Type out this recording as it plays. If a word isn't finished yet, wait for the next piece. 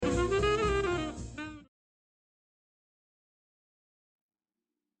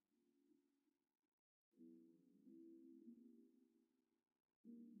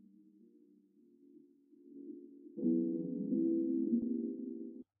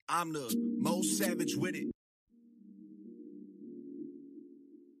I'm the most savage with it.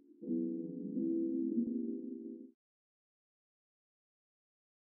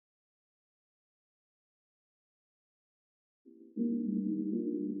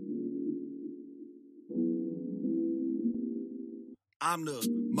 I'm the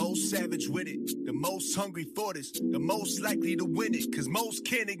most savage with it, the most hungry for this, the most likely to win it, cause most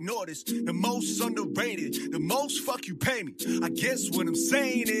can't ignore this, the most underrated, the most fuck you pay me. I guess what I'm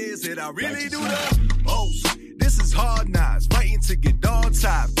saying is that I really do the most. This is hard knocks, fighting to get on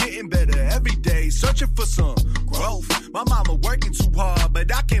top, getting better every day, searching for some growth. My mama working too hard,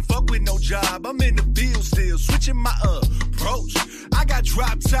 but I can't fuck with no job. I'm in the field still, switching my approach. I got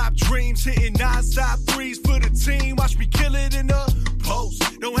drop top dreams, hitting non-stop threes for the team. Watch me kill it in the post.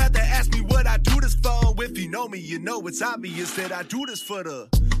 Don't have to ask me what I do this for. If you know me, you know it's obvious that I do this for the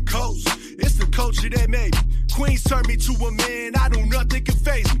coast. It's the culture that made me. Queens turned me to a man, I know nothing can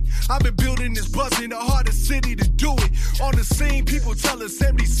faze me. I've been building this buzz in the hardest city to do it. On the scene, people tell us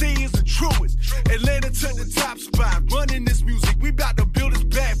MDC is the truest. Atlanta took the top spot, running this music. We bout to build us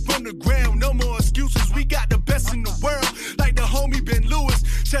back from the ground, no more excuses. We got the best in the world, like the homie Ben Lewis.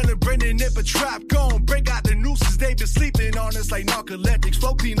 Telling Brendan if a trap gon' break out the nooses. They been sleeping on us like narcoleptics.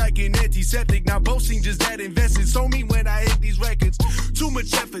 Flow clean like an antiseptic. Now boasting just that invested. So me when I hit these records. Too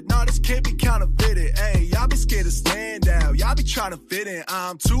much effort, nah, this can't be counterfeited. Hey, y'all be scared to stand out. Y'all be trying to fit in.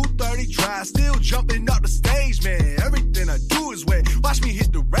 I'm 230 dry, still jumping up the stage, man. Everything I do is wet. Watch me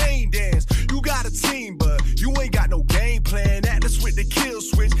hit the rain dance. You got a team, but you ain't got no game plan. Atlas with the kill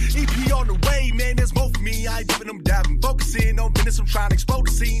switch. EP on the way, man. There's more for me. I ain't dipping them diving. Focusing on business. I'm trying to explode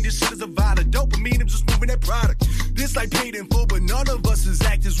the scene. This shit is a violent dopamine. I'm just moving that product. This like paid in full, but none of us is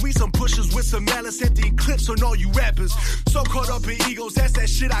actors. We some pushers with some malice, empty clips on all you rappers. So caught up in egos, that's that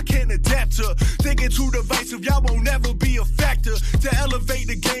shit I can't adapt to. Thinking too divisive, y'all won't never be a factor. To elevate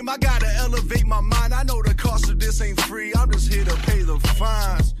the game, I gotta elevate my mind. I know the cost of this ain't free. I'm just here to pay the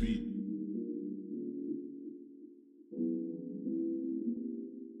fines.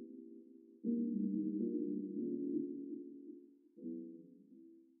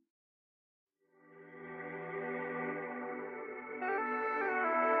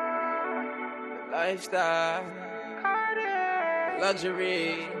 Lifestyle,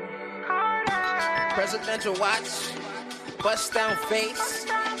 luxury, presidential watch, bust down face,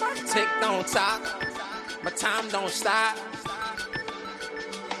 tick on top, my time don't stop.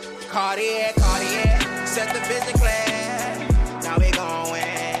 Cartier, Cartier, set the vision clear. Now we gon'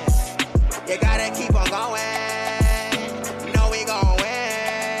 win. You gotta keep on going. You know we gon'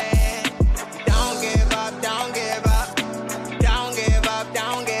 win. Don't give up, don't give up. Don't give up,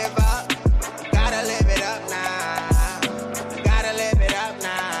 don't give up. Gotta live it up now. Gotta live it up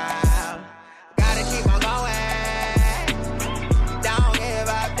now. Gotta keep on going. Don't give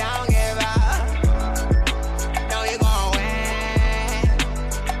up, don't give up. Know you gon' win.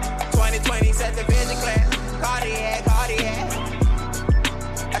 2020 set the vision clear. Cartier, Cartier.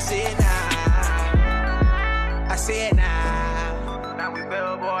 I see it now. I see it now. Now we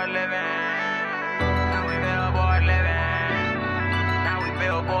billboard living. Now we billboard living. Now we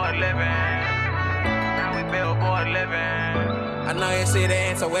billboard living. Now we billboard living. I know you see the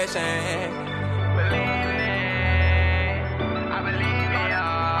intuition. Believe it. I believe it.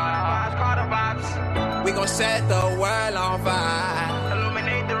 Call the vibes. We gon' set the world on fire.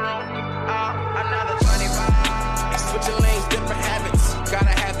 Illuminate the room. Another 25. Switching lanes, different habits.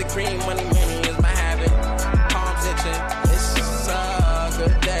 Gotta have the green money, money is my habit. Palms itching. It's a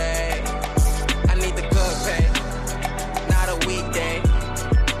good day. I need the good pay. Not a weekday.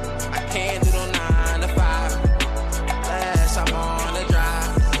 I can't do no 9 to 5. Unless I'm on the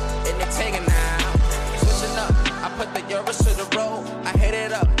drive. And they taking now. Switching up. I put the Euros to the road. I hit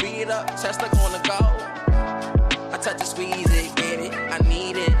it up, beat it up. Tesla gonna go. I touch it, squeeze it, get it. I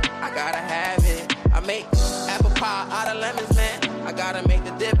need it. I gotta have it. I make apple pie out of lemons, man. I gotta make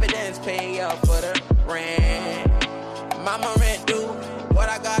the dividends pay up for the rent. Mama rent due. What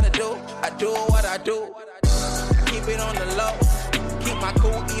I gotta do, I do what I do. I keep it on the low. Keep my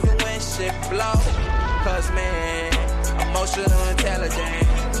cool even when shit blow. Cause man, emotional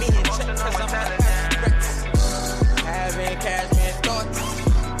intelligence. Me and Chuck, cause I'm express. Having cashmere thoughts.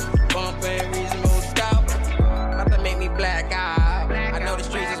 Bumping reasonable doubt. About to make me black out. I know the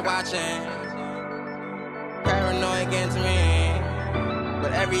streets is watching. Paranoid against me.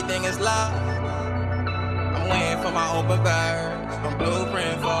 But everything is love. I'm waiting for my open verse. I'm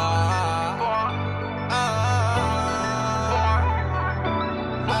blueprint for.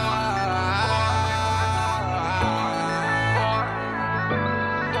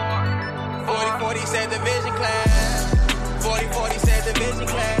 Said the vision class. 40-40 said the vision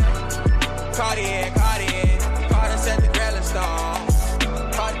class. Cartier, Cartier. Carter set the grilling stone.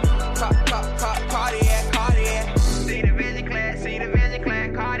 Cartier, Cartier. See the vision clear, see the vision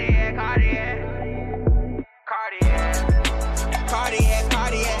clear. Cartier, Cartier. Cartier, Cartier,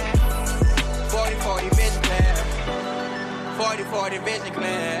 Cartier. 40-40 vision clear. 40-40 vision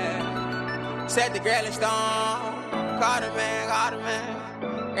clear. Set the grilling stone. Carter man.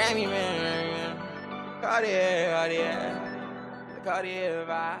 Grammy man. Cartier, Cartier. Cartier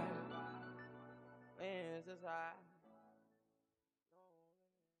vibe. Man, it's just high.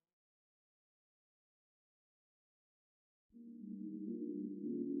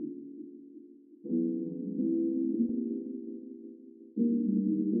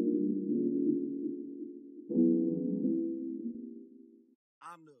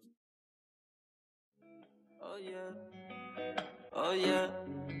 I'm the. Oh yeah. Oh yeah.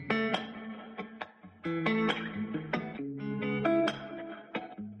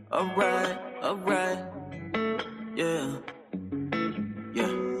 Alright, yeah.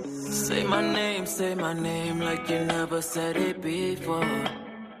 Say my name like you never said it before.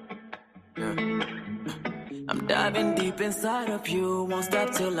 Yeah. I'm diving deep inside of you, won't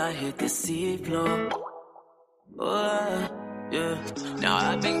stop till I hit the seafloor. Oh, yeah. Now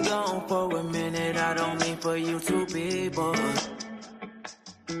I've been gone for a minute, I don't mean for you to be bored.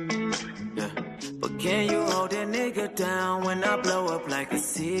 Yeah. But can you hold a nigga down when I blow up like a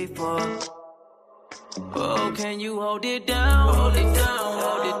C4? Oh, can you hold it down, hold it down,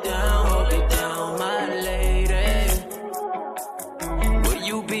 hold it down, hold it down, my lady? Will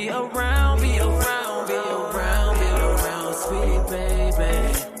you be around, be around, be around, be around, sweet baby?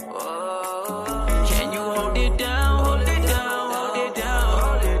 Oh, can you hold it down, hold it down, hold it down,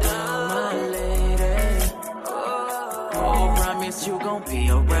 hold it down, my lady? Oh, promise you gon' be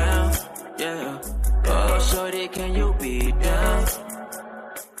around, yeah. Oh, shorty, can you be down?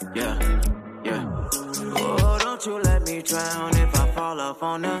 Yeah, yeah. Oh, don't you let me drown if I fall off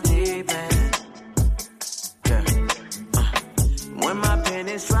on the deep end. Yeah. When my pen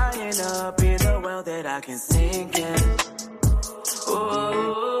is drying up, be the well that I can sink in.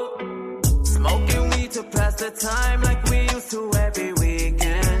 Oh, smoking weed to pass the time like we used to every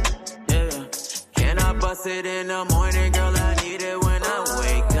weekend. Yeah. Can I bust it in the morning, girl? I need it when I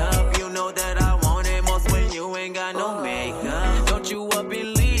wake up. You know that I want it most when you ain't got no makeup. Don't you up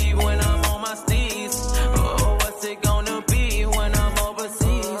and leave when I'm on my steez. Oh, what's it gonna be when I'm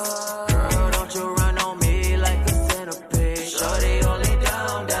overseas? Girl, don't you run on me like a centipede. Shorty only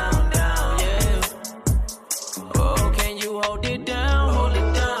down, down, down, yeah. Oh, can you hold it down, hold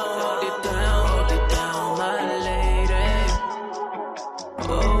it down, hold it down, hold it down, my lady?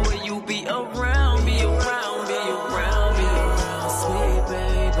 Oh, will you be around, be around, be around, be around, sweet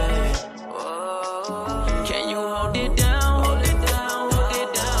baby? Oh, can you hold it down, hold it down, hold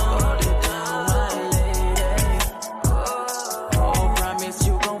it down, hold it down, my lady? Oh, promise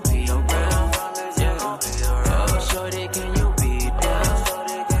you gon' be around, yeah. Oh, shorty, can you be down?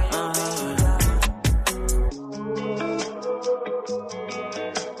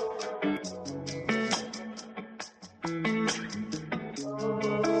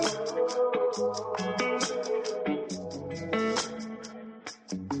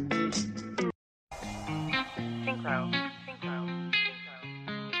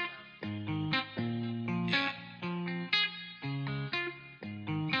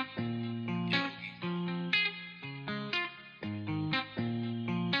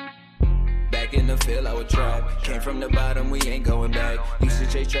 Back in the field, I would trap. Came from the bottom, we ain't going back. Used to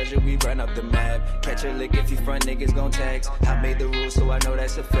chase treasure, we run up the map. Catch a lick if you front, niggas gon' tax. I made the rules, so I know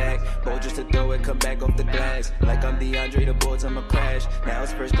that's a fact. Bowl just to throw it, come back off the glass. Like I'm DeAndre, the boards, I'ma crash. Now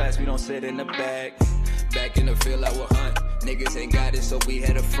it's first class, we don't sit in the back. Back in the field, I would hunt. Niggas ain't got it, so we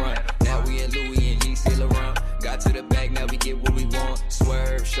had a front. Now we in Louis and Yves Saint Laurent. Got to the bag, now we get what we want.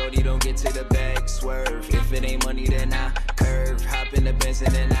 Swerve, shorty don't get to the bag. Swerve, if it ain't money, then I curve. Hop in the Benz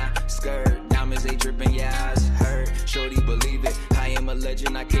and then I skirt. Diamonds, they drippin', yeah, eyes hurt. Shorty, believe it, I am a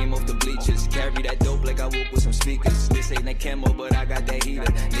legend, I came off the bleachers. Carry that dope like I woke with some speakers. This ain't a camo, but I got that heater.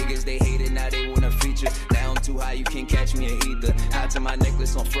 Niggas, they hate it, now they wanna feature. Now I'm too high, you can't catch me in either. Out to my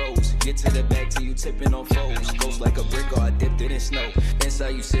necklace on froze. Get to the bag till you tipping on foes. Ghost like a brick or I dipped it in snow.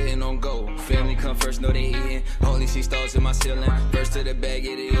 Inside you sitting on gold. Family come first, know they eating. Only 6 stars in my ceiling. First to the bag,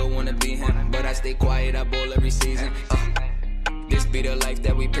 yeah, they all wanna be him. But I stay quiet, I bowl every season. This be the life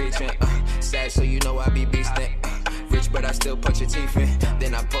that we preaching. Sad, so you know I be beastin'. Rich, but I still punch your teeth in.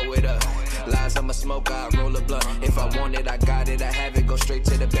 Then I pull it up. Lies, I'm a smoker, I roll a blunt. If I want it, I got it, I have it. Go straight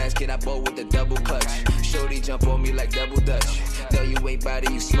to the basket, I bowl with the double clutch. Shorty jump on me like double dutch. No, you ain't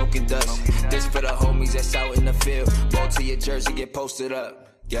body, you smoking dust. This for the homies that's out in the field. Ball to your jersey, get posted up.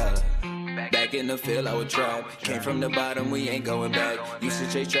 Yeah. Back in the field, I would trap. Came from the bottom, we ain't going back. Used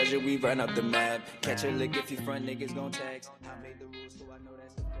to chase treasure, we run up the map. Catch a lick if you front, niggas gon' tax. I made the rules, so I know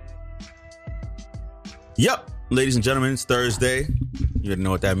that's a fact. Yep, ladies and gentlemen, it's Thursday. You already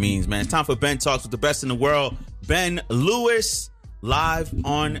know what that means, man. It's time for Ben Talks with the best in the world. Ben Lewis, live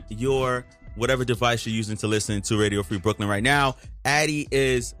on your whatever device you're using to listen to Radio Free Brooklyn right now. Addie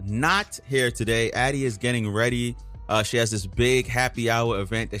is not here today. Addie is getting ready. She has this big happy hour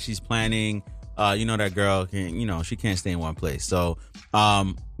event that she's planning. You know that girl, she can't stay in one place. So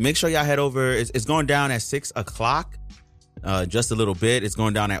make sure y'all head over. It's going down at 6 o'clock, just a little bit. It's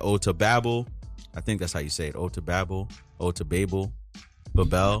going down at Ota Babel. I think that's how you say it. Ota Babel,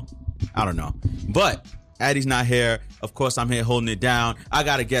 Babel. I don't know. But Addie's not here. Of course, I'm here holding it down. I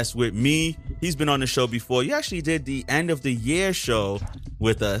got a guest with me. He's been on the show before. You actually did the end of the year show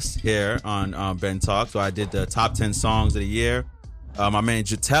with us here on Ben Talk. So I did the top 10 songs of the year. My man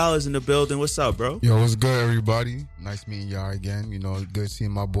Jatel is in the building. What's up, bro? Yo, what's good, everybody? Nice meeting y'all again. Good seeing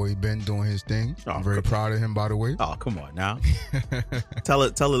my boy Ben doing his thing. I'm very proud of him, by the way. Oh, come on now. Tell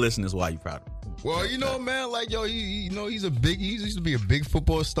the listeners why you're proud of him. Well, man, like, yo, he used to be a big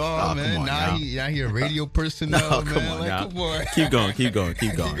football star, man. Now he a radio personnel, man. Come on, like, now. Come on. Keep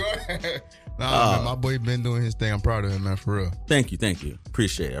going. Man, my boy Ben doing his thing. I'm proud of him, man, for real. Thank you.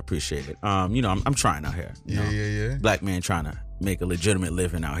 Appreciate it. I'm trying out here. Yeah. Black man trying to make a legitimate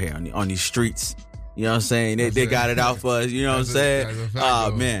living out here on these streets. You know what I'm saying? They got it out for us. You know what I'm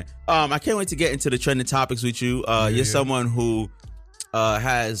saying? Man. I can't wait to get into the trending topics with you. You're someone who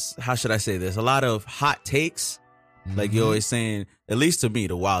has, how should I say this? A lot of hot takes. Mm-hmm. Like you're always saying, at least to me,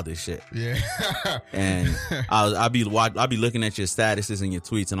 the wildest shit. Yeah. And I'll be looking at your statuses and your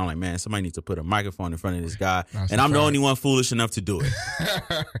tweets, and I'm like, man, somebody needs to put a microphone in front of this guy. That's and I'm the only one foolish enough to do it.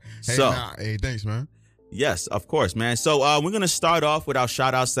 Hey, thanks, man. Yes, of course, man. So we're going to start off with our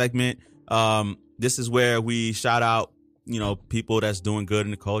shout out segment. This is where we shout out, people that's doing good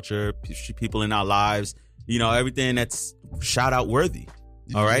in the culture, people in our lives, everything that's shout out worthy.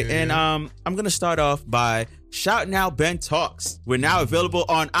 All right. Yeah. And I'm going to start off by shouting out Ben Talks. We're now available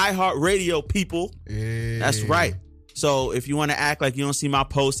on iHeartRadio, people. Yeah. That's right. So if you want to act like you don't see my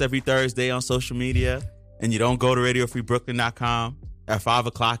posts every Thursday on social media and you don't go to RadioFreeBrooklyn.com at 5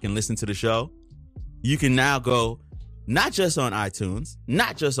 o'clock and listen to the show, you can now go not just on iTunes,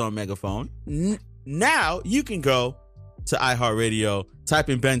 not just on Megaphone. Now you can go to iHeartRadio, type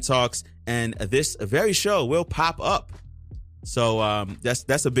in Ben Talks, and this very show will pop up. So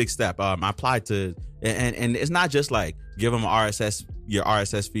that's a big step. I applied to, and it's not just like give them your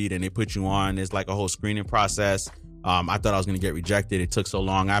RSS feed and they put you on. It's like a whole screening process. I thought I was going to get rejected. It took so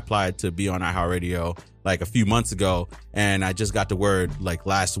long. I applied to be on iHeartRadio like a few months ago, and I just got the word like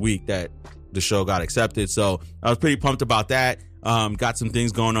last week that the show got accepted. So I was pretty pumped about that. Got some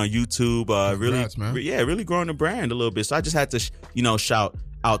things going on YouTube. Congrats, really growing the brand a little bit. So I just had to, shout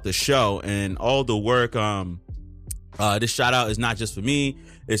out the show and all the work. This shout out is not just for me.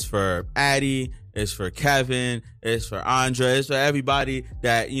 It's for Addie. It's for Kevin. It's for Andre. It's for everybody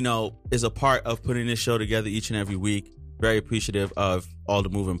that, is a part of putting this show together each and every week. Very appreciative of all the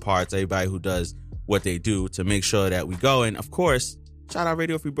moving parts, everybody who does what they do to make sure that we go. And of course, shout out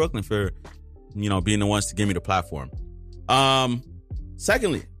Radio Free Brooklyn for, being the ones to give me the platform.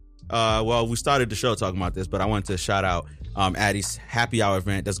 Secondly, we started the show talking about this, but I wanted to shout out Addie's happy hour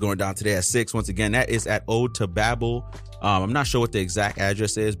event that's going down today at 6. Once again, that is at Ota Babel. I'm not sure what the exact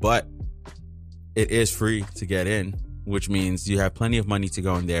address is, but it is free to get in, which means you have plenty of money to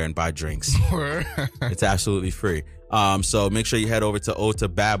go in there and buy drinks. It's absolutely free. So make sure you head over to Ota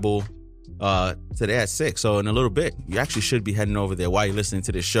Babel today at 6. So in a little bit, you actually should be heading over there while you're listening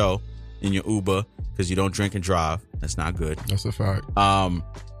to this show in your Uber, because you don't drink and drive. That's not good. That's a fact.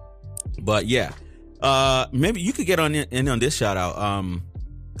 But yeah, maybe you could get in on this shout out.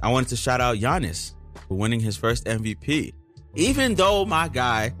 I wanted to shout out Giannis for winning his first MVP, even though my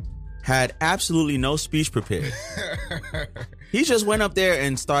guy had absolutely no speech prepared. He just went up there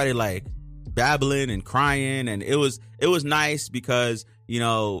and started like babbling and crying, and it was nice because you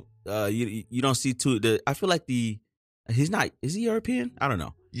don't see I feel like he's not, is he European? I don't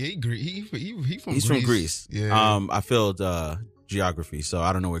know. Yeah, he's from Greece. From Greece. Yeah. I failed geography, so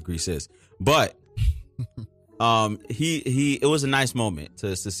I don't know where Greece is. But it was a nice moment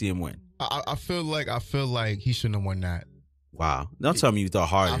to see him win. I feel like he shouldn't have won that. Wow. Don't tell me you thought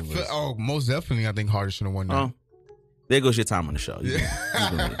Harden was. Oh, most definitely I think Harden shouldn't have won that. Oh, there goes your time on the show.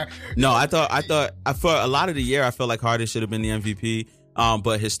 No, I thought for a lot of the year I felt like Harden should have been the MVP.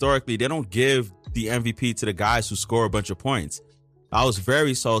 But historically they don't give the MVP to the guys who score a bunch of points. I was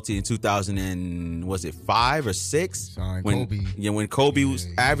very salty in 2005 or 6 when Kobe. when Kobe was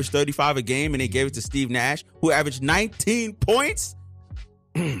averaged 35 a game and they gave it to Steve Nash, who averaged 19 points.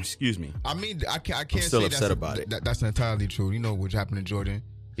 Excuse me. I mean, I can't I'm still say upset about it. That's entirely true. You know what happened to Jordan?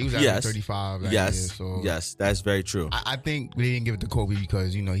 He was averaging 35 that year. So yes, that's very true. I think they didn't give it to Kobe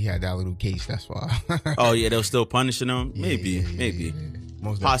because, you know, he had that little case. That's why. Oh, yeah, they were still punishing him? Maybe. Yeah.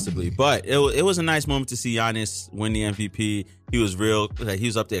 Most Possibly. definitely. But it was a nice moment to see Giannis win the MVP. He was real. He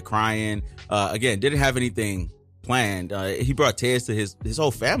was up there crying. Again, didn't have anything planned. He brought tears to his whole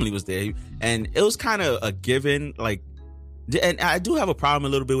family was there. And it was kind of a given, like, and I do have a problem a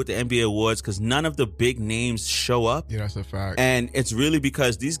little bit with the NBA awards because none of the big names show up. Yeah, that's a fact. And it's really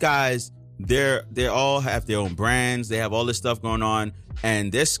because these guys, they all have their own brands. They have all this stuff going on,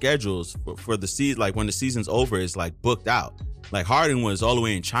 and their schedules for the season, like when the season's over, is like booked out. Like Harden was all the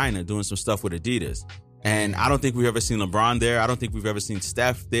way in China doing some stuff with Adidas, and I don't think we've ever seen LeBron there. I don't think we've ever seen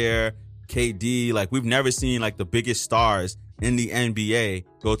Steph there, KD. Like we've never seen like the biggest stars in the NBA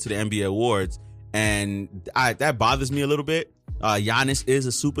go to the NBA awards, and that bothers me a little bit. Giannis is a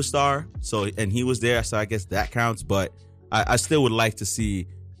superstar, and he was there, so I guess that counts. But I still would like to see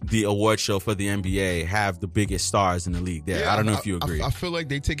the award show for the NBA have the biggest stars in the league there. Yeah, I don't know if you agree. I feel like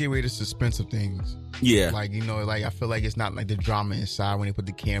they take away the suspense of things. Yeah. Like, you know, like I feel like it's not like the drama inside when they put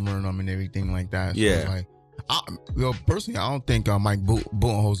the camera on them and everything like that. So Yeah. it's like, personally, I don't think Mike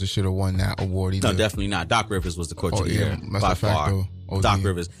Budenholzer should have won that award either. No, definitely not. Doc Rivers was the coach of the year that's by a fact, far. though. OG. Doc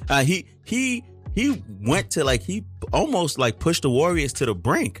Rivers. He went to he almost like pushed the Warriors to the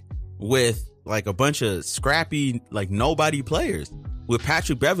brink with like a bunch of scrappy like nobody players, with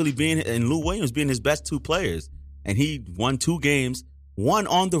Patrick Beverly and Lou Williams being his best 2 players, and he won 2 games, one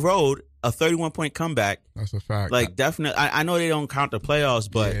on the road, a 31-point comeback. That's a fact. Like definitely, I know they don't count the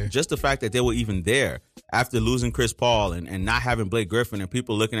playoffs, but just the fact that they were even there after losing Chris Paul and not having Blake Griffin, and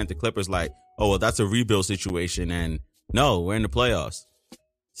people looking at the Clippers like, oh well, that's a rebuild situation, and no, we're in the playoffs.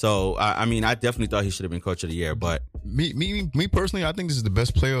 So, I mean, I definitely thought he should have been coach of the year, but me personally, I think this is the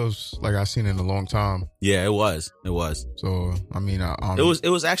best playoffs like I've seen in a long time. yeah, it was. So, I mean, It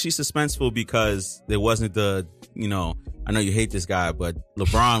was actually suspenseful because there wasn't the, you know, I know you hate this guy, but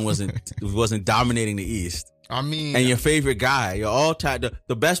LeBron wasn't dominating the East. I mean, And your favorite guy, your all-time,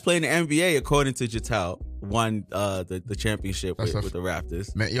 the best player in the NBA, according to Jatel, won the championship with the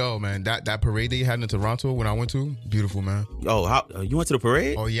Raptors. Man, that parade that you had in Toronto when I went to, beautiful, man. Oh, you went to the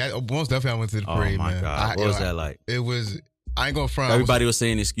parade? Oh yeah, most definitely I went to the parade, oh my man. God, what was that like? It was. I ain't going front. Everybody was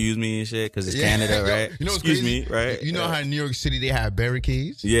saying excuse me and shit because it's Canada, right? You know, excuse me, right? You know how in New York City they have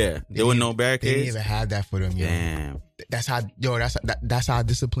barricades? Yeah, there were no barricades. They didn't even have that for them. Yo. Damn. That's how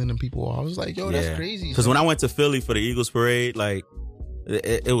disciplined them people are. I was like, that's crazy. Because when I went to Philly for the Eagles parade, like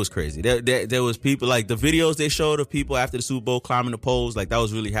it was crazy. There was people, like the videos they showed of people after the Super Bowl climbing the poles, like that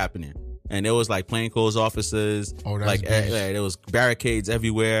was really happening. And there was like plainclothes officers, there was barricades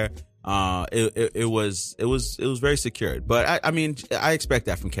everywhere. It was very secured, but I mean I expect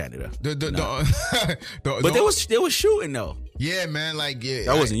that from Canada. But they was shooting though. Yeah, man. Like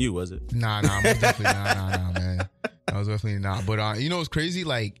that wasn't you, was it? Nah, most definitely nah, man. That was definitely not. But you know what's crazy?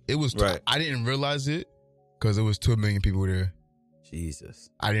 Like it was. Right. I didn't realize it because it was 2 million people there. Jesus.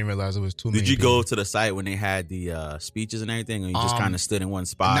 I didn't realize it was 2 million. Did you people. go to the site when they had the speeches and everything, or you just kind of stood in one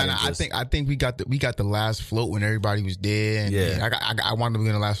spot? No, I think we got the last float when everybody was there, and I wound up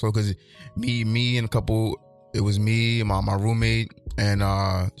getting the last float because me and a couple. It was me, my roommate, and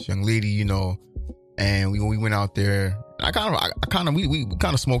this young lady, you know, and we went out there. We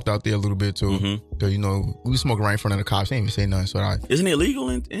kind of smoked out there a little bit too. Mm-hmm. Cause, you know, we smoked right in front of the cops. They didn't even say nothing. So isn't it illegal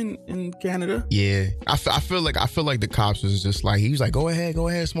in Canada? Yeah, I feel like the cops was just like, he was like, go ahead,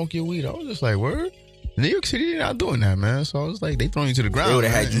 smoke your weed. I was just like, word. New York City, they're not doing that, man. So I was like, they throwing you to the ground. They would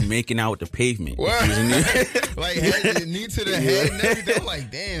have had you making out with the pavement. Like knee to the head and everything. I'm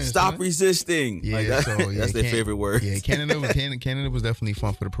like, damn. Stop resisting. Yeah, like that's their favorite word. Yeah, Canada was definitely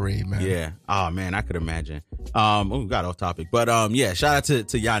fun for the parade, man. Yeah. Oh man, I could imagine. We got off topic, but shout out to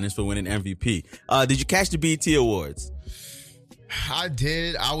Giannis for winning MVP. Did you catch the BET Awards? I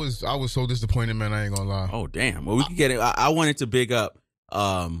did. I was so disappointed, man. I ain't gonna lie. Oh damn. Well, we could get it. I wanted to big up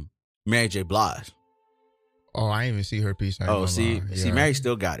Mary J. Blige. Oh, I didn't even see her piece. See, Mary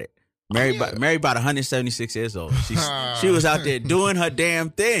still got it. Mary about 176 years old. She was out there doing her damn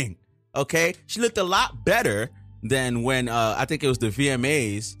thing. Okay, she looked a lot better than when I think it was the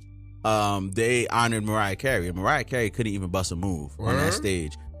VMAs. They honored Mariah Carey. And Mariah Carey couldn't even bust a move on that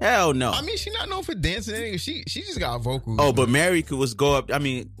stage. Hell no. I mean, she not known for dancing. She just got vocals. Oh, but Mary was go up. I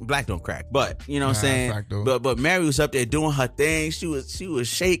mean, Black don't crack, but you know what I'm saying. Crack though. But Mary was up there doing her thing. She was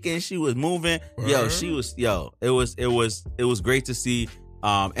shaking. She was moving. It was great to see.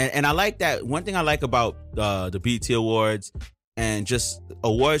 And I like that. One thing I like about the BET Awards and just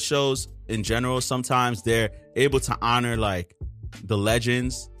award shows in general, sometimes they're able to honor like the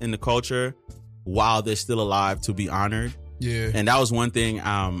legends in the culture while they're still alive to be honored. Yeah. And that was one thing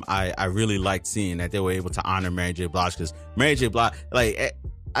I really liked seeing, that they were able to honor Mary J. Blige, because Mary J. Blige, like,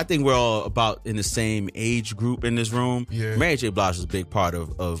 I think we're all about in the same age group in this room. Yeah. Mary J. Blige was a big part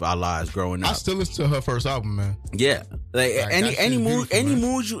of our lives growing up. I still listen to her first album, man. Yeah. Like any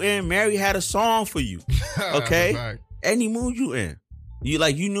mood you in, Mary had a song for you. Okay? Any mood you in.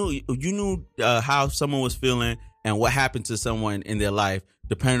 You knew how someone was feeling and what happened to someone in their life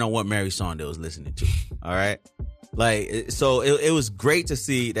depending on what Mary song they was listening to. All right? Like, so it was great to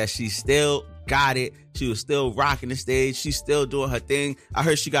see that she still got it. She was still rocking the stage. She's still doing her thing. I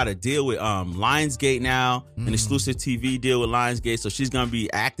heard she got a deal with Lionsgate now, an exclusive TV deal with Lionsgate. So she's gonna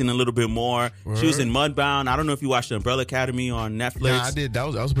be acting a little bit more. Word. She was in Mudbound. I don't know if you watched the Umbrella Academy on Netflix. Yeah, I did. That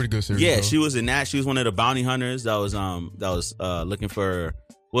was a pretty good series. Yeah, though. she was in that. She was one of the bounty hunters that was looking for,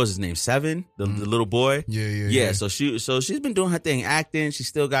 what was his name? Seven, the little boy. Yeah. So she's been doing her thing, acting. She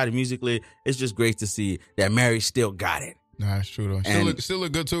still got it musically. It's just great to see that Mary still got it. Nah, it's true though. Still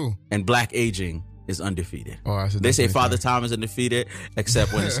look good too. And Black aging is undefeated. Oh, they say Father Time is undefeated,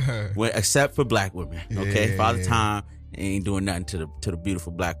 except except for Black women. Okay, Father Time ain't doing nothing to the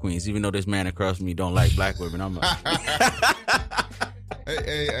beautiful Black queens. Even though this man across from me don't like Black women, I'm like.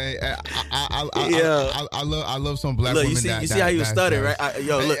 I love some Black women. You see how you stutter, right?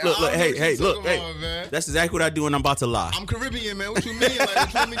 Look. Hey. That's exactly what I do when I'm about to lie. I'm Caribbean, man. What you mean? Like,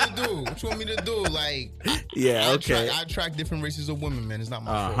 what you want me to do? What you want me to do? Like, yeah, okay. I attract different races of women, man. It's not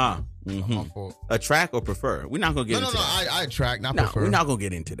my fault. Mm-hmm. Not my fault. Attract or prefer? We're not gonna get into that. I attract, not prefer. We're not gonna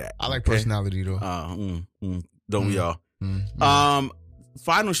get into that. I like personality though. Don't we all?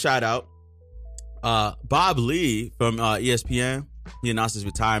 Final shout out. Bob Lee from ESPN. He announced his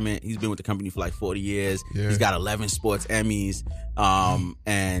retirement. He's been with the company for like 40 years. Yeah. He's got 11 sports Emmys.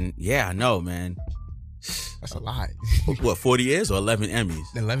 And yeah, I know, man. That's a lot. What, 40 years or 11 Emmys?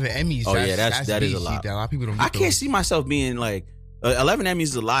 11 Emmys. Oh, yeah, that is a lot. A lot of people don't get I can't see myself being like, 11 Emmys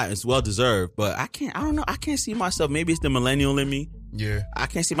is a lot. It's well deserved, but I don't know. I can't see myself. Maybe it's the millennial in me. Yeah. I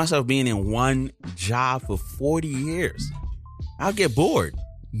can't see myself being in one job for 40 years. I'll get bored.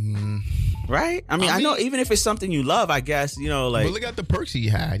 Right? I mean, I know even if it's something you love, I guess, you know, like. But look at the perks he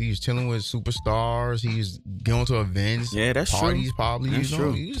had. He was chilling with superstars. He was going to events. Yeah, that's parties, true. Probably. That's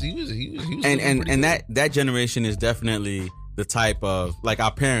true. He was and that generation is definitely the type of, like,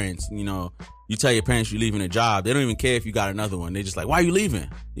 our parents, you know, you tell your parents you're leaving a job, they don't even care if you got another one. They just like, why are you leaving?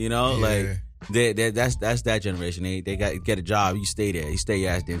 You know, like. That's that generation. They get a job. You stay there. You stay your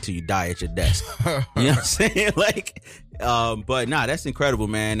ass there until you die at your desk. You know what I'm saying? Like, but nah, that's incredible,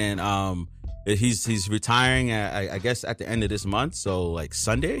 man. And he's retiring. I guess at the end of this month. So like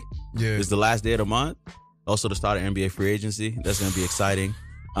Sunday is the last day of the month. Also the start of NBA free agency. That's gonna be exciting.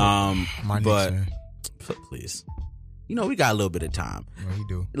 Please, you know we got a little bit of time. Yeah, we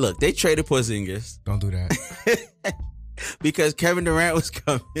do. Look, they traded Porzingis. Don't do that. Because Kevin Durant was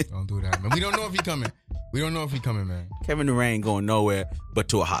coming. Don't do that, man. We don't know if he's coming. Man. Kevin Durant ain't going nowhere but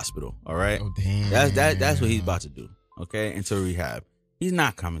to a hospital. All right. Oh damn. That's what he's about to do. Okay, into rehab. He's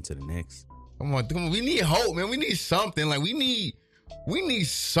not coming to the Knicks. Come on. We need hope, man. We need something. Like we need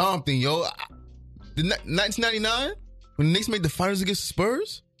something, yo. The 1999 when the Knicks made the finals against the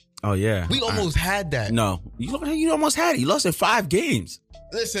Spurs. Oh yeah. We almost had that. No, you almost had it. You lost in 5 games.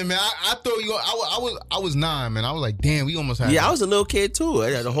 Listen, man, I thought I was 9, man. I was like, damn, we almost had. Yeah, that. I was a little kid too.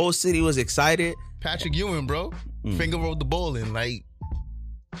 The whole city was excited. Patrick Ewing, bro, finger rolled the ball in. Like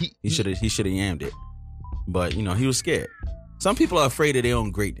he should have yammed it, but you know he was scared. Some people are afraid of their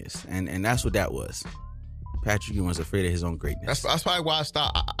own greatness, and that's what that was. Patrick Ewing was afraid of his own greatness. That's probably why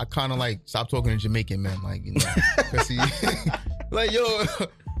I kind of like stopped talking to Jamaican men, like, you know, cause he, like yo,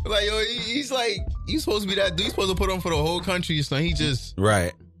 he's supposed to be that dude. He's supposed to put on for the whole country. So he just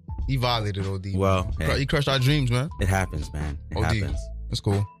he violated OD. Well, he crushed our dreams, man. It happens, man. It happens. That's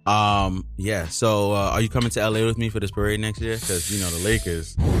cool. Yeah. So, are you coming to LA with me for this parade next year? Because you know the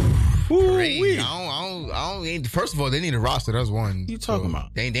Lakers. Parade. I don't. First of all, they need a roster. That's one. You talking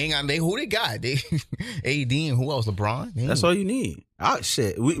about? They ain't got. Who they got? They AD and who else? LeBron. That's all you need.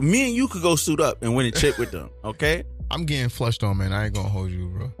 Shit. Me and you could go suit up and win a chip with them. Okay. I'm getting flushed on, man. I ain't gonna hold you,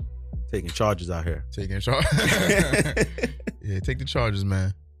 bro. Taking charges out here. Taking charges. Yeah, take the charges,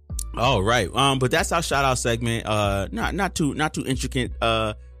 man. All right. But that's our shout out segment. Not too intricate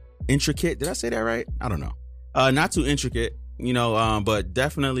intricate. Did I say that right? I don't know. Not too intricate, but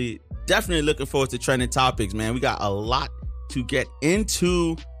definitely looking forward to trending topics, man. We got a lot to get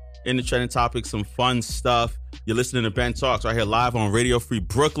into in the trending topics, some fun stuff. You're listening to Ben Talks right here live on Radio Free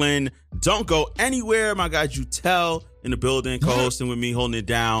Brooklyn. Don't go anywhere. My guy Jutel in the building, co-hosting with me, holding it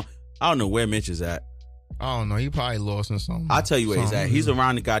down. I don't know where Mitch is at. I don't know. He probably lost in something. I'll tell you where he's at. He's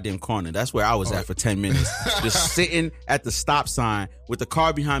around the goddamn corner. That's where I was at for 10 minutes. Just sitting at the stop sign with the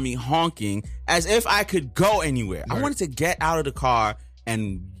car behind me honking as if I could go anywhere. Right. I wanted to get out of the car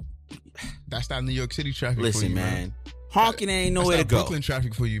and... That's not New York City traffic Listen, for you, man. Honking ain't nowhere to go. That's Brooklyn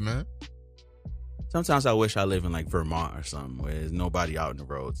traffic for you, man. Sometimes I wish I live in like Vermont or something where there's nobody out in the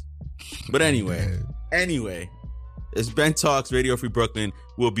roads. But anyway, it's Ben Talks, Radio Free Brooklyn.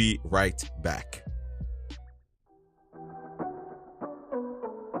 We'll be right back.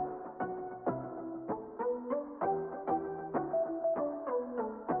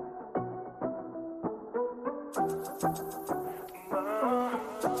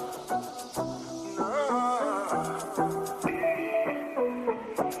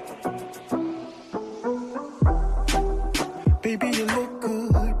 Baby, you look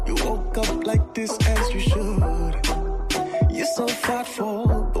good. You woke up like this as you should. You're so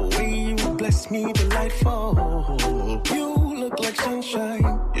thoughtful. The way you bless me, delightful. You look like sunshine.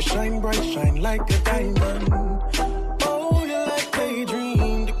 You shine bright, shine like a diamond. Oh, you're like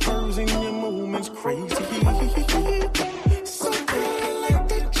daydream. The curves in your movements crazy. So good, I like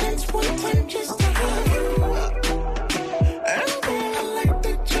the chance one time just to have you. And girl, I like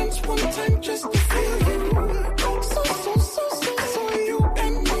the chance one time just to feel you. So you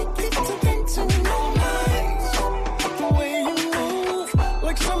and me get to dancing all night. The way you move,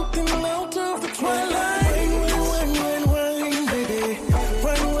 like something out of the twilight. Wine, baby.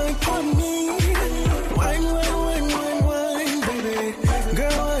 Wine for me. Wine, baby.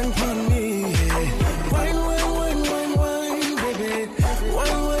 Girl, wine for me. Wine, baby.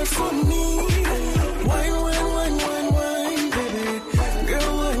 Wine for me. Wine, baby. Girl,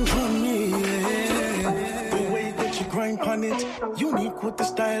 wine for me. The way that you grind on it, unique with the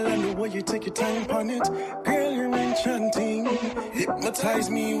style and the way you take your time on it. Girl, you're enchanting. Hypnotize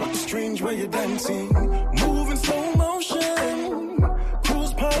me with the strange way you're dancing. Move in slow motion.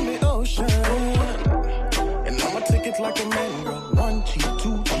 Cruise upon the ocean. And I'ma take it like a man, girl. 1 G,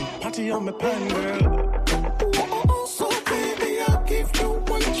 2 G, party on my pan, girl. Oh, so baby, I'll give you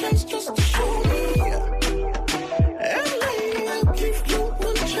one chance just to show me. And I'll give you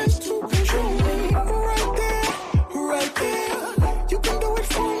one chance to control me. Right there. You can do it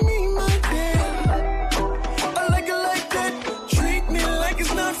for me, my dear. I like it like that. Treat me like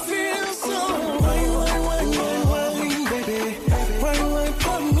it's not fair. So wine, baby. Wine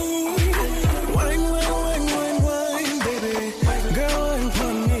for me. Wine, baby. Girl, wine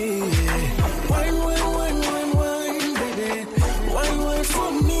for me. Wine, baby. Wine for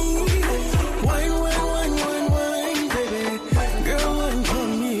me. Wine, baby. Girl, wine for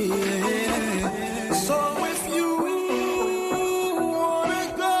me. So if you wanna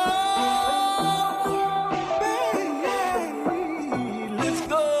go, baby, let's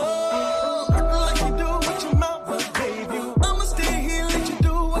go. Like you do what your mama gave you. I'ma stay here, let you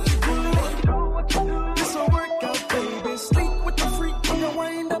do what you do. This a workout, baby. Sleep with the freak when you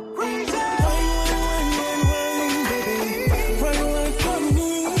wind up crazy. Wine, baby. Wine for me.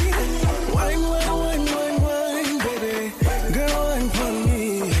 Wine, baby. Girl, wine for me.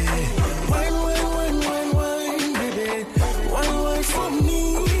 Wine, baby. Wine for me.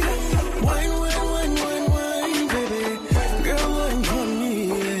 Wine, baby. Girl, wine for me.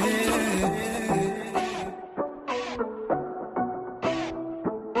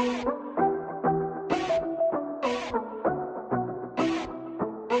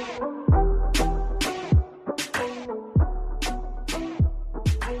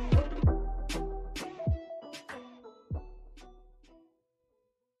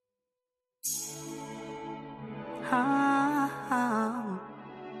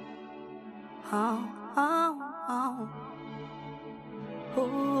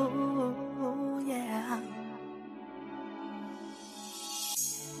 Oh, yeah.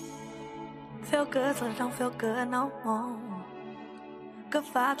 Feel good till it don't feel good no more. Good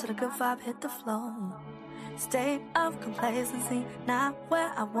vibe till the good vibe hit the flow. State of complacency, not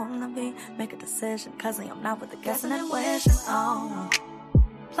where I wanna be. Make a decision, cause I am not with the guessing and wishing. Oh,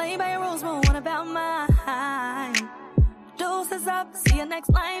 play by your rules, but what about mine? Deuces up, see you next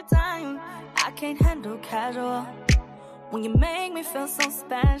lifetime. I can't handle casual when you make me feel so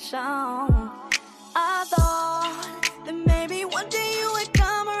special. I thought that maybe one day you would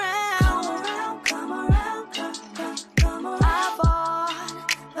come around. Come around. I fought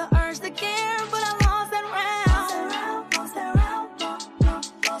the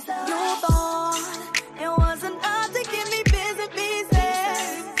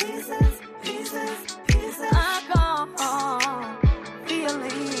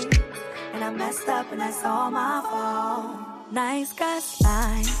guys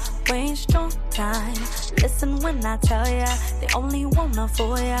lie, waste your time. Listen when I tell ya, they only wanna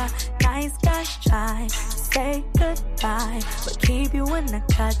fool ya. Nice guys try to say goodbye, but keep you in the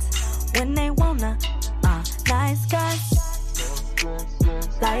cuts when they wanna. Nice guys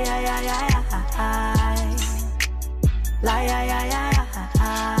lie, lie, lie, lie, lie, lie, lie.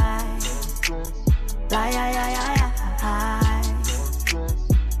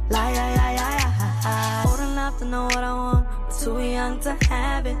 Old enough to know what I want, but too young to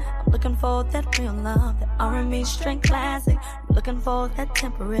have it. I'm looking for that real love, that R&B straight classic. I'm looking for that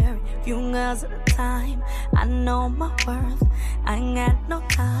temporary, few girls at a time. I know my worth, I ain't got no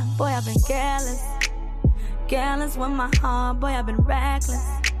time. Boy, I've been careless, careless with my heart. Boy, I've been reckless,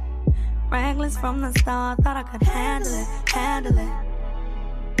 reckless from the start. Thought I could handle it, handle it.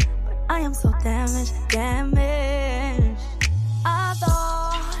 But I am so damaged, damaged. I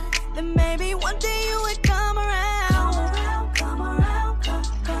thought that maybe one day you would come around, come around,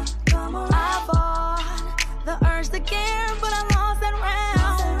 come around. I fought the urge to care, but I lost that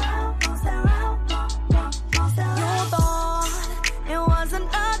round. You thought it was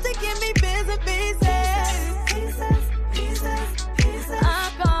enough to give me bits and pieces.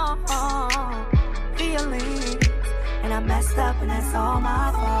 I got feelings, and I messed up, and that's all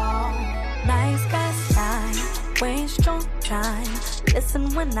my fault. Nice guys time, waste your time.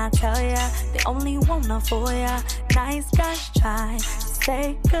 Listen when I tell ya, they only wanna fool ya. Nice guys try to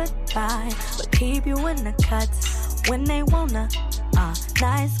say goodbye, but keep you in the cuts when they wanna.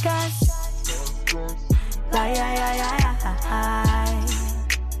 Nice guys lie, lie, lie, lie,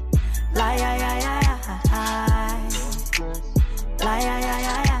 lie, lie, lie.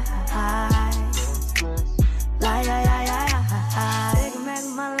 Taking back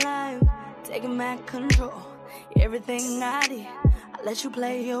my life, taking back control. Everything I did, I let you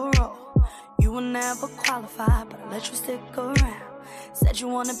play your role. You will never qualify, but I let you stick around. Said you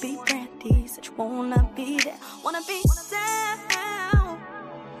wanna be Brandy, said you wanna be there, wanna be down, down.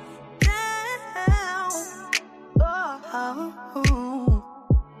 Oh.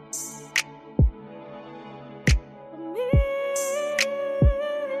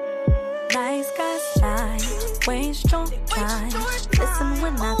 Nice guys lie, waste your time. Listen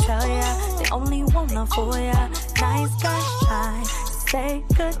when I tell ya, they only wanna fool ya. Nice guys try to say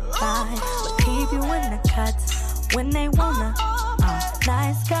goodbye, but keep you in the cuts when they wanna.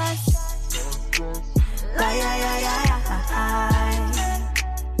 Nice guys lie, lie, lie, lie,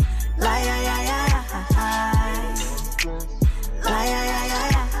 lie, lie, lie.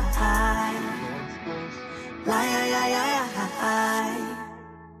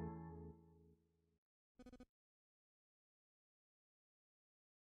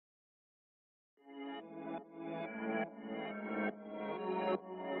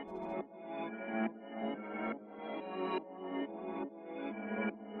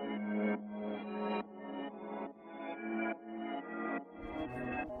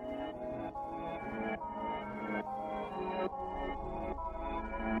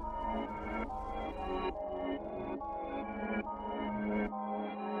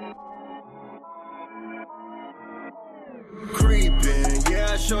 Creeping,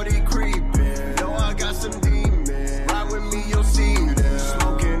 yeah, shorty creeping. Know I got some demons. Ride with me, you'll see them.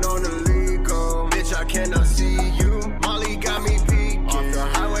 Smoking on the legal, bitch, I cannot see you. Molly got me peeking. Off the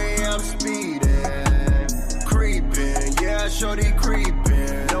highway, I'm speeding. Creeping, yeah, shorty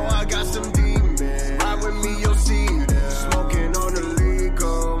creeping. Know I got some demons. Ride with me, you'll see them. Smoking on the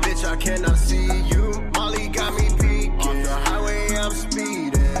legal, bitch, I cannot see you. Molly got me peeking. Off the highway, I'm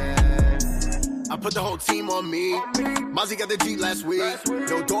speeding. I put the whole team on me. Mozzie got the G last week.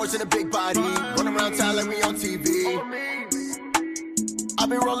 No doors in a big body. Run around town like we on TV. I've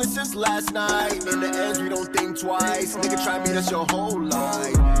been rolling since last night. In the ends, we don't think twice. Nigga, try me, that's your whole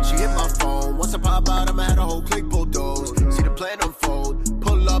life. She hit my phone. Once I pop out, I'ma have a whole click bulldoze. See the plan unfold.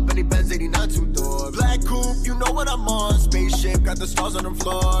 Pull up any Benz 89 two-door. Black coupe, you know what I'm on. Spaceship, got the stars on the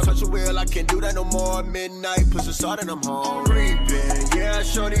floor. Touch a wheel, I can't do that no more. Midnight, push a start and I'm home. Creeping, yeah,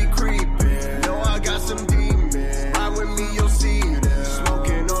 shorty creeping. Know I got some demons. Ride with me, you'll see them.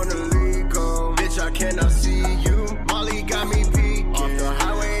 Smoking on the legal, bitch, I cannot see you. Molly got me peeking. Off the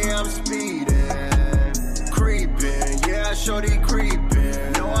highway, I'm speeding. Creeping, yeah, shorty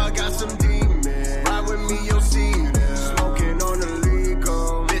creeping. Know I got some demons. Ride with me, you'll see them. Smoking on the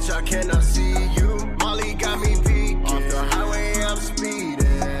legal, bitch, I cannot see you. Molly got me peeking. Off the highway, I'm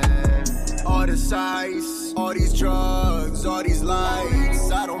speeding. All this ice, all these drugs, all these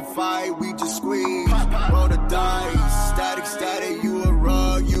lights. I don't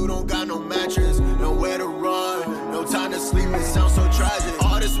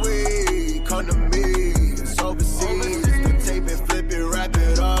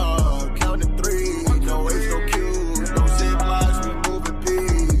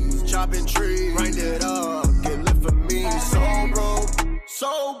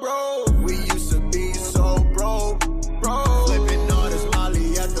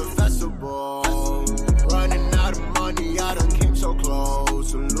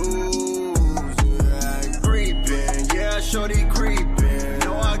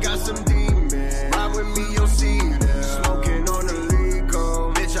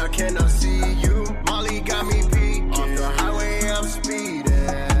cannot see you. Molly got me peeking. Off the highway, I'm speeding.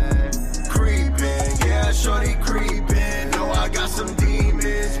 Creeping, yeah, shorty creeping. Know I got some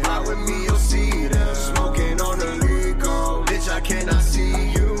demons. Ride with me, you'll see them. Smoking on the legal. Bitch, I cannot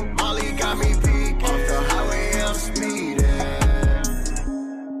see you. Molly got me peeking. Off the highway, I'm speeding.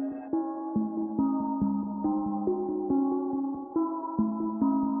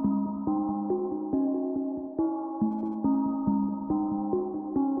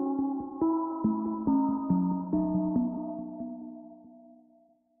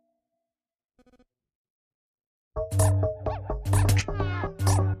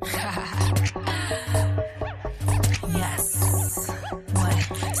 Yes. What?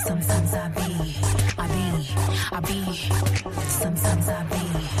 Sometimes I be. Sometimes I be.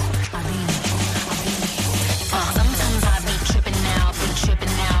 Sometimes I be tripping out,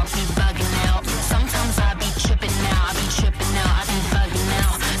 be bugging out. Sometimes I be tripping out, be bugging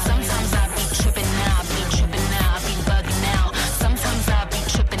out. Sometimes I be tripping out, be bugging out. Sometimes I be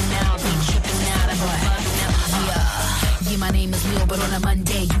tripping out, be bugging out. Yeah, my name is Leo, but on a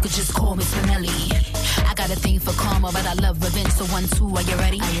Monday you could just call me Spinelli. I got a thing for karma, but I love revenge. So 1, 2, are you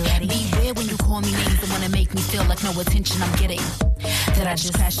ready? Beware when you call me names that wanna make me feel like no attention I'm getting. That I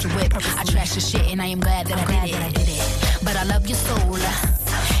just crashed your whip. I trashed your shit and I am glad that I did it. But I love your soul,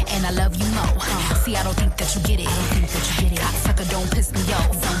 and I love you more. See, I don't think that you get it. Cocksucker, don't piss me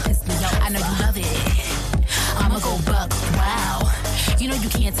off. I know you love it. I'ma go buck, wow. You know you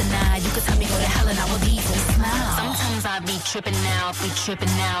can't deny. You could tell me go to hell and I will leave with a smile. Sometimes I be tripping out, be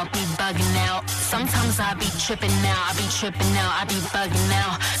bugging out. Sometimes I be tripping out, I be bugging out. Sometimes I be tripping out, I be bugging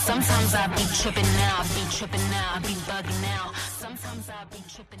out. Sometimes I be tripping out, I be bugging out.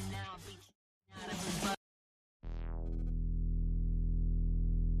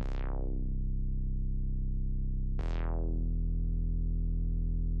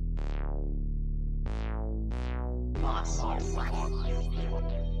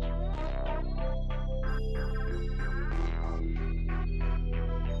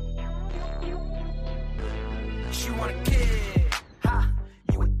 She want a kid, ha,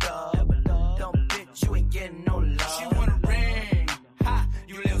 you a dub. Dumb bitch, you ain't getting no love. She want a ring, ha,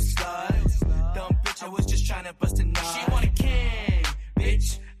 you little slut. Dumb bitch, I was just trying to bust a nut. She want a king,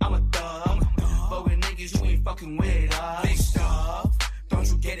 bitch, I'm a thug. But with niggas, you ain't fucking with us. Big stuff, don't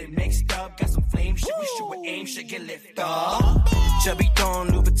you get it mixed up? Got some flame shit, we shoot with aim, shit get lift up. Chubby Dawn,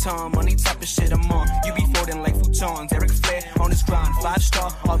 Louis Vuitton, money type of shit I'm on. You be folding like futons, Eric Flair on his grind. 5-star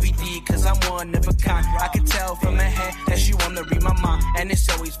RVD, cause I'm one of a kind. I can tell from her hair that she wanna read my mind. And it's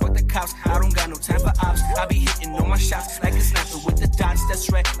always fuck the cops, I don't got no time for ops. I be hitting all my shots like a sniper with the dots. That's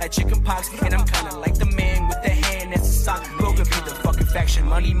red like chicken pox. And I'm kinda like the man with the hand that's a sock. Broken be the fucking faction,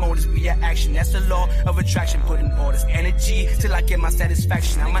 money motives be your action. That's the law of attraction, putting all this energy till I get my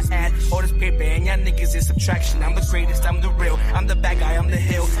satisfaction. I'ma add all this paper and y'all niggas is subtraction. I'm the greatest, I'm the real, I'm the bad guy, I'm the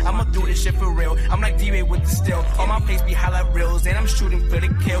hill. I'ma do this shit for real. I'm like D-Ray with the still. All my plays be highlight reels, and I'm shooting for the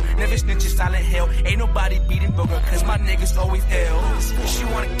kill. Never snitches, Silent Hill. Ain't nobody beating Booger, cause my niggas always ill. She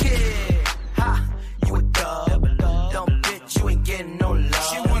want a kid, ha, you a dub. Dumb bitch, you ain't getting no love.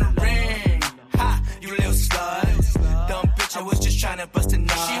 She want a ring, ha, you little slut. Dumb bitch, I was just trying to bust a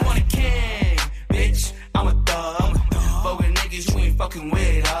nut. She want a king, bitch, I'm a thug. But with niggas, you ain't fucking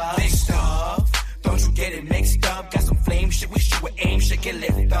with us. Big stuff, don't you get it mixed up? Got some flame shit, we shoot with aim, shit get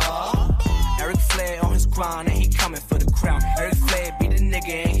lift up. Eric Flair on his grind and he coming for the crown. Eric Flair be the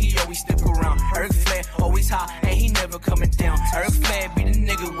nigga and he always stick around. Eric Flair always hot and he never coming down. Eric Flair be the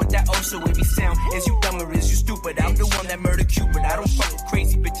nigga with that oh so wavy sound. Is you dumb or is you stupid? I'm the one that murdered Cupid. I don't fuck with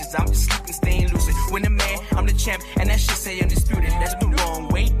crazy bitches, I'm just sleeping, staying lucid. When the man, I'm the champ and that shit say undisputed. That's the wrong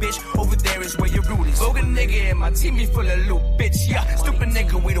way, bitch. Over there is where your root is. Boga nigga and my team be full of loot, bitch, yeah. Stupid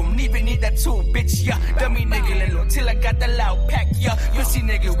nigga, we don't even need that tool, bitch, yeah. Dummy nigga, let low till I got the loud pack, yeah. Pussy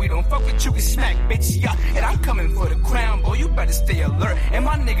nigga, we don't fuck with you, get smack, bitch, yeah. And I'm coming for the crown, boy, you better stay alert. And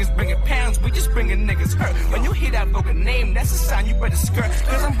my niggas bringing pounds, we just bringing niggas hurt. When you hear that Boga name, that's a sign you better skirt.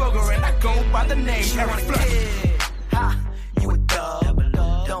 Cause I'm Boga and I go by the name Eric Flair. Ha, you a dub.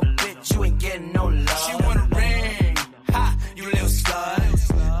 Dumb bitch, you ain't getting no love. She want a ring, ha, you little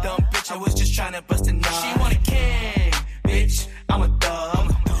slut. Dumb bitch, I was just trying to bust a nut. She want a king, bitch, I'm a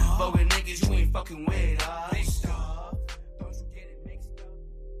thug. But with niggas, you ain't fucking with us. Big stuff, don't you get it mixed up?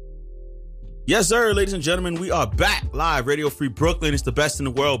 Yes, sir, ladies and gentlemen, we are back live. Radio Free Brooklyn. It's the best in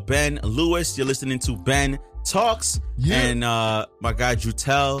the world. Ben Lewis. You're listening to Ben Talks. Yeah. And my guy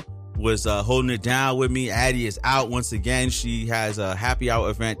Jutel was holding it down with me. Addie is out once again. She has a happy hour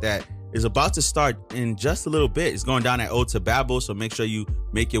event that is about to start in just a little bit. It's going down at Ode to Babel, so make sure you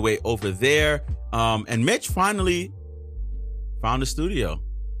make your way over there. And Mitch finally found a studio.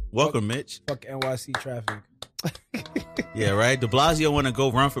 Welcome, Mitch. Fuck NYC traffic. Yeah, right. De Blasio want to go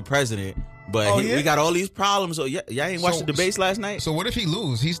run for president, but we got all these problems. So y'all ain't watched the debates last night. So what if he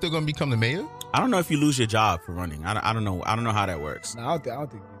lose? He's still gonna become the mayor? I don't know if you lose your job for running. I don't know. I don't know how that works. No, I don't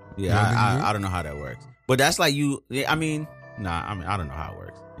think. Yeah, I don't know how that works. But that's like you. I mean, I don't know how it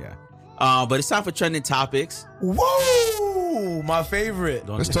works. Yeah. But it's time for trending topics. Whoa, my favorite.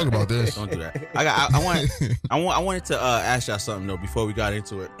 Let's talk about this. Don't do that. I wanted to ask y'all something though before we got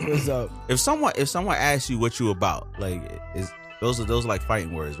into it. What's up? If someone asks you what you about, like, those are like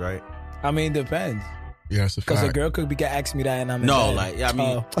fighting words, right? I mean, depends. Yeah, it's a fact. Because a girl could ask me that, and I'm no, in like, yeah, I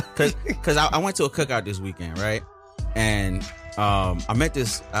mean, because I went to a cookout this weekend, right? And I met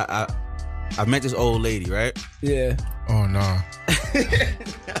this old lady, right? Yeah. Oh no.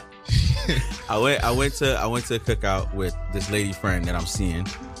 I went to a cookout with this lady friend that I'm seeing,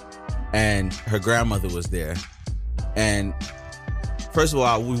 and her grandmother was there. And first of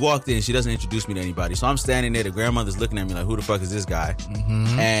all, we walked in. She doesn't introduce me to anybody, so I'm standing there. The grandmother's looking at me like, "Who the fuck is this guy?"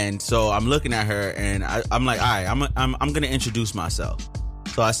 Mm-hmm. And so I'm looking at her, and I'm like, "All right, I'm gonna introduce myself."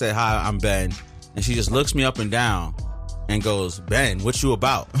 So I said, "Hi, I'm Ben," and she just looks me up and down and goes, "Ben, what you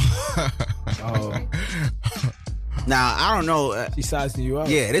about?" Oh. Now I don't know. She sizing you up.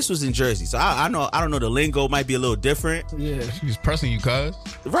 Yeah, this was in Jersey, so I don't know. The lingo might be a little different. Yeah, she was pressing you, cuz.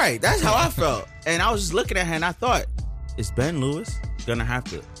 Right, that's how I felt, and I was just looking at her, and I thought, is Ben Lewis gonna have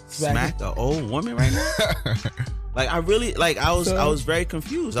to smack an old woman right now? Like I really I was very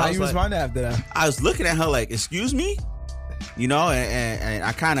confused. How you responded after that? I was looking at her like, excuse me. You know, and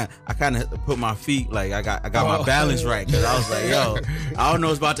I kind of put my feet, like I got my balance right, because I was like, yo, I don't know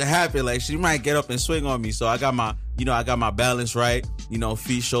what's about to happen. Like she might get up and swing on me, so I got my balance right. You know,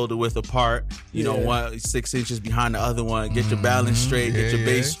 feet shoulder width apart. You know, 6 inches behind the other one. Get your balance straight. Get your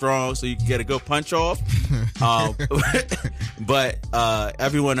base strong, so you can get a good punch off. But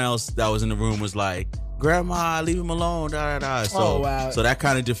everyone else that was in the room was like, "Grandma, leave him alone." Da, da, da. So, wow. So that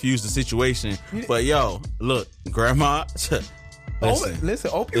kind of diffused the situation. But yo, look, Grandma.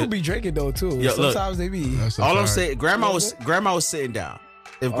 Listen, old people be drinking though too. Yo, sometimes they be. All I'm saying, Grandma was sitting down.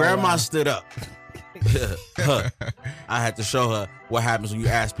 If Grandma stood up, I had to show her what happens when you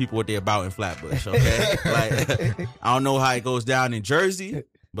ask people what they're about in Flatbush. Okay, like I don't know how it goes down in Jersey,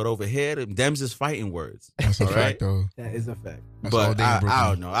 but over here, them's is fighting words. That's a fact, though. That is a fact. But I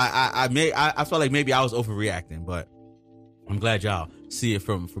don't know. I felt like maybe I was overreacting, but I'm glad y'all see it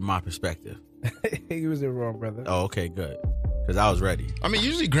from my perspective. You was wrong, brother. Oh, okay, good. Because I was ready. I mean,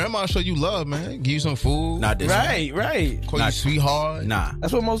 usually grandma show you love, man. Give you some food. Not this right, right. Call you sweetheart. Nah.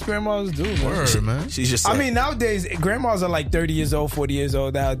 That's what most grandmas do, man. Word, man. She's just I mean, nowadays, grandmas are like 30 years old, 40 years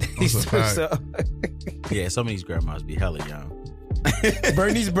old nowadays. So. Yeah, some of these grandmas be hella young.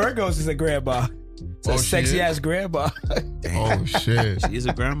 Bernice Burgos is a grandma. It's a sexy-ass grandma. Oh, shit. She is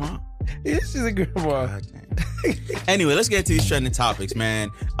a grandma? Yeah, she's a grandma. Anyway, let's get to these trending topics,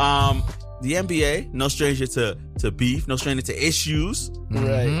 man. The NBA, no stranger to beef, no stranger to issues.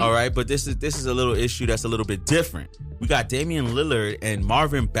 Right. All right, but this is a little issue that's a little bit different. We got Damian Lillard and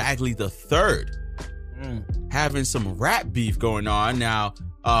Marvin Bagley III having some rap beef going on. Now,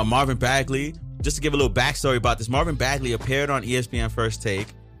 Marvin Bagley, just to give a little backstory about this, Marvin Bagley appeared on ESPN First Take.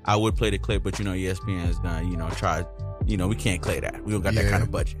 I would play the clip, but ESPN is gonna, try. We can't play that. We don't got that kind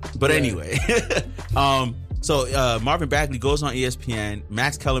of budget. But anyway, So Marvin Bagley goes on ESPN.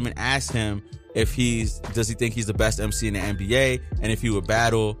 Max Kellerman asked him does he think he's the best MC in the NBA, and if he would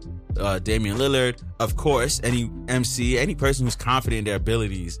battle Damian Lillard. Of course, any MC, any person who's confident in their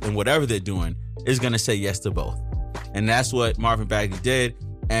abilities and whatever they're doing is going to say yes to both. And that's what Marvin Bagley did.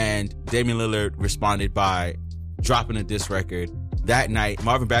 And Damian Lillard responded by dropping a diss record that night.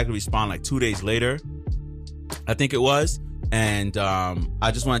 Marvin Bagley responded like 2 days later, I think it was. And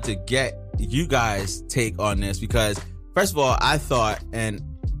I just wanted to get you guys' take on this, because first of all, I thought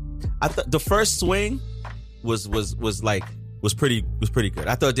the first swing was pretty good.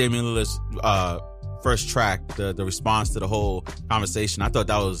 I thought Damian Lillard's first track, the response to the whole conversation, I thought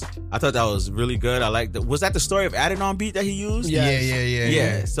that was really good. I liked was that the Story of Adidon beat that he used?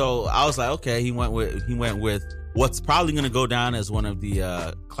 Yeah. So I was like, okay, he went with what's probably going to go down as one of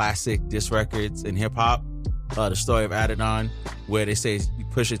the classic diss records in hip hop. The Story of Adidon, where they say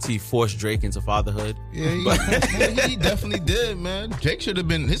Pusha T forced Drake into fatherhood. Yeah, he definitely did, man.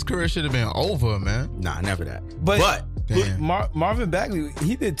 His career should have been over, man. Nah, never that. But Marvin Bagley,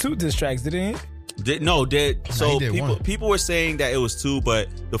 he did 2 diss tracks, didn't he? So people were saying that it was 2, but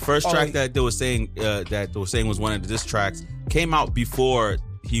the first track that they were saying was one of the diss tracks came out before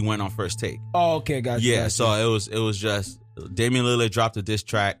he went on First Take. Oh, okay, gotcha. Yeah, so it was just Damian Lillard dropped a diss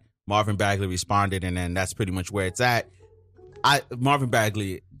track. Marvin Bagley responded, and then that's pretty much where it's at. Marvin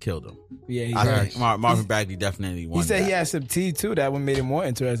Bagley killed him. Yeah, I think Marvin Bagley definitely won. He said that. he had some tea too. That one made it more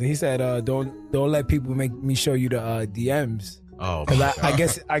interesting. He said, "Don't let people make me show you the DMs." Oh,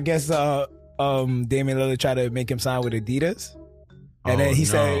 because I guess Damian Lillard tried to make him sign with Adidas. And then he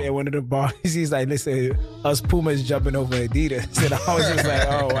said in one of the bars, he's like, listen, us Pumas jumping over Adidas. And I was just like,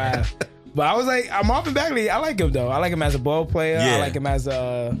 oh, wow. But I was like, Marvin Bagley, I like him, though. I like him as a ball player. Yeah. I like him as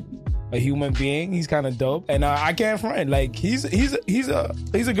a human being. He's kind of dope. And I can't front. Like, he's a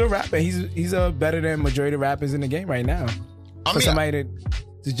good rapper. He's better than majority of rappers in the game right now. Somebody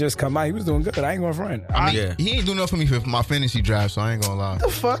to just come out, he was doing good. I ain't gonna front. He ain't doing nothing for me for my fantasy draft, so I ain't gonna lie. The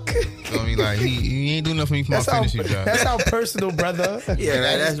fuck? So, I mean, like he ain't doing nothing for me for my fantasy draft. That's how personal, brother.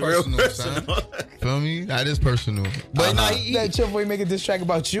 That's real personal. Feel me? That is personal. But that chill boy make a diss track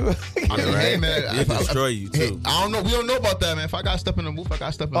about you. Hey man, He'll destroy you too. I don't know. We don't know about that, man. If I got to step in the booth, I got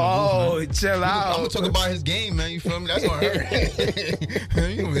to step in the booth. Oh, chill out. I'm gonna talk about his game, man. You feel me? That's gonna hurt.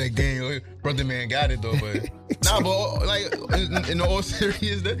 You know that game, brother man got it though, but but like in the all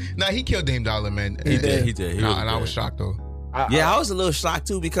serious, he killed Dame Dollar, man. He did. And I was shocked though. I was a little shocked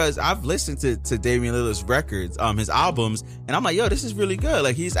too because I've listened to Damian Lillard's records, his albums, and I'm like, yo, this is really good.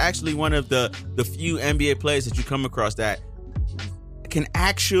 Like he's actually one of the few NBA players that you come across that can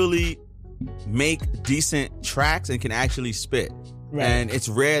actually make decent tracks and can actually spit. Right. And it's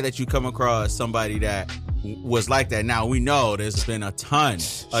rare that you come across somebody that was like that. Now we know there's been a ton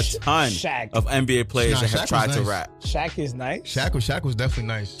Shaq. of NBA players that have tried to rap. Shaq is nice. Shaq was definitely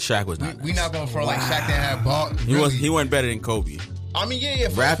nice. Shaq was not. We not going for like Shaq didn't have ball. He wasn't better than Kobe. I mean,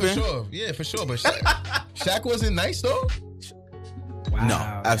 for sure. Yeah, for sure. But Shaq wasn't nice though. Wow, no,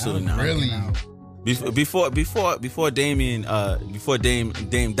 absolutely not. Really. Before Dame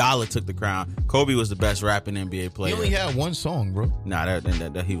Dollar took the crown, Kobe was the best rapping NBA player. He only had one song, bro. Nah,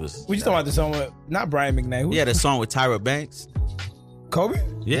 that he was. We just talking about the song with not Brian McKnight. He had a song with Tyra Banks. Kobe?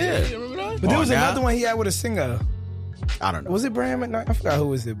 Yeah. You remember that? But there was another one he had with a singer. I don't know. Was it Brian McKnight? I forgot who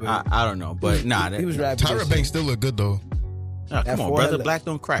was it, but I don't know. But he was rapping. Tyra Banks still look good though. Oh, come on, brother. Black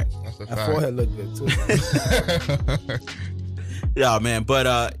don't crack. That forehead look good too. Yeah, man.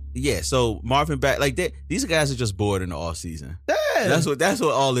 But so Marvin Bagley, these guys are just bored in the off season. Yeah. That's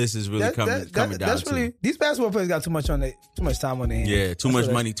what all this is really coming down to. These basketball players got too much time on their hands. Yeah, too much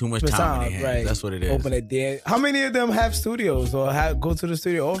money, too much time on their hands. Right. That's what it is. Open a day. How many of them have studios or go to the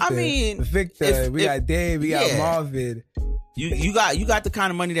studio often? I mean, Victor, we got Dave, we got Marvin. You got the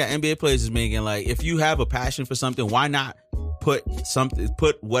kind of money that NBA players is making. Like, if you have a passion for something, why not put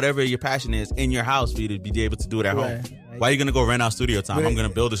whatever your passion is in your house for you to be able to do it at home? Why are you gonna go rent out studio time? I'm gonna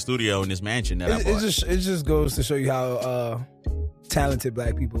build a studio in this mansion that I bought. It just goes to show you how talented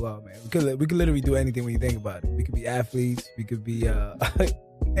black people are, man. We could literally do anything when you think about it. We could be athletes. We could be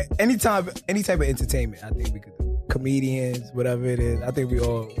any type of entertainment. I think we could do. Comedians, whatever it is. I think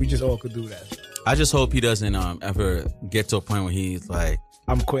we just all could do that. I just hope he doesn't ever get to a point where he's like,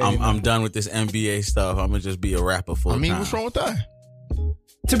 I'm quitting. I'm done with this NBA stuff. I'm gonna just be a rapper full time. I mean, what's wrong with that?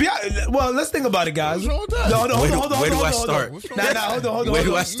 To be honest, well, let's think about it, guys. What's wrong with that? Hold on. Where do I start? Hold on. Where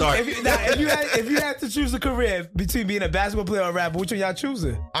do I start? If you had to choose a career between being a basketball player or a rapper, which one y'all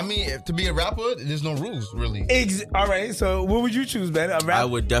choosing? I mean, to be a rapper, there's no rules, really. All right, so what would you choose, man? A rapper? I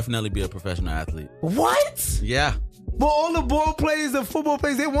would definitely be a professional athlete. What? Yeah. But all the ball players, the football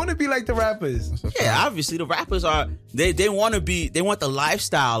players, they want to be like the rappers. Yeah, obviously the rappers are they want the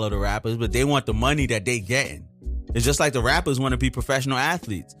lifestyle of the rappers, but they want the money that they getting. It's just like the rappers want to be professional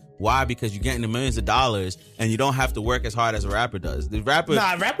athletes. Why? Because you're getting the millions of dollars and you don't have to work as hard as a rapper does.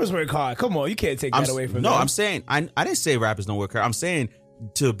 Rappers work hard. Come on, you can't take that away from them. No, I'm saying I didn't say rappers don't work hard. I'm saying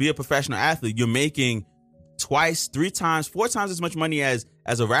to be a professional athlete, you're making 2x, 3x, 4x as much money as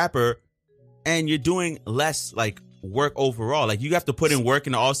a rapper, and you're doing less work overall. Like, you have to put in work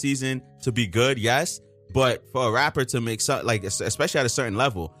in the off season to be good, yes, but for a rapper to make especially at a certain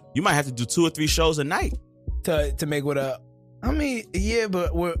level, you might have to do 2 or 3 shows a night to make what a. I mean, yeah,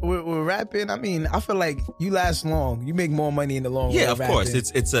 but we're rapping. I mean, I feel like you last long. You make more money in the long run. Yeah, of course.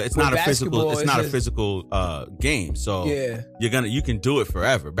 It's not a physical game. So yeah, you can do it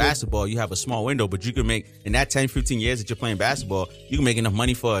forever. Basketball, you have a small window, but you can make in that 10, 15 years that you're playing basketball, you can make enough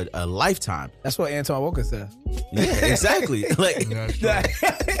money for a lifetime. That's what Antoine Walker said. Yeah, exactly.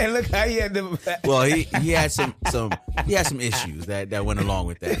 And look how he had them. Well, he had some issues that went along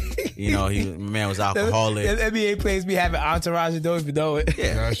with that. You know, man was alcoholic. The NBA players be having entourage and don't even know it.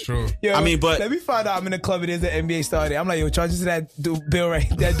 Yeah, that's true. Yo, I mean, but let me find out I'm in a club. It is an NBA started. I'm like, yo, charges to that dude Bill right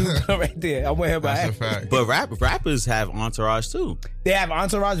there. I'm with him. That's a fact. But rappers have entourage too. They have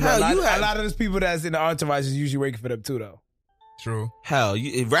entourage. But a lot of those people that's in the entourage is usually working for them too, though. True. Hell,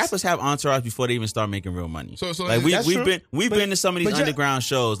 rappers have entourage before they even start making real money. So like we've true. been to some of these but underground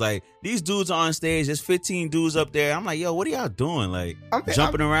shows. Like these dudes are on stage. There's 15 dudes up there. I'm like, yo, what are y'all doing? Like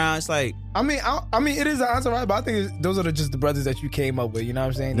jumping around. It's like I mean, it is an entourage, but I think those are just the brothers that you came up with. You know what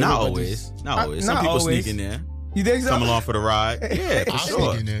I'm saying? Not always. Some people always. sneak in there. You think so? Come along for the ride. Yeah, for I'll sure.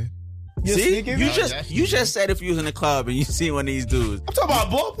 sneak in there. You're See, sneaking? you just said if you was in the club and you see one of these dudes. I'm talking about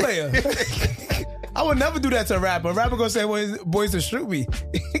a ball player. I would never do that to a rapper. A rapper gonna say, boys to shoot me.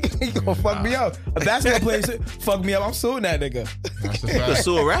 He gonna fuck me up. A basketball player say, fuck me up. I'm suing that nigga. That's a You could fact.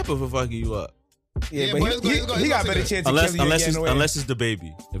 sue a rapper for fucking you up. Yeah, but but it's gonna- he got it's better gonna- chance of killing you Unless it's the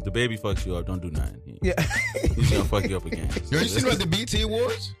baby. If the baby fucks you up, don't do nothing. Yeah. He's gonna fuck you up again. Yo, you seen him at the BT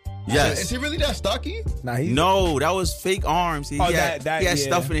Awards? Yes. Is he really that stocky? Nah, he's No, that was fake arms. He had yeah.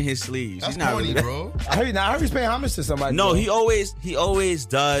 stuff in his sleeves. That's He's not corny, really that. bro. I heard he's paying homage to somebody. No, bro. he always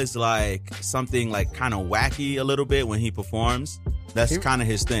does like something like kind of wacky a little bit when he performs. That's kind of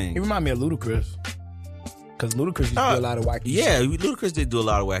his He thing. remind me of Ludacris. Because Ludacris used to do a lot of wacky Yeah, shit. Ludacris did do a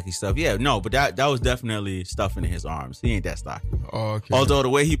lot of wacky stuff. Yeah, no, but that was definitely stuff in his arms. He ain't that stocky. Oh, okay. Although the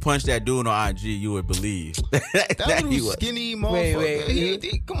way he punched that dude on IG, you would believe that that he little was. skinny motherfucker. Wait.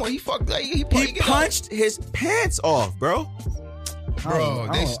 He, come on, he fucked. Like, he He punched his pants off, bro. Bro,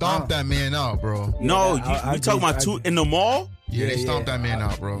 they stomped that man out, bro. No, I you talking about two in the mall? Yeah, they stomped that man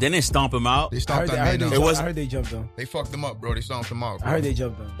out, bro. They didn't stomp him out. They I stomped heard, that man out. I heard they jumped him. They fucked him up, bro. They stomped him out. Bro. I heard they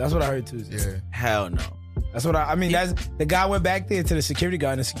jumped him. That's what I heard too. Yeah. Hell no. That's what I mean. That's the guy went back there to the security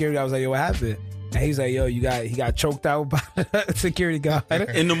guard, and the security guard was like, "Yo, what happened?" And he's like, "Yo, he got choked out by the security guard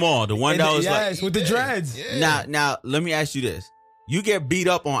In the mall, the one that was yes, with the dreads." Yeah. Now, let me ask you this. You get beat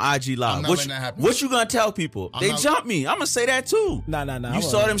up on IG Live. I'm not letting that happen. What you gonna tell people? I'm They not- jumped me. I'm gonna say that too. Nah. You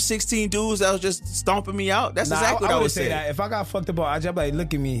saw them 16 dudes that was just stomping me out? That's exactly what I would would say say. that. If I got fucked up on IG, I'm like,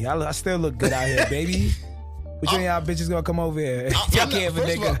 look at me. I still look good out here, baby. Which one of y'all bitches gonna come over here? First of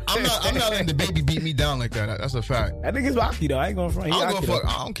all, I'm not letting the baby beat me down like that. That's a fact. That nigga's rocky though. I ain't going front. He I don't rocky, go fuck. though.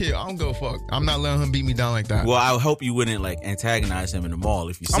 I don't care. I don't go fuck. I'm not letting him beat me down like that. Well, I hope you wouldn't like antagonize him in the mall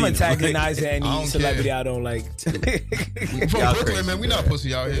if you see I'm him. antagonizing I any don't celebrity care. I don't like. We from Y'all Brooklyn, crazy, man. We not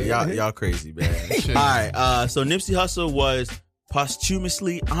pussy out here. Y'all crazy, man. Shit. All right. So Nipsey Hussle was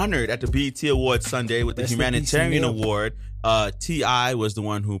posthumously honored at the BET Awards Sunday with the Rest in Humanitarian peace, Neil. Award. T.I. was the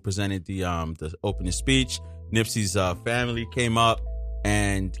one who presented the opening speech. Nipsey's family came up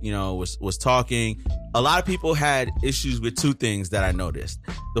and was talking. A lot of people had issues with two things that I noticed.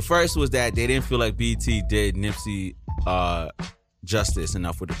 The first was that they didn't feel like BET did Nipsey justice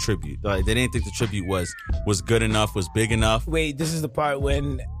enough with the tribute. Like they didn't think the tribute was good enough, was big enough. Wait, this is the part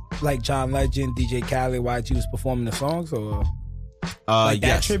when like John Legend, DJ Khaled, YG was performing the songs, or like that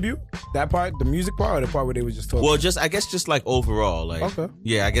yes. tribute? That part, the music part, or the part where they were just talking? Well, I guess like overall, like Okay.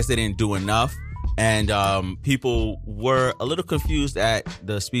 yeah, I guess they didn't do enough, and people were a little confused at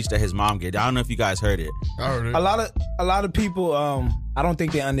the speech that his mom gave. I don't know if you guys heard it. I heard it. a lot of people, I don't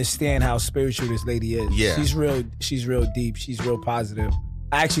think they understand how spiritual this lady is. Yeah. she's real deep. She's real positive.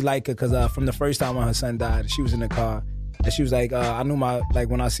 I actually like her because from the first time when her son died, she was in the car and she was like, I knew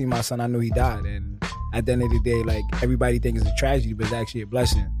when I see my son, I knew he died. And at the end of the day, like everybody thinks it's a tragedy, but it's actually a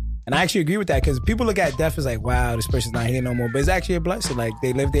blessing. And I actually agree with that because people look at death as like, wow, this person's not here no more. But it's actually a blessing. Like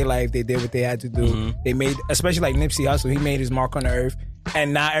they lived their life, they did what they had to do. Mm-hmm. They made, especially like Nipsey Hussle, he made his mark on the earth.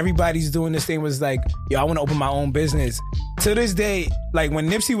 And now everybody's doing this thing was like, yo, I want to open my own business. To this day, like when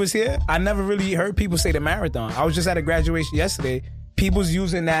Nipsey was here, I never really heard people say the marathon. I was just at a graduation yesterday. People's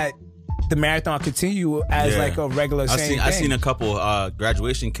using that the marathon continue as like a regular thing. I seen a couple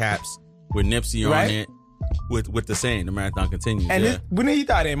graduation caps with Nipsey on Right? it with the saying the marathon continues. And when did he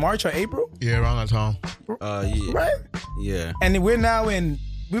die? In March or April? Yeah, around that time. Yeah. Right? Yeah. And we're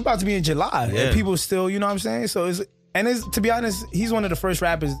about to be in July. Yeah. And people still, you know what I'm saying? So it's to be honest, he's one of the first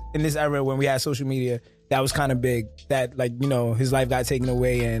rappers in this era when we had social media that was kind of big. That like, his life got taken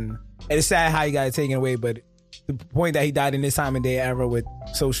away, and it's sad how he got it taken away, but the point that he died in this time and day era with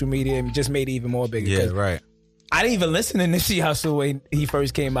social media just made it even more bigger. Yeah, 'Cause right. I didn't even listen to Nipsey Hussle when he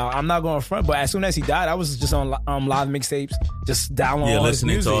first came out. I'm not going front, but as soon as he died, I was just on live mixtapes, just downloading all his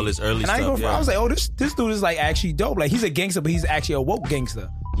listening music. to all his early and I ain't stuff. gonna front. Yeah. I was like, oh, this dude is like actually dope. Like he's a gangster, but he's actually a woke gangster.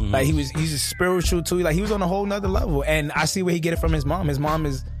 Mm-hmm. Like he's a spiritual too. Like he was on a whole nother level. And I see where he get it from his mom. His mom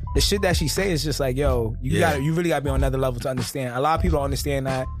is the shit that she say is just like, yo, you really gotta be on another level to understand. A lot of people don't understand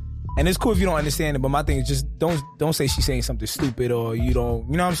that. And it's cool if you don't understand it, but my thing is just don't say she's saying something stupid or you don't,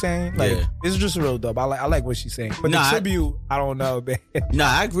 you know what I'm saying? Like, it's just a real dub. I like what she's saying. But the tribute, I don't know, man. No,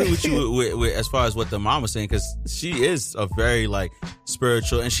 I agree with you with as far as what the mom was saying, because she is a very like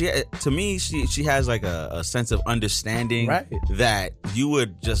spiritual, and she, to me, she has like a sense of understanding that you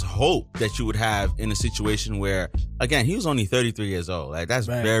would just hope that you would have in a situation where, again, he was only 33 years old. Like, that's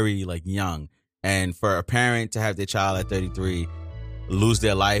very like young. And for a parent to have their child at 33 lose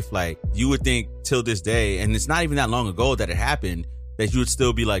their life, like, you would think till this day, and it's not even that long ago that it happened, that you would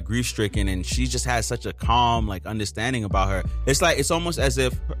still be like grief stricken. And she just has such a calm like understanding about her. It's like, it's almost as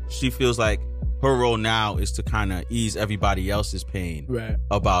if she feels like her role now is to kind of ease everybody else's pain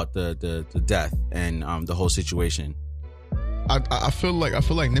about the death and the whole situation. I feel like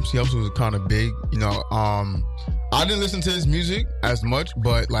Nipsey Hussle was kind of big, you know. I didn't listen to his music as much,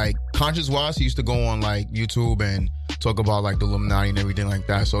 but like conscious wise, he used to go on like YouTube and talk about like the Illuminati and everything like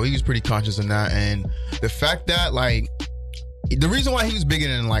that. So he was pretty conscious in that. And the fact that like the reason why he was bigger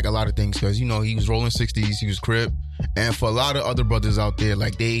than like a lot of things, because, you know, he was rolling 60s, he was Crip, and for a lot of other brothers out there,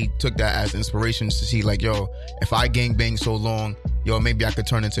 like they took that as inspiration to see like, yo, if I gangbang so long, yo, maybe I could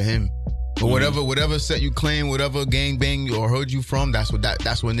turn into him. But whatever set you claim, whatever gangbang or heard you from, that's what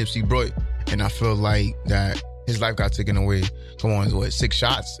Nipsey brought. And I feel like that his life got taken away. Come on, what, 6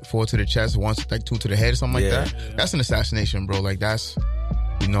 shots, 4 to the chest, 1, like 2 to the head, something like that. That's an assassination, bro. Like that's,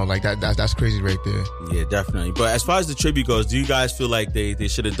 you know, like that's crazy right there. Yeah, definitely. But as far as the tribute goes, do you guys feel like they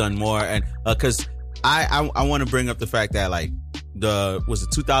should have done more? And because I want to bring up the fact that like was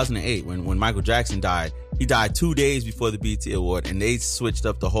it 2008 when Michael Jackson died? He died 2 days before the BET Award, and they switched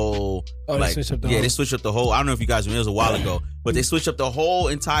up the whole. They switched up the whole. I don't know if you guys remember, it was a while ago, but they switched up the whole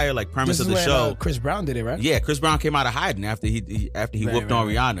entire like premise of the show. Chris Brown did it, right? Yeah, Chris Brown came out of hiding after he whooped on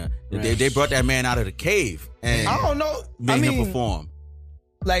Rihanna. Right. They brought that man out of the cave and I don't know, made him perform.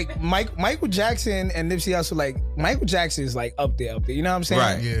 Like Michael Jackson and Nipsey Hussle, like Michael Jackson is like up there. You know what I'm saying?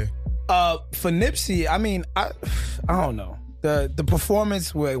 Right. Yeah. For Nipsey, I mean, I don't know. The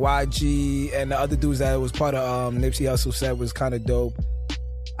performance with YG and the other dudes that was part of Nipsey Hussle set was kind of dope.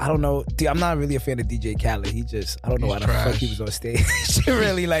 I don't know. I'm not really a fan of DJ Khaled. I don't know why the fuck he was on stage.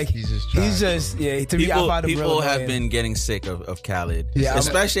 Really, like, he's just yeah. To me, I find him people have been getting sick of Khaled,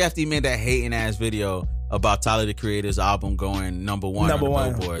 especially after he made that hating ass video about Tyler the Creator's album going number one on the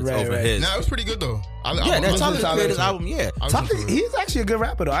billboards over his. Nah, it was pretty good though. That's Tyler the Creator's album. Yeah, he's actually a good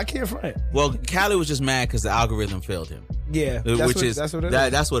rapper though. I can't front. Well, Khaled was just mad because the algorithm failed him. Yeah,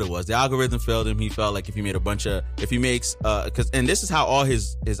 that's what it was. The algorithm failed him. He felt like if he makes and this is how all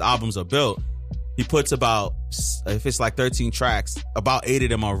his albums are built. He puts about, if it's like 13 tracks, about 8 of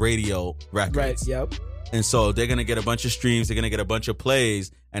them are radio records. Right. Yep. And so they're gonna get a bunch of streams. They're gonna get a bunch of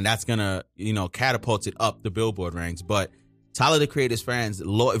plays, and that's gonna catapult it up the Billboard ranks. But Tyler the Creator's fans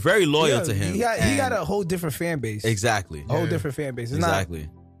very loyal to him. He got a whole different fan base. Exactly. A whole different fan base.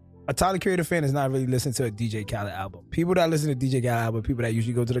 A Tyler the Creator fan is not really listening to a DJ Khaled album. People that listen to DJ Khaled album, people that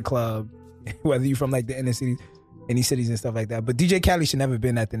usually go to the club, whether you're from like the inner cities, any cities and stuff like that. But DJ Khaled should never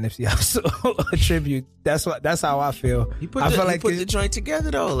been at the Nipsey Hussle tribute. That's how I feel. He put the joint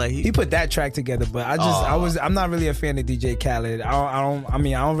together though. Like he put that track together. But I'm not really a fan of DJ Khaled. I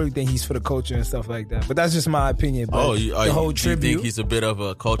don't really think he's for the culture and stuff like that. But that's just my opinion. But the whole tribute. You think he's a bit of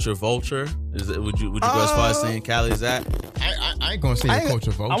a culture vulture? Would you go as far as saying Khaled is that? I ain't gonna say a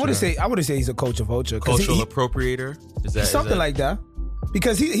culture vulture. I wouldn't say he's a culture vulture. Cultural appropriator? Is that something like that?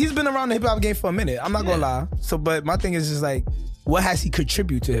 Because he's been around the hip hop game for a minute. I'm not gonna lie. So, but my thing is just like, what has he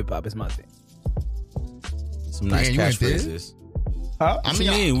contributed to hip hop? Is my thing. Some nice catchphrases. Huh? What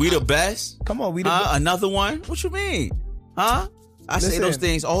you mean? We the best? Come on, we the best. Another one? What you mean? Huh? I say those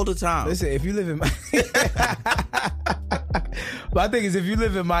things all the time. Listen, if you live in my thing is, if you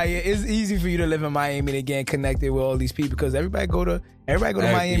live in Miami, it's easy for you to live in Miami and get connected with all these people because everybody go to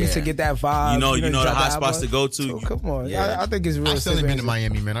Miami to get that vibe. You know the hot spots to go to. So, come on, I think it's real. I've still been to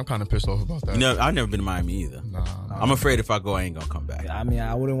Miami, man. I'm kind of pissed off about that. No, I've never been to Miami either. Nah. I'm afraid if I go, I ain't gonna come back. I mean,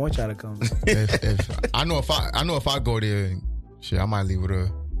 I wouldn't want y'all to come. I know if I go there, shit, I might leave with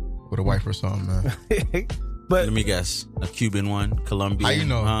a wife or something, man. But let me guess, a Cuban one, Colombian. How you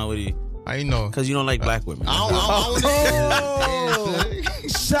know? How you know? Because you don't like black women.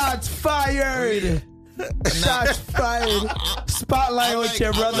 Shots fired. Shots fired. Spotlight on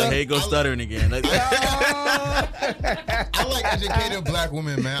your brother. Here you go stuttering again. Like, I like educated black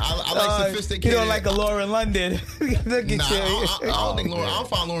women, man. I like sophisticated. You don't like a Lauren London. Look at you. I don't think Lauren. I don't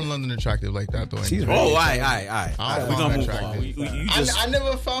find Lauren London attractive like that though. She's oh, all right. We're gonna move on. You just, I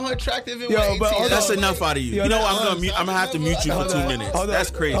never found her attractive. that's enough out of you. You know what? I'm gonna have to mute you for 2 minutes.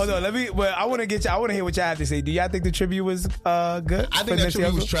 That's crazy. Hold on. Well, I want to hear what y'all have to say. Do y'all think the tribute was good? I think that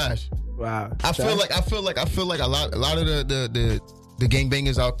tribute was trash. Wow. I feel like a lot of the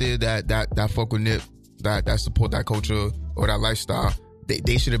gangbangers out there that fuck with Nip, that support that culture or that lifestyle,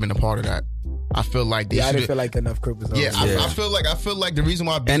 they should have been a part of that. I feel like they I didn't feel like enough Crip was on. Yeah, I feel like the reason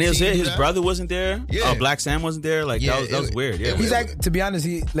why and his brother wasn't there. Yeah, Black Sam wasn't there. Like that was weird. Yeah, he's like, to be honest,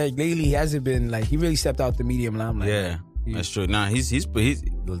 he like lately he hasn't been like, he really stepped out the medium limelight. Yeah. That's true. Nah, he's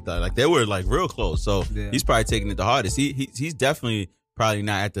like, they were like real close. So he's probably taking it the hardest. He's definitely probably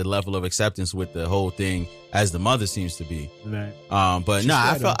not at the level of acceptance with the whole thing as the mother seems to be. Right. But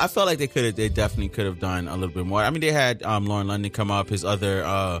I felt like they definitely could have done a little bit more. I mean, they had Lauren London come up, his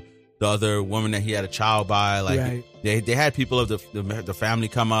other the other woman that he had a child by. Like right. they had people of the family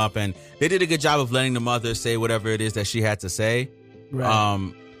come up, and they did a good job of letting the mother say whatever it is that she had to say.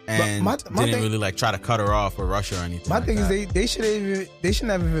 Right. And didn't really like try to cut her off or rush her or anything. My like thing that. is they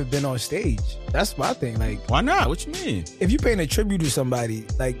shouldn't have even been on stage. That's my thing. Like, why not? What you mean? If you're paying a tribute to somebody,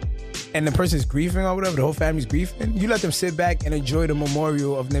 like, and the person's grieving or whatever, the whole family's grieving, you let them sit back and enjoy the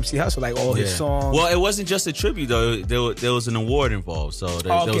memorial of Nipsey Hussle, like all his songs. Well, it wasn't just a tribute though. There was an award involved, so they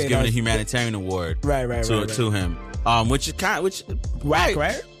was giving a humanitarian award, to him. Which whack,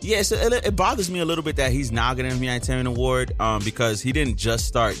 right? Yeah, so it bothers me a little bit that he's now getting a humanitarian award, because he didn't just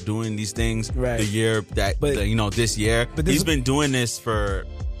start doing these things the year this year. But he's been doing this for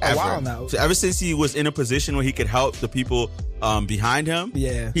a while now. So ever since he was in a position where he could help the people behind him,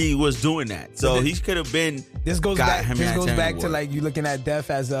 he was doing that. So he could have been. This goes back to like you looking at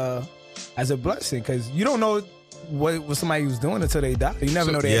death as a blessing, because you don't know what somebody was doing until they die. You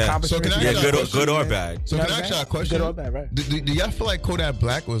never know their accomplishments. Good or bad. So can I ask you a question? Good or bad, right? Do y'all feel like Kodak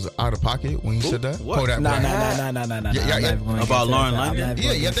Black was out of pocket when he said that? What? Kodak Black. No. About Lauren London?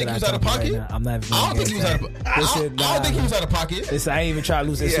 Yeah, you think he was out of pocket? I'm not even. I don't think he was out of pocket. I don't think he was out of pocket. Listen, I ain't even trying to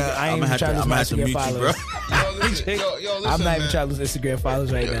lose Instagram. I ain't even trying to lose my Instagram followers. I'm not even trying to lose Instagram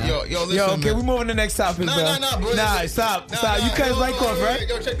followers right now. Yo, okay, we moving to the next topic, bro. Nah, stop. You cut his mic off, right?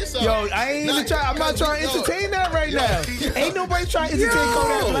 Yo, check this out. Yo, I ain't even trying. I'm not trying to entertain that right now. Ain't nobody trying to entertain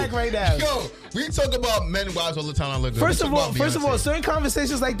Kodak Black right now. Yo, we talk about men and wives all the time. I look good. First of all, certain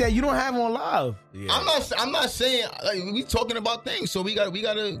conversations like that you don't have on live. Yeah. I'm not saying like, we talking about things, so we gotta.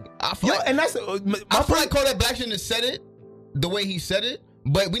 I feel like, and that's I feel like Kodak Black shouldn't have said it the way he said it.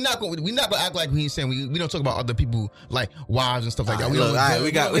 But we're not gonna act like he's saying we don't talk about other people like wives and stuff like that. We got to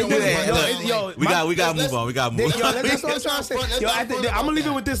move on. That's what I'm trying to say. I'm gonna leave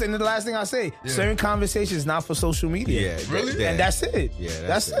it with this, and the last thing I say: certain conversations not for social media. Yeah, really, and that's it. Yeah,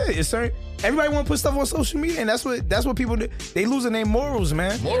 that's it. It's certain. Everybody want to put stuff on social media, and that's what people do. They losing their morals,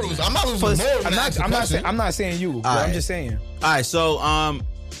 man. Morals. I'm not losing morals. I'm not saying you. I'm just saying. All right. So,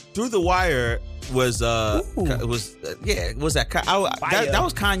 Through the Wire was that was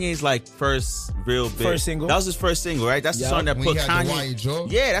Kanye's like first real big single. That was his first single, right? That's the song that put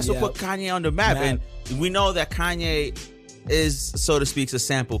Kanye. Yeah, that's what put Kanye on the map. And we know that Kanye is, so to speak, a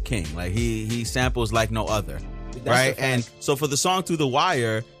sample king. Like he samples like no other, right? And so for the song Through the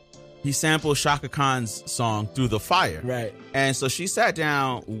Wire, he sampled Shaka Khan's song Through the Fire, right? And so she sat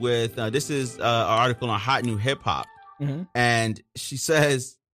down with this is an article on Hot New Hip Hop, and she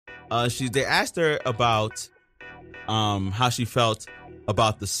says. They asked her about how she felt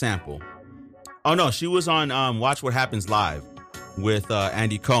about the sample. Oh no, she was on Watch What Happens Live with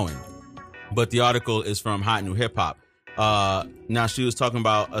Andy Cohen, but the article is from Hot New Hip Hop. Now she was talking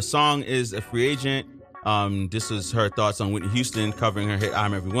about a song is a free agent. This is her thoughts on Whitney Houston covering her hit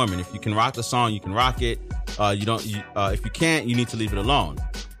 "I'm Every Woman." If you can rock the song, you can rock it. If you can't, you need to leave it alone.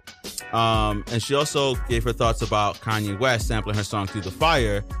 And she also gave her thoughts about Kanye West sampling her song Through the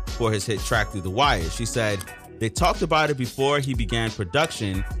Fire for his hit track Through the Wire. She said, they talked about it before he began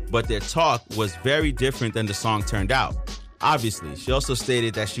production, but their talk was very different than the song turned out. Obviously, she also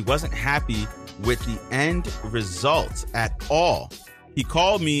stated that she wasn't happy with the end result at all. He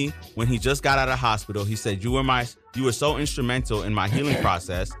called me when he just got out of hospital. He said, you were so instrumental in my healing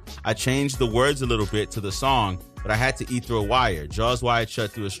process. I changed the words a little bit to the song, but I had to eat through a wire. Jaws wired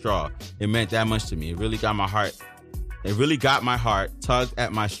shut through a straw. It meant that much to me. It really got my heart, tugged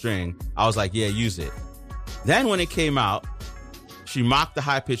at my string. I was like, yeah, use it. Then when it came out, she mocked the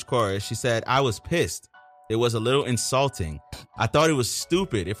high-pitched chorus. She said, I was pissed. It was a little insulting. I thought it was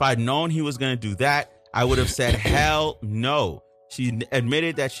stupid. If I'd known he was going to do that, I would have said, hell no. She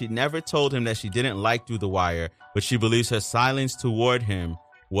admitted that she never told him that she didn't like Through the Wire, but she believes her silence toward him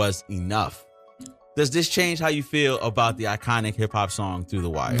was enough. Does this change how you feel about the iconic hip-hop song Through the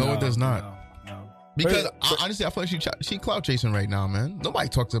Wire? No, it does not. No. Because honestly, I feel like she clout chasing right now, man. Nobody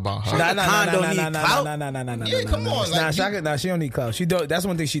talks about her. No. Yeah, come on. Nah, she don't need clout. She don't. That's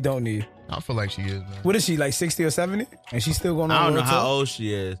one thing she don't need. I feel like she is, man. What is she, like 60 or 70? And she's still going on. I don't know world how tour? old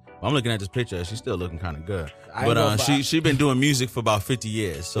she is. I'm looking at this picture. She's still looking kind of good. I ain't But gonna lie. she been doing music for about 50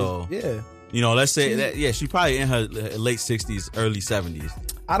 years. So Yeah. you know, let's say that. Yeah, she probably in her late 60s, early 70s.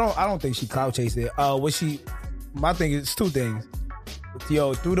 I don't think she clout chased it. My thing is two things.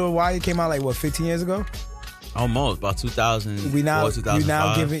 Yo, Through the Wire came out like what, 15 years ago? Almost about 2000. You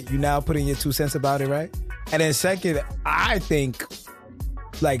 2005. now putting your 2 cents about it, right? And then second, I think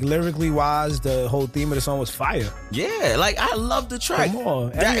like lyrically wise, the whole theme of the song was fire. Yeah, like I love the track. Come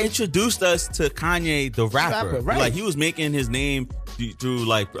on. That introduced us to Kanye the rapper. Right. Like he was making his name through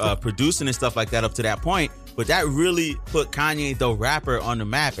like producing and stuff like that up to that point. But that really put Kanye the rapper on the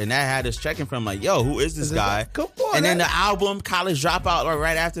map, and that had us checking from like, yo, who is this guy? Come on, and then the album College Dropout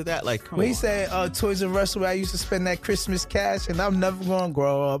right after that, like, come When on. he said Toys R Us where I used to spend that Christmas cash and I'm never gonna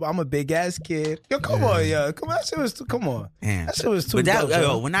grow up. I'm a big ass kid. Yo, come on, yo. Come on, that shit was come on. Damn. That shit was too But that, dope, yo,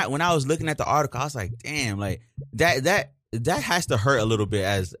 yo. when I was looking at the article, I was like, damn, like that has to hurt a little bit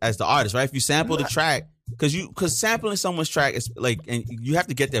as the artist, right? If you sample the track, because sampling someone's track is like, and you have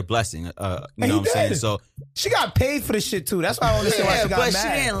to get their blessing. You know what I'm saying? So she got paid for the shit too. That's why I don't understand why she got but mad.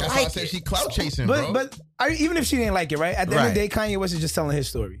 she didn't That's like why I said it. she clout chasing, bro. But even if she didn't like it, right? At the end of the day, Right. Kanye West is just telling his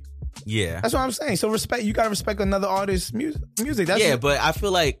story. Yeah. That's what I'm saying. So respect. You gotta respect another artist's music. That's Yeah, but I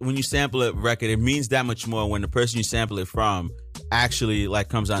feel like when you sample a record, it means that much more when the person you sample it from actually like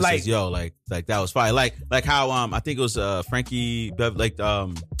comes out and Like- says, "Yo, like that was fire." Like how I think it was Frankie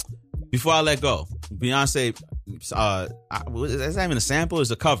Before I Let Go, Beyonce. It's not even a sample; it's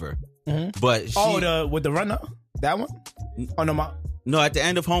a cover. Mhm. But she, with the runner, that one. Oh no, no, at the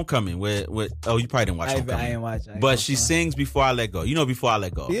end of Homecoming, with you probably didn't watch Homecoming. I ain't watch. But she sings Before I Let Go. You know Before I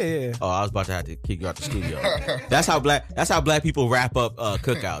Let Go. Yeah. Oh, I was about to have to kick you out the studio. That's how black people wrap up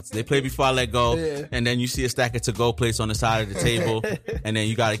cookouts. They play Before I Let Go, Yeah. and then you see a stack of to-go plates on the side of the table, and then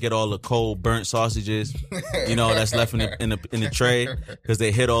you got to get all the cold burnt sausages, that's left in the tray because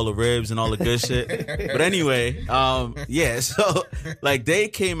they hit all the ribs and all the good shit. But anyway, so like they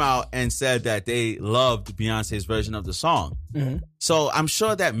came out and said that they loved Beyonce's version of the song. Mm-hmm. So I'm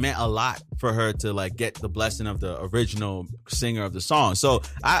sure that meant a lot for her to like get the blessing of the original singer of the song. So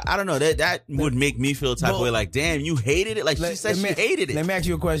I don't know, that would make me feel the type of way like, damn, you hated it? Like she said she hated it. Let me ask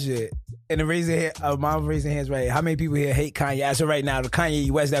you a question. In the raising hand, mom raising hands right here. How many people here hate Kanye as of right now? The Kanye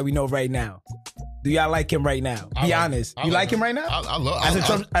West that we know right now. Do y'all like him right now? Be honest. You like him right now? I love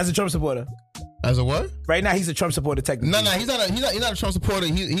as a Trump supporter. As a what? Right now, he's a Trump supporter. Technically, No, he's not a Trump supporter.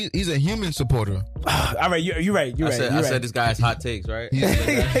 He's a human supporter. All right, you're right. You're right. I said this guy has hot takes, right?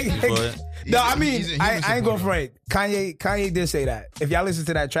 No, I mean, he's a human I ain't going supporter. for it. Kanye did say that. If y'all listen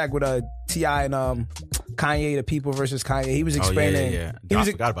to that track with T.I. and Kanye, the people versus Kanye, he was explaining. Yeah. He was,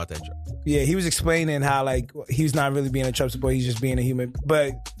 I forgot about that track. yeah, he was explaining how like he's not really being a Trump supporter. He's just being a human.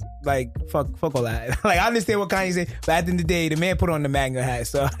 But like, fuck all that. Like, I understand what Kanye said, but at the end of the day, the man put on the MAGA hat.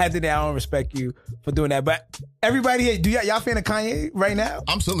 So at the end of the day, I don't respect you for doing that. But everybody here, do y'all fan of Kanye right now?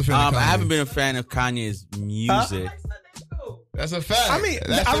 I'm still a fan of Kanye. I haven't been a fan of Kanye's music. That's a fact. I mean,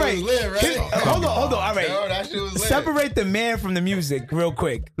 that all shit right. was lit, right? Hold on. All right. Yo, that shit was lit. Separate the man from the music real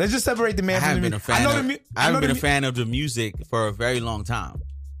quick. Let's just separate the I man from haven't the been a music. fan. I haven't been a fan of the music for a very long time.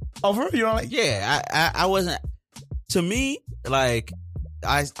 Oh, for real? You don't like? Yeah, I wasn't. To me, like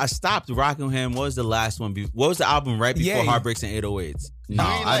I stopped rocking with him. What was the last one? What was the album right before Yeah. Heartbreaks and 808s? No, You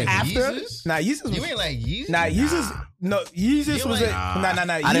ain't like After? Yeezus? Nah, Yeezus was. You ain't like Yeezus? Nah, Yeezus. No, Yeezus You was ain't- a. Nah. I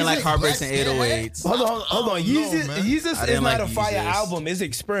didn't like Yeezus- Heartbreaks and Black Skinhead? 808s. Hold on. I don't Yeezus, know, man. Yeezus I is didn't not like a fire Yeezus. album. It's an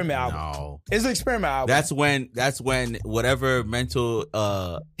experiment album. No. It's an experiment album. That's when whatever mental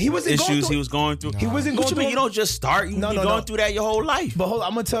He wasn't going issues through- he was going through. He wasn't What going you mean? through- You don't just start. You be going through that your whole life. But hold on,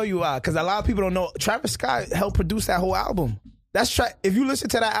 I'm gonna tell you why. Because a lot of people don't know. Travis Scott helped produce that whole album. If you listen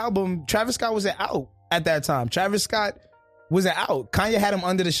to that album, Travis Scott wasn't out at that time. Travis Scott wasn't out. Kanye had him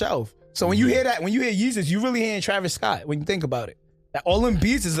under the shelf. So when you hear that, when you hear Yeezus, you really hearing Travis Scott. When you think about it, that all them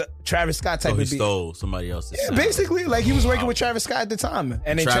beats is a Travis Scott type So he of beat. stole somebody else's. Yeah, sound. basically, like he was working with Travis Scott at the time,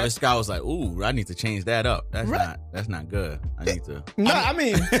 and then Travis Scott was like, "Ooh, I need to change that up. That's not good. I need to." No, I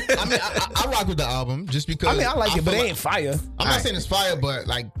mean, I rock with the album just because. I like it, but feel it ain't fire. I'm not saying it's fire, but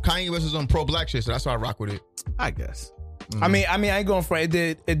like Kanye West is on pro black shit, so that's why I rock with it. I guess. I mean, I ain't going for it.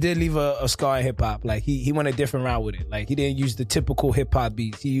 It did leave a scar in hip hop. Like he went a different route with it. Like he didn't use the typical hip hop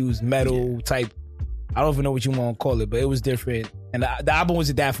beats. He used metal type I don't even know what you want to call it, but it was different. And the album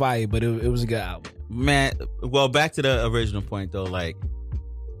wasn't that fire, but it was a good album. Man, well, back to the original point though, like,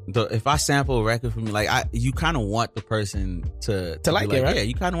 if I sample a record from me, like you kind of want the person to like it, right? Yeah,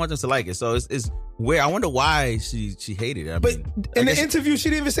 you kind of want them to like it. So it's weird. I wonder why she hated it. But in the interview, she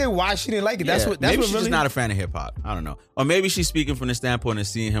didn't even say why she didn't like it. That's what. That's maybe what she's really just not a fan of hip hop. I don't know. Or maybe she's speaking from the standpoint of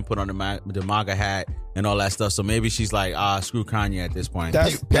seeing him put on the MAGA hat and all that stuff. So maybe she's like, screw Kanye at this point.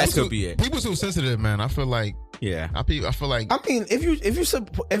 That could be it. People so sensitive, man. I feel like. Yeah, I feel like. I mean, if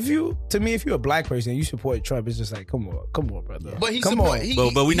you're a black person, you support Trump. It's just like, come on, brother. But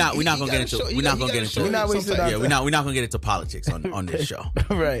we're not gonna get into. We're not gonna get into politics on this show.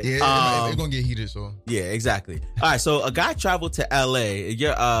 Right. Yeah, it's gonna get heated. So. Yeah, exactly. All right, so a guy traveled to LA.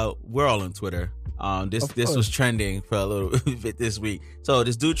 We're all on Twitter. This was trending for a little bit this week. So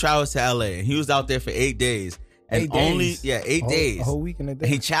this dude travels to LA and he was out there for 8 days. And 8 days. A whole week and a day.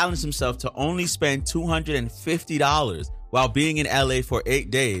 He challenged himself to only spend $250 while being in LA for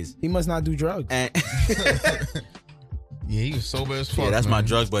 8 days. He must not do drugs. Yeah, he was sober as fuck. Yeah, that's my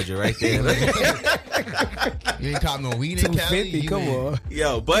drug budget right there. You ain't cop no weed in Cali. Come on.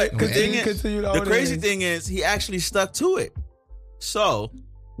 Yo, but the crazy thing is he actually stuck to it. So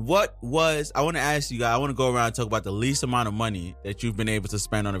I want to ask you guys, I want to go around and talk about the least amount of money that you've been able to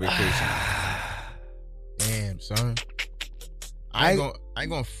spend on a vacation. Damn, son. I ain't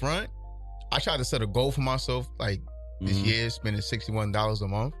gonna front. I tried to set a goal for myself like this year, spending $61 a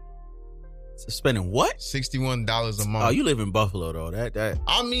month. Spending what? $61 a month. Oh, you live in Buffalo though.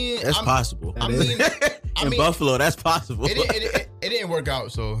 That's possible. In Buffalo, that's possible. It didn't work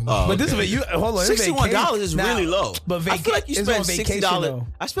out. So, but this is hold on. $61 is really low. But I feel like you spend $60.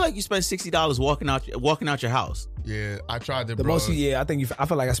 I feel like you spend $60 walking out your house. Yeah, I tried to. The most, I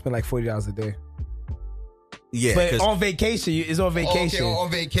feel like I spent like $40 a day. Yeah, but on vacation, it's on vacation. Okay,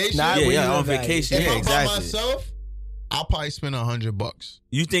 on vacation. On vacation. If exactly. I'm by myself, I'll probably spend $100.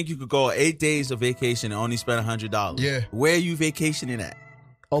 You think you could go 8 days of vacation and only spend $100? Yeah. Where are you vacationing at?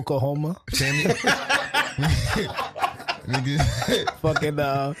 Oklahoma. Family. Fucking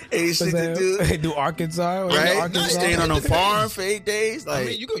do Arkansas, right? Arkansas. Staying on a farm for 8 days. Like, I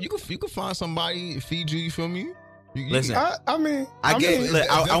mean, you could find somebody to feed you. You feel me? Listen, I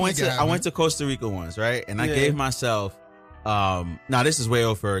went to Costa Rica once, right? And I gave myself, now this is way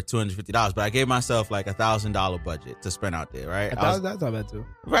over $250, but I gave myself like $1,000 budget to spend out there, right? That's not bad too.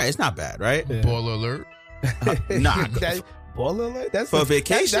 Right, it's not bad, right? Yeah. Baller alert. Nah. Baller alert? That's for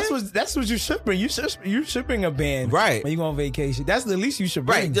vacation. That's what you should bring. You should bring a band, right? When you go on vacation, that's the least you should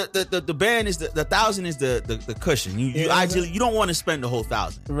bring. Right. The band is the $1,000 is the cushion. You ideally you don't want to spend the whole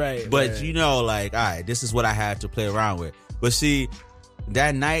 $1,000, right? But you know, like, all right, this is what I have to play around with. But see,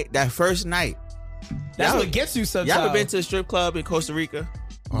 that first night, that's what gets you sometimes. Y'all ever been to a strip club in Costa Rica?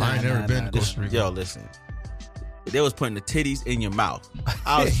 I ain't never been to Costa Rica. Yo, listen. They was putting the titties in your mouth.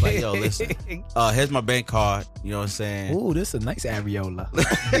 I was like, yo, listen. Here's my bank card. You know what I'm saying? Ooh, this is a nice areola.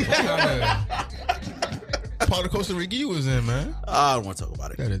 Part of Costa Rica you was in, man. I don't want to talk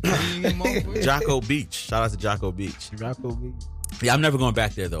about it. Jocko Beach. Shout out to Jocko Beach. Jocko Beach. Yeah, I'm never going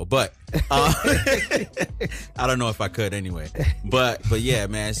back there though. But I don't know if I could anyway. But yeah,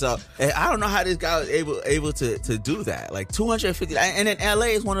 man. So I don't know how this guy was able to do that. Like $250, and then LA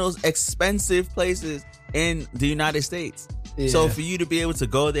is one of those expensive places in the United States. Yeah. So for you to be able to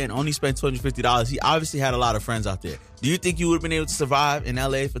go there and only spend $250, he obviously had a lot of friends out there. Do you think you would have been able to survive in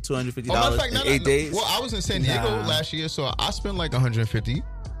LA for $250 in 8 days? Well, I was in San Diego last year, so I spent like $150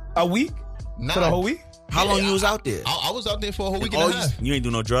 a week for the whole week. How long you was out there? I was out there for a whole week and a half. You ain't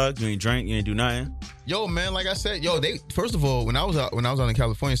do no drugs, you ain't drink, you ain't do nothing. Yo, man, like I said, they first of all, when I was out in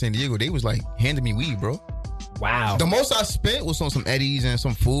California, San Diego, they was like handing me weed, bro. Wow. The most I spent was on some Eddies and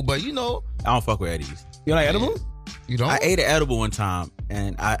some food, but you know, I don't fuck with Eddies. You like edibles? You don't? I ate an edible one time,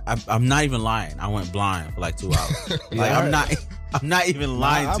 and I'm not even lying. I went blind for like 2 hours. Like I'm not even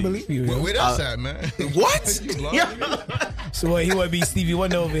lying to you. I believe you. Where that's at, man? What? So he want to be Stevie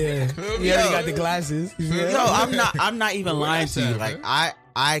Wonder over here. He already got the glasses. Yo, I'm not even lying to you. Like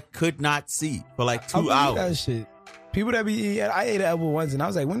I could not see for like 2 hours. That shit. People that I ate an edible once, and I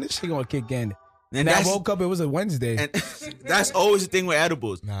was like, when this shit gonna kick in? And I woke up, it was a Wednesday. And that's always the thing with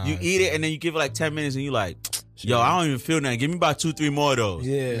edibles. Nah, you eat it, and then you give it like 10 minutes, and you like, yo, I don't even feel nothing. Give me about 2-3 more of those.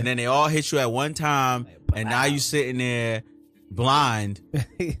 Yeah. And then they all hit you at one time, and now you sitting there blind,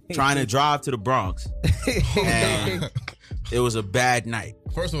 trying to drive to the Bronx. And it was a bad night.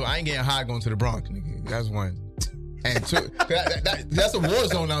 First of all, I ain't getting high going to the Bronx, nigga. That's one. And that's a war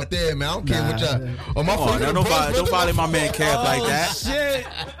zone out there, man. I don't care what y'all. Oh, my don't violate my man Kev like that. Shit.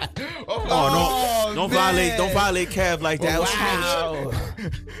 Don't violate Kev like that. Wow.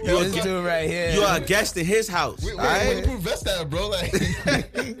 This dude right here. You are a guest in his house. Wait, prove vest that, bro. Like,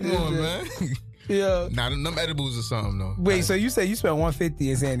 come on, man. Yeah. Nah, them edibles or something though. Wait, so you said you spent $150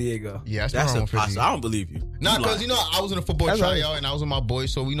 in San Diego? Yeah, that's impossible. I don't believe you. Nah, because I was in a football tryout and I was with my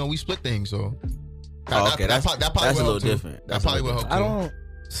boys, so we split things. So okay, that's a little different. That probably will help too. I don't.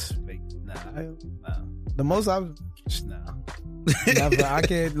 Nah. The most never. I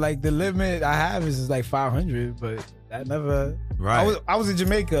can like the limit I have is like 500, but I never. Right. I was in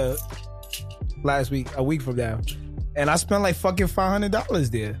Jamaica last week, a week from now. And I spent like fucking $500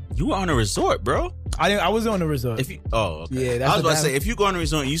 there. You were on a resort, bro. I was on a resort. Okay. Yeah, I was about to say, if you go on a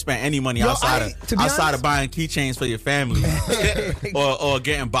resort and you spend any money outside of buying keychains for your family or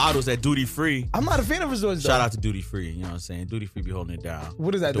getting bottles at duty free. I'm not a fan of resorts. Shout out to duty free. You know what I'm saying? Duty free be holding it down.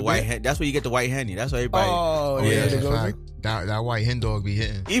 What is that? The white that's where you get the white Henny. That's where everybody. Oh yeah. That white hen dog be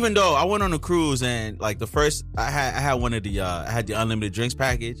hitting. Even though I went on a cruise and like the first, I had one of the I had the unlimited drinks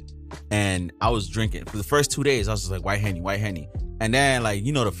package. And I was drinking for the first 2 days. I was just like white Henny, and then like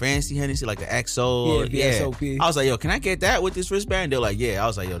the fancy Hennessy, like the XO, VSOP. I was like, yo, can I get that with this wristband? They're like, yeah. I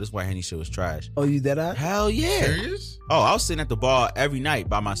was like, yo, this white Henny shit was trash. Oh, you did that? Hell yeah. Serious? Oh, I was sitting at the bar every night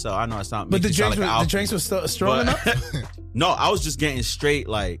by myself. I know it's not. But the drinks were strong enough. No, I was just getting straight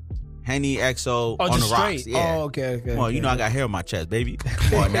like Henny XO on the rocks. Yeah. Oh, okay. Well, I got hair on my chest, baby.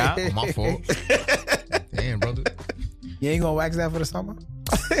 Come on now. My fault. Damn, brother. You ain't gonna wax that for the summer?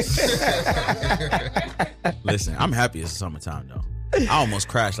 Listen, I'm happy it's summertime though. I almost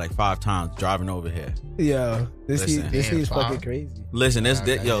crashed like 5 times driving over here. Yo, this is fucking crazy. Listen,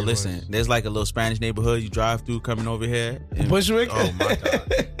 there's like a little Spanish neighborhood you drive through coming over here. Bushwick? Oh my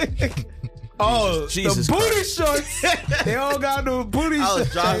God. Jesus the booty shorts. They all got the booty shorts. I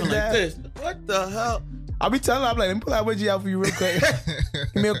was driving like this. What the hell? I'll be telling them, I'm like, let me pull that wedgie out for you real quick.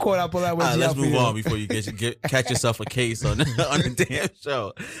 Give me a quote, I'll pull that wedgie out for you. Let's move on before you catch yourself a case on the damn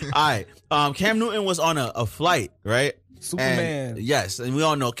show. All right. Cam Newton was on a flight, right? Superman. Yes, and we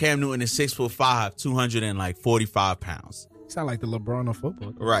all know Cam Newton is 6'5", 245 pounds. Sound like the LeBron of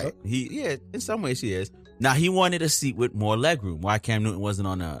football. Right. In some ways he is. Now he wanted a seat with more legroom. Why Cam Newton wasn't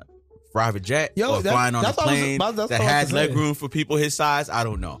on a private jet or flying on a plane that had legroom for people his size, I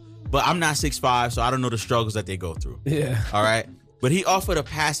don't know. But I'm not 6'5", so I don't know the struggles that they go through. Yeah. All right. But he offered a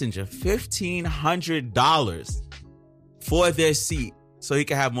passenger $1,500 for their seat so he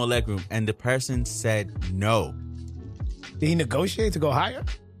could have more legroom, and the person said no. Did he negotiate to go higher?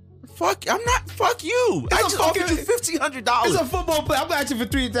 Fuck you. I just offered you $1,500. It's a football player. I'm asking for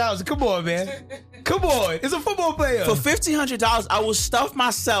 $3,000. Come on, man. Come on. It's a football player. For $1,500, I will stuff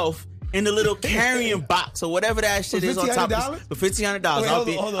myself in the little carrying box or whatever that shit is on top of for $1,500.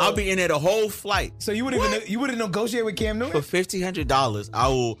 I'll be in there the whole flight. So you wouldn't negotiate with Cam Newton? For $1,500, I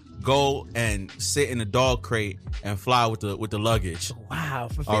will go and sit in the dog crate and fly with the luggage. Wow.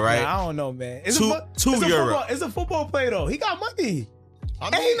 All right. I don't know, man. It's Europe. It's a football player though. He got money.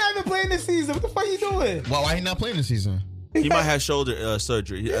 And he's not even playing this season. What the fuck he doing? Why he not playing this season? He might have shoulder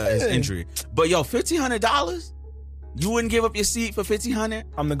surgery, his injury. But yo, $1,500? You wouldn't give up your seat for $1,500?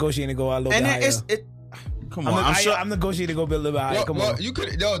 I'm negotiating to go out a little bit higher. Come on, I'm negotiating to go a little bit higher. Come on. You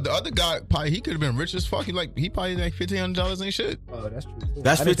could. The other guy probably he could have been rich as fuck. He probably like $1,500 ain't shit. Oh, that's true.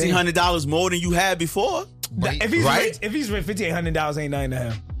 That's $1,500 more than you had before. If he's rich, $1,500 ain't nothing to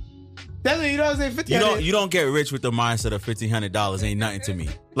him. That's what you know. What I'm saying? You don't get rich with the mindset of $1,500 ain't nothing to me.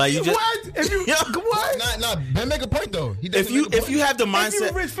 Like you just what? What? Nah. Ben make a point though. If you have the mindset,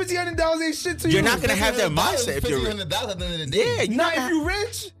 if you rich, $1,500 ain't shit to you. You're not gonna have that mindset if you're rich. $1,500 at the end of the day. Yeah, not if you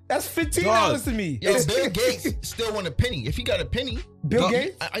rich. That's $15 to me. Yo, Bill Gates still want a penny. If he got a penny, Bill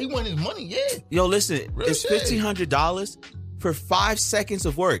Gates, he want his money. Yeah. Yo, listen, it's $1,500 for 5 seconds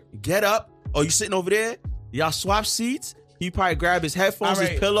of work. Get up. Oh, you sitting over there? Y'all swap seats. He probably grab his headphones,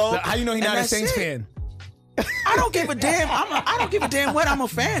 his pillow. How you know he's not a Saints fan? I don't give a damn. I don't give a damn what I'm a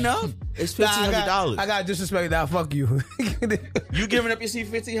fan of. It's $1,500. I got disrespect that. Fuck you. You giving up your seat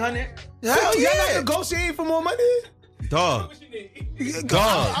 $1,500? Hell yeah. You're not negotiating for more money? Dog.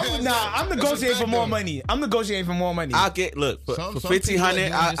 I'm negotiating for more money. I'll get for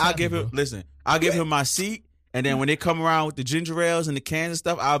 $1,500. I'll give him. Listen, I'll give him my seat. And then when they come around with the ginger ales and the cans and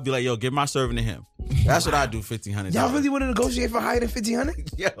stuff, I'll be like, yo, give my serving to him. That's what I do, $1,500. Y'all really want to negotiate for higher than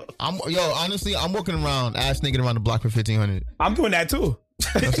 $1,500? Honestly, I'm walking around ass naked around the block for $1,500. I'm doing that too.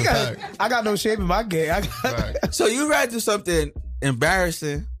 I got no shape in my game. So you rather do something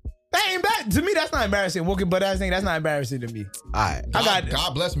embarrassing? That ain't bad. To me, that's not embarrassing. Walking butt ass nigga, that's not embarrassing to me. All right.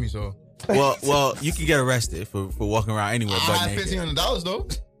 God bless me, so. Well, you can get arrested for walking around anywhere I butt have naked. $1,500 though.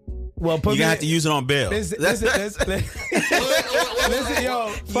 Well, You're gonna have to use it on bail. Listen, yo,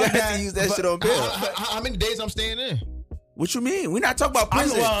 You have to use that shit on bail. How many days I'm staying in? What you mean? We're not talking about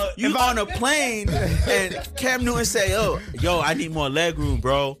prison. You on a plane and Cam Newton say, yo, I need more leg room,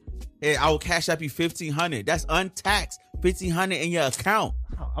 bro. Hey, I will cash up you $1,500. That's untaxed. $1,500 in your account.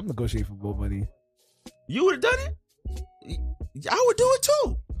 I'm negotiating for more money. You would have done it? I would do it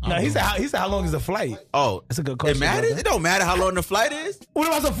too. No, he said how long is the flight? Oh, that's a good question. It matters? It don't matter how long the flight is. What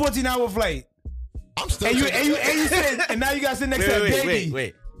about a 14-hour flight? I'm still and you sit, and now you got to sit next to a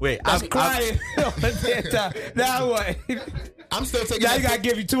baby. Wait. I'm crying. Now what? I'm still taking. Now you gotta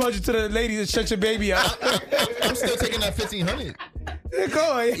give you $200 to the lady to shut your baby up. I'm still taking that $1,500.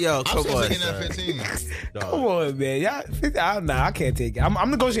 Come on. Yo, I'm still taking that 15. Come on, man. Y'all, I can't take it.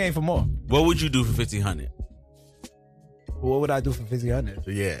 I'm negotiating for more. What would you do for $1,500? What would I do for $1,500?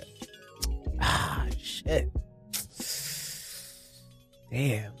 Yeah. Shit.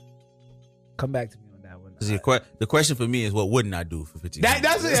 Damn. Come back to me on that one. The question for me is, what wouldn't I do for $1,500?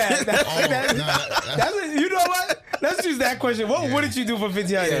 That's it. That's it. You know what? Let's use that question. What wouldn't you do for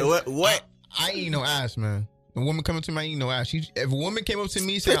 $1,500? Yeah, what? I ain't eat no ass, man. A woman coming to me, I ain't eat no ass. If a woman came up to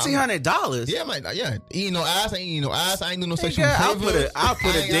me, said $1,500. Yeah, I'm like, eating no ass. I ain't eating no ass. I ain't doing no sexual favor. I'll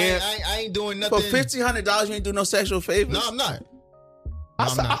put a damn. I ain't doing nothing. For $1,500, you ain't do no sexual favors. No, I'm not. I'll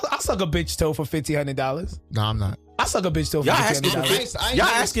suck a bitch toe for $1,500. No, I'm not. I suck a bitch toe for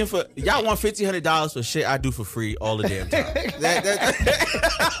 $1,500. Y'all want $1,500 for shit I do for free all the damn time.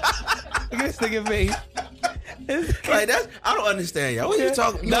 Look at this nigga face. Like I don't understand y'all. What are you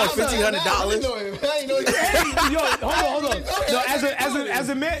talking? You want $1,500? Yo, hold on. No, as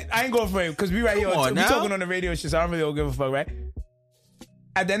a man, I ain't going for him because we right here. We talking on the radio shit, so I don't really don't give a fuck, right?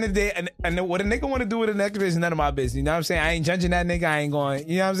 At the end of the day, and what a nigga want to do with a nigga is none of my business. You know what I'm saying? I ain't judging that nigga. I ain't going.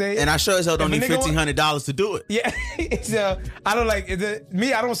 You know what I'm saying? And I sure as hell don't need $1,500 to do it. Yeah, I don't like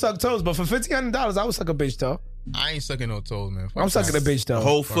me. I don't suck toes, but for $1,500, I would suck a bitch toe. I ain't sucking no toes, man. I'm sucking a bitch toe. The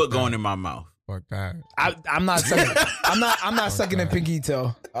whole foot going in my mouth. Fuck that. I'm not sucking. I'm not sucking a pinky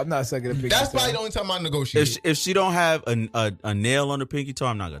toe. I'm not sucking a pinky toe. That's probably the only time I negotiate. If she don't have a nail on the pinky toe,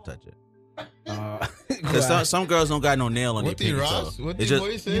 I'm not gonna touch it. Cause some girls don't got no nail on their pinky toe. You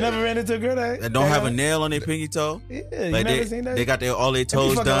never ran into a girl that don't have a nail on their pinky toe? Yeah, you never seen that? They got all their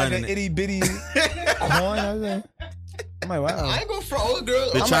toes done. Like an itty bitty coin. I'm like, wow. I ain't going for old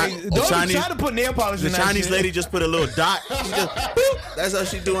girls. Don't try to put nail polish in that Chinese shit. lady just put a little dot. She just, boop. That's how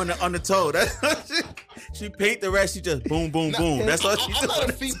she doing on the toe. That's she paint the rest. She just boom, boom, boom. That's all she doing.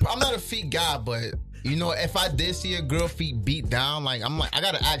 I'm not a feet guy, but you know, if I did see a girl feet beat down, I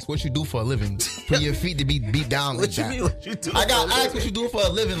gotta ask what you do for a living for your feet to be beat down like that. What you mean? What you do? I gotta ask what you do for a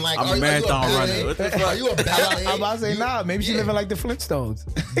living. Like, I'm a marathon runner. What the fuck? Are you a ballet? I'm about to say nah. Maybe she living like the Flintstones.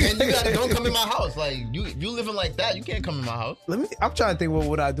 Then you don't come in my house. Like you living like that, you can't come in my house. I'm trying to think what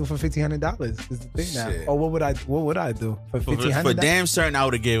would I do for $1,500 is the thing now. Or what would I do for $1,500? For damn certain, I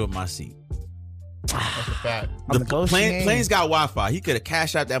would have gave up my seat. That's a fact. The plane's got Wi-Fi. He could have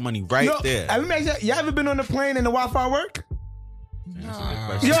cashed out that money right there. Let me ask y'all ever been on the plane and the Wi-Fi work?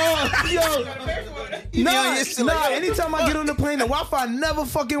 Yo. Nah. Anytime I get on the plane, the Wi-Fi never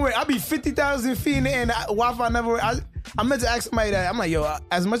fucking work. I be 50,000 feet in the air and the Wi-Fi never work. I meant to ask somebody that. I'm like, yo,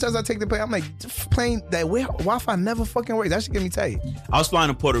 as much as I take the plane, I'm like, plane that Wi-Fi never fucking works. That should get me tight. I was flying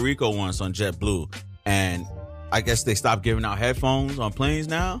to Puerto Rico once on JetBlue, and I guess they stopped giving out headphones on planes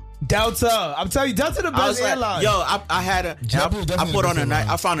now. Delta, I'm telling you, Delta the best airline. Yo, I had I put on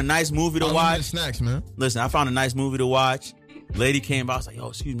I found a nice movie to watch. Snacks, man. Listen, I found a nice movie to watch. Lady came by. I was like, yo,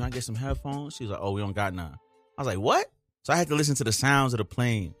 excuse me, I get some headphones. She was like, oh, we don't got none. I was like, what? So I had to listen to the sounds of the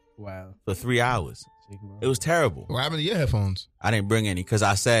plane. Wow. For 3 hours. It was terrible. What happened to your headphones? I didn't bring any because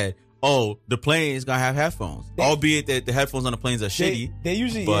I said, oh, the plane is gonna have headphones. Albeit that the headphones on the planes are shitty. They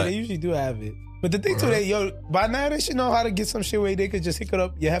usually do have it. But the thing too, by now they should know how to get some shit where they could just hook it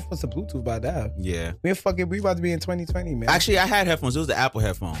up your headphones to Bluetooth by now. Yeah. We about to be in 2020, man. Actually, I had headphones. It was the Apple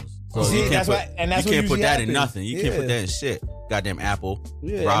headphones. So you can't put that in nothing. You can't put that in shit. Goddamn Apple.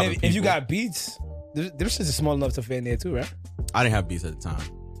 Yeah. And if you got Beats, there's just small enough to fit in there too, right? I didn't have Beats at the time.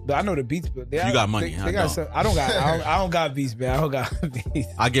 But I know the Beats, but you got money. I don't got Beats, man. I don't got Beats.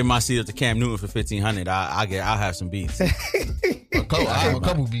 I give my seat up to Cam Newton for $1,500. I'll have some Beats. I have a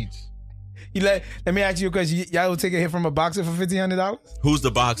couple Beats. Let me ask you a question. Y'all will take a hit from a boxer for $1,500? Who's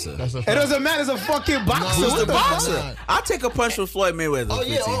the boxer? It doesn't matter. It's a fucking boxer. Who's the boxer? I'll take a punch from Floyd Mayweather. Oh,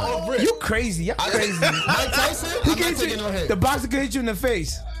 yeah. Oh, you crazy. Y'all crazy. Mike Tyson? I'm not taking no hit. The boxer can hit you in the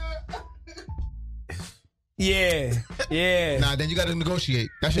face. Yeah. Nah, then you got to negotiate.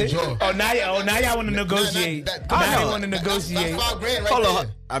 That's your job. Oh, now y'all want to negotiate. Now you want to negotiate. That's $5 grand right Hold there. on.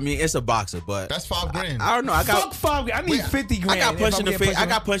 I mean, it's a boxer, but That's $5 grand. I don't know. I got Fuck $5 grand. I need 50 grand. I got punched in the if I'm face. getting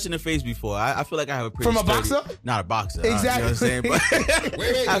I got punched in the face before. I feel like I have a pretty From a sturdy- boxer? Not a boxer. Exactly. You know what I'm saying? But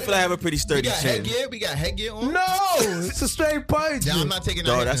Wait. I feel like I have a pretty We sturdy got chin. headgear. We got headgear on. No, it's a straight punch. Yeah, I'm not taking that.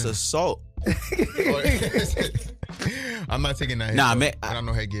 Dog, hit that's then. assault. I'm not taking that. Hit, Nah, though. man, I don't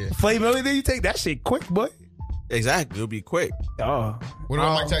know headgear. Flame everything you take that shit quick, boy. Exactly. It'll be quick. Oh, What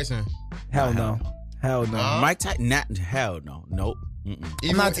about Mike Tyson? hell no. Mike Tyson, hell no. Nope. Mm-mm.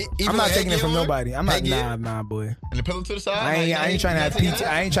 I'm not taking it from nobody. I'm not. Headgear? Nah, boy. And the pillow to the side. I ain't trying to have PT.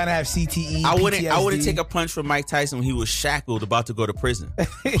 I ain't trying to have CTE. I wouldn't PTSD. take a punch from Mike Tyson when he was shackled about to go to prison.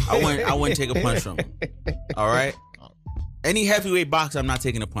 I wouldn't take a punch from him. All right? Any heavyweight boxer, I'm not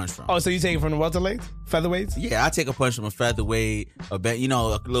taking a punch from. Oh, so you take it from the welterweights, featherweights? Yeah, I take a punch from a featherweight, a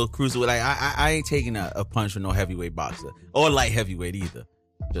little cruiserweight. Like I ain't taking a punch from no heavyweight boxer or light heavyweight either,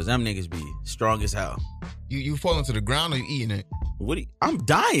 because them niggas be strong as hell. You falling to the ground or you eating it? I'm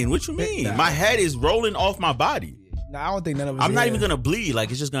dying. What you mean? Nah. My head is rolling off my body. Nah, I don't think none of us. I'm not here. even gonna bleed. Like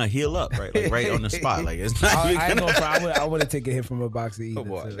it's just gonna heal up, right? Like right on the spot. Like it's not even I ain't gonna. gonna front. I wouldn't take a hit from a boxer either.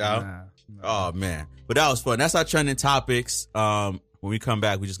 Come on, so, now. nah. Oh man, but that was fun. That's our trending topics. When we come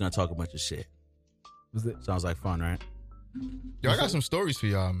back, we're just gonna talk a bunch of shit. Was it? Sounds like fun, right? Yo, I got some stories for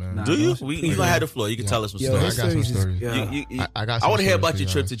y'all, man. Nah. Do you? no, We please gonna don't. have the floor. You can tell us some Yo, I stories. got some history is- stories. yeah. I got I some want to hear stories about for your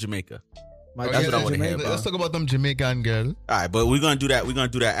y'all. trip to Jamaica. My That's what I dad wanna in hear Jamaica. about. Let's talk about them Jamaican girls. All right, but we're gonna do that. We're gonna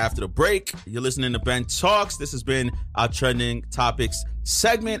do that after the break. You're listening to Ben Talks. This has been our trending topics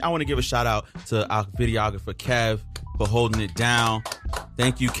segment. I want to give a shout out to our videographer Kev for holding it down.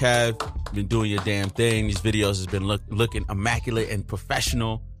 Thank you, Kev. Been doing your damn thing. These videos has been looking immaculate and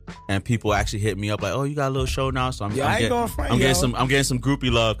professional. And people actually hit me up like, "Oh, you got a little show now." So I'm getting some groupie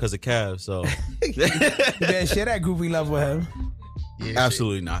love because of Kev. So You better share that groupie love with him. Yeah,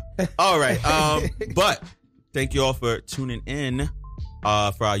 absolutely not. All right, but thank you all for tuning in. For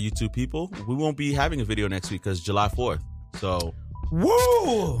our YouTube people, we won't be having a video next week because July 4th. So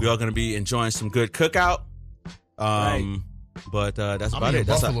Woo! we are going to be enjoying some good cookout. Right. But that's I'm about in it.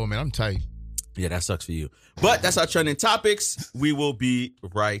 That's Buffalo, man. I'm tight. yeah, that sucks for you. But that's our trending topics. We will be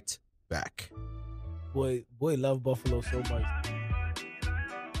right back. Boy, love Buffalo so much.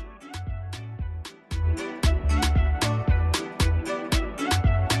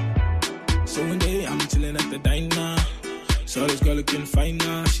 So one day I'm chilling at the diner. Saw this girl looking fine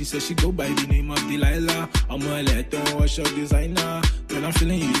now. She said she go by the name of Delilah. I'm gonna let don't wash your designer. Girl, I'm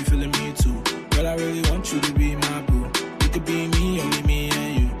feeling you feeling me too. Girl, I really want you to be my boo. You could be me, only me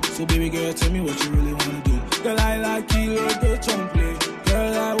and you. So baby girl, tell me what you really wanna do. Girl, I like kilo de chomple.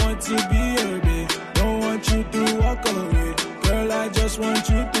 Girl, I want to be your babe. Don't want you to walk away. Girl, I just want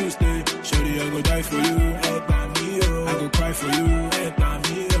you to stay. Shorty, I go die for you. Hey, Bamio. I go cry for you. Hey,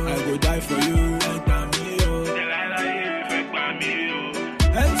 Bamio. I go die for you. Hey, Bamio. Delilah, you fake Bamio.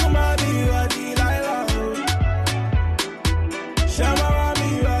 And to mommy, you are Delilah. Shama,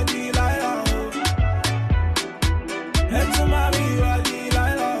 you are Delilah. And to mommy, you are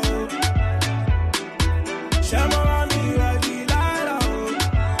Delilah. Shama, you are Delilah.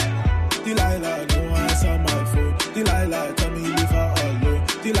 Delilah, don't answer my phone. Delilah, tell me leave her alone.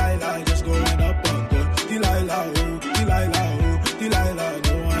 Delilah, just going up and down. Delilah, oh, Delilah, oh, Delilah,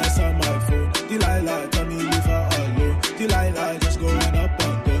 don't answer my phone. Delilah, tell me leave her alone. Delilah, just going up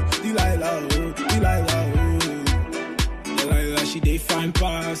and down. Delilah, oh, Delilah, oh. Delilah, she dey fine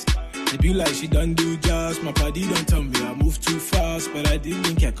pass. It be like she done do just. My body don't tell me I move too fast, but I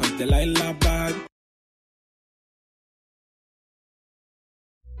didn't care 'cause Delilah bad.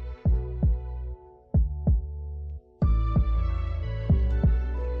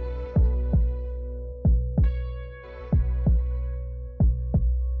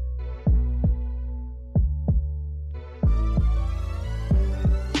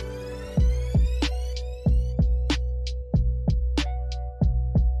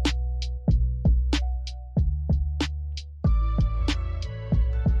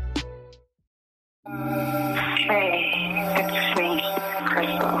 Hey, it's me,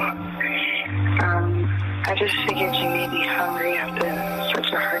 Crystal. I just figured you may be hungry after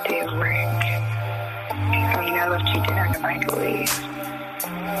such a hard day of work. I left you dinner in the microwave.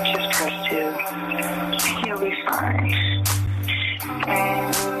 Just press 2. You'll be fine.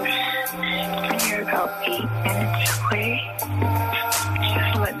 And when you're about 8 minutes away,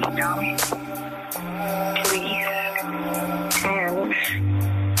 just let me know. Please. And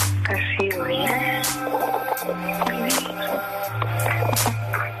I'll see you later.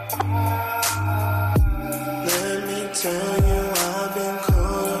 Let me tell you, I've been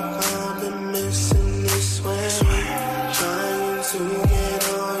caught up, I've been missing this way.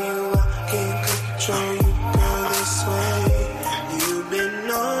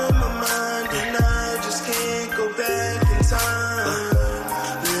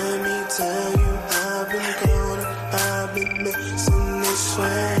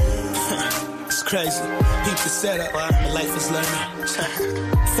 crazy. Peep the setup, my life is learning.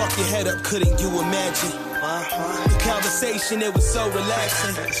 Fuck your head up, couldn't you imagine? The conversation, it was so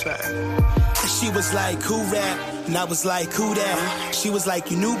relaxing. She was like, who rap? And I was like, who that? She was like,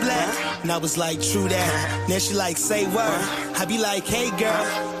 you knew Black? And I was like, true that. Then she like, say word. I be like, hey girl,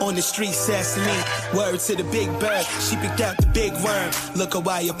 on the street sesame. Word to the big bird, she picked out the big worm. Look how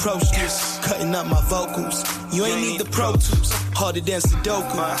I approached this, cutting up my vocals. You ain't need the Pro Tools, harder than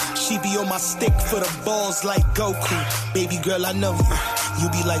Sudoku. She be on my stick for the balls like Goku. Baby girl, I know you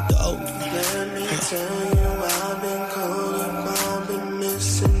be like the old. Let me tell you, I've been cold up, I've been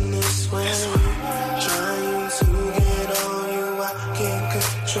missing this way. Trying to get on you, I can't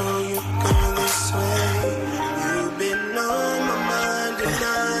control you, go this way. You've been on my mind and I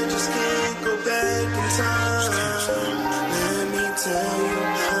just can't go back in time. Let me tell you,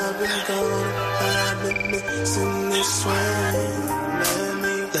 I've been cold up, I've been missing this way. Let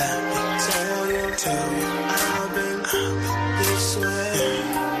me tell you, I've been this way.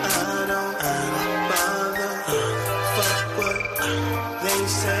 They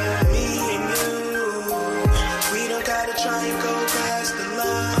say me and you, we don't gotta try and go past the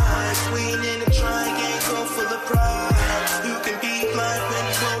line. Queen in the triangle full of pride. You can be blind when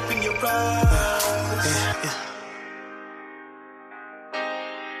you open your eyes.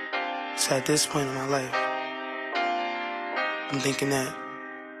 So at this point in my life, I'm thinking that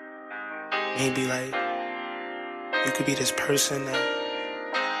maybe like you could be this person that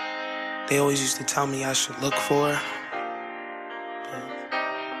they always used to tell me I should look for.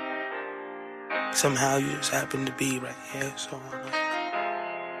 Somehow you just happen to be right here, so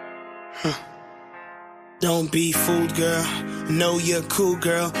Don't be fooled, girl. I know you're a cool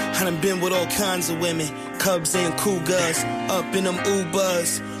girl. I done been with all kinds of women, cubs and cougars, up in them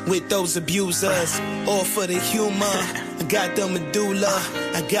Ubers with those abusers, all for the humor. I got the medulla,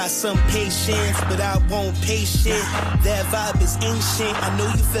 I got some patience, but I won't patient. That vibe is ancient, I know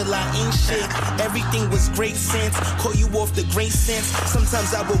you feel like ain't shit. Everything was great sense, call you off the great sense.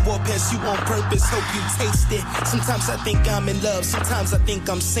 Sometimes I would walk past you on purpose, hope you taste it. Sometimes I think I'm in love, sometimes I think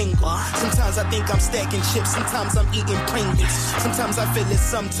I'm single. Sometimes I think I'm stacking chips, sometimes I'm eating Pringles. Sometimes I feel it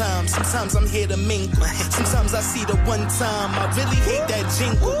sometimes I'm here to mingle. Sometimes I see the one time, I really hate that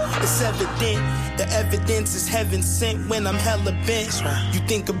jingle. It's evident, the evidence is heaven sent when I'm hella bent. You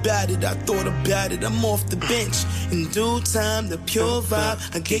think about it, I thought about it, I'm off the bench. In due time, the pure vibe,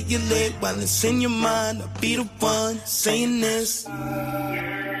 I get you lit while it's in your mind. I'll be the one saying this.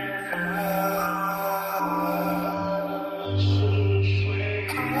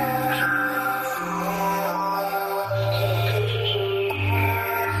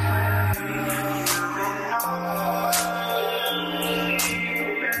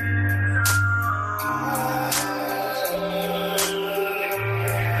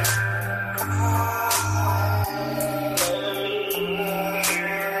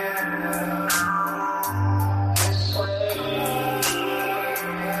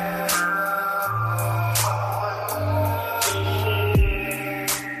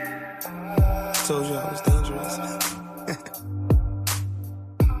 Told you I was dangerous.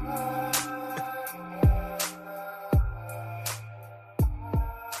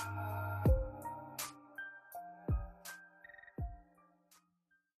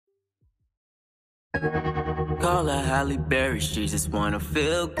 Call her Halle Berry, she just wanna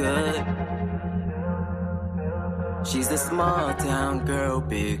feel good. She's a small town girl,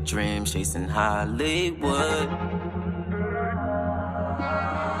 big dream, chasing Hollywood.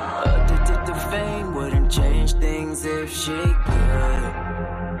 Addicted to fame, wouldn't change things if she could.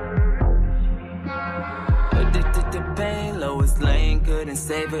 Addicted to pain, Lois Lane couldn't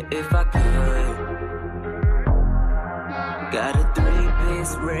save her if I could. Got a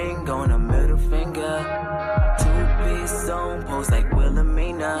 3-piece ring on her middle finger. 2-piece on post like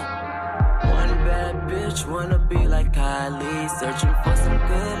Wilhelmina. One bad bitch wanna be like Kylie. Searching for some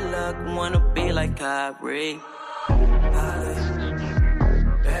good luck, wanna be like Kyrie. Halle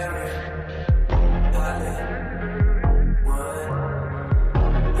Berry, Hollywood.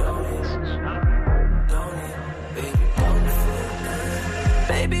 Don't it, baby, don't it feel good?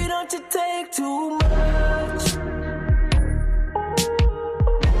 Baby, don't you take too much.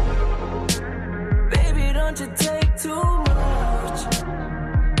 Baby, don't you take too much.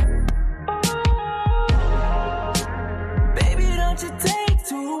 Baby, don't you take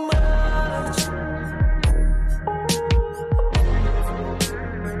too much.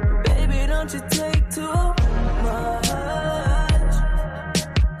 Baby, don't you take too much.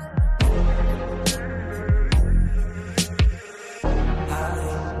 Halle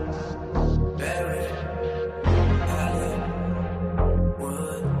Berry.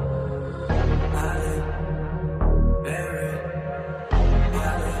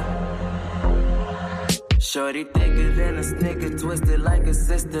 Shorty thicker than a snicker, twisted like a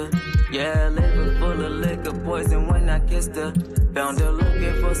sister. Yeah, liver full of liquor, poison when I kissed her. Found her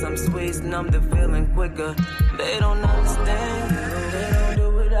looking for some sweets, numb the feeling quicker. They don't understand, they don't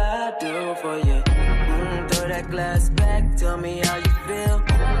do what I do for you. Throw that glass back, tell me how you feel.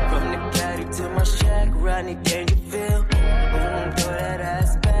 From the caddy to my shack, Rodney, can you feel? Throw that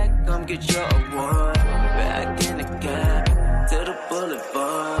ass back, come get your award. Back in the cab, to the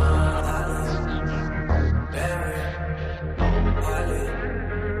boulevard.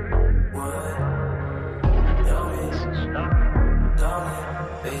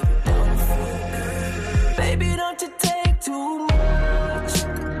 Baby, don't you take too much.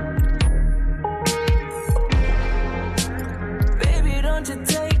 Baby, don't you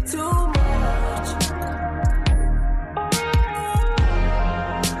take too much.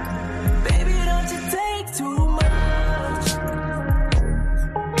 Baby, don't you take too much.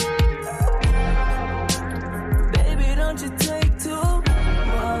 Baby, don't you take too much.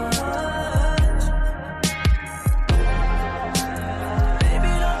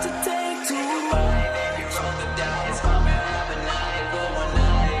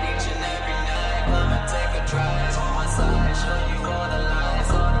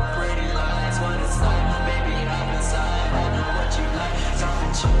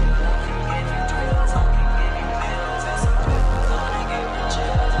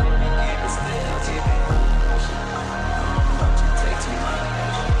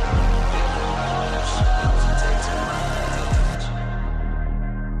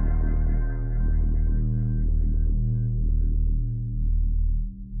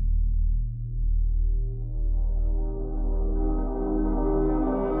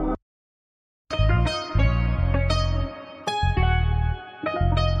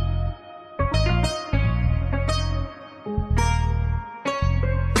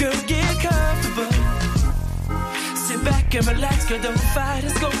 And relax, girl, don't fight,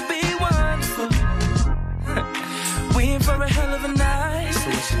 it's gonna be wonderful. We in for a hell of a night. So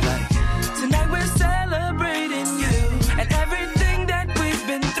what you like? Tonight we're celebrating you and everything that we've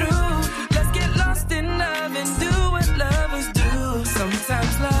been through. Let's get lost in love and do what lovers do.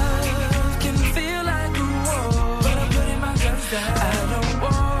 Sometimes love can feel like a war, but I'm putting my guns down. I don't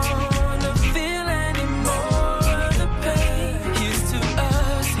wanna feel any more of the pain. Here's to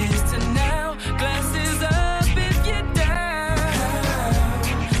us, here's to now. Glasses up if you're down.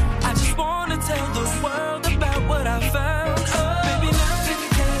 Tell the world about what I found. Oh, baby, nothing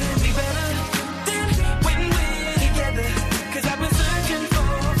can be better than when we're together. Cause I've been searching for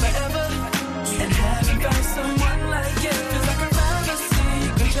forever and haven't found someone like you. Cause like I found a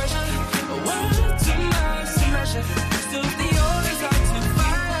secret treasure, a world too much to measure. Still the orders are to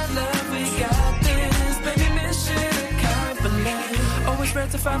find love. We got this, baby, mission accomplished. Always spread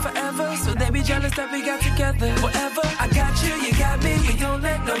to find forever, so they be jealous that we got together. Whatever, I got you, you got me. We don't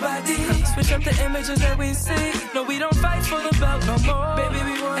let nobody switch up the images that we see. No, we don't fight for the belt no more. Baby,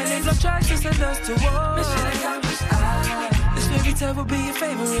 we want and ain't no tries to send us to war. Mission accomplished. This fairy tale will be your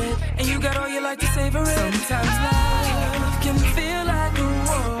favorite, and you got all you like to savor it. Sometimes love can feel like a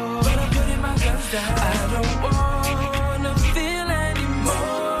war, but I'm putting my guns down. I don't wanna feel any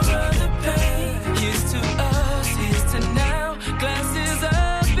more of the pain. Here's to us, here's to now. Glasses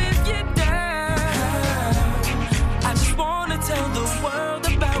up if you're down. I just wanna tell the world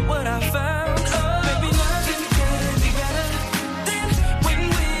about what I found. Oh, baby, nothing can be better than when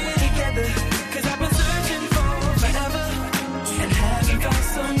we're together. Cause I've been searching for forever and haven't found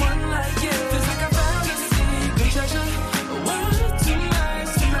someone like you. Feels like I found a secret treasure, a world too much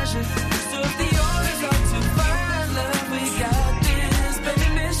to measure. So if the orders are to find love, we got this, baby,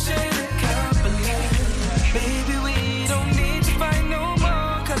 mission accomplished. Baby, we don't need to fight no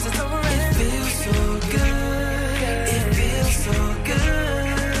more, cause it's over. It feels so good, it feels so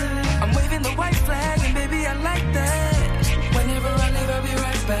good. I'm waving the white flag and baby I like that. Whenever I leave I'll be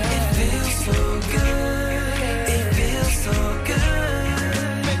right back. It feels so good, it feels so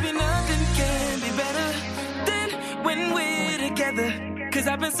good. Baby, nothing can be better than when we're together. Cause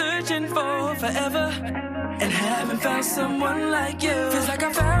I've been searching for forever and haven't found someone like you. Feels like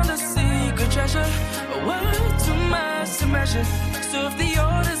I found a secret treasure, a world too much to measure. So if the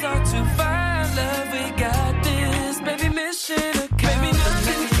orders are to find love, we got this, baby, mission accomplished. Baby,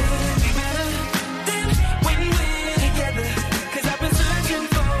 nothing can be better than when we're together. Cause I've been searching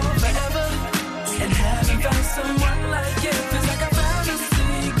for forever and haven't found someone like you. Feels like I found a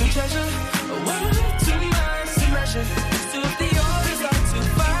secret treasure, a world too much to measure. So if the orders are to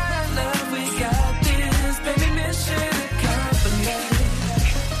find love, we got this, baby, mission accomplished.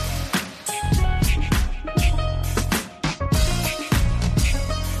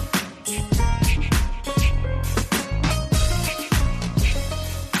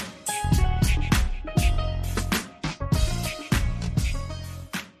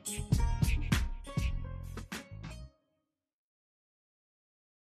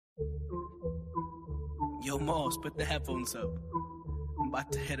 Yo, Moss, put the headphones up. I'm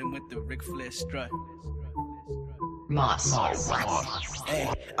about to hit him with the Ric Flair strut. Moss.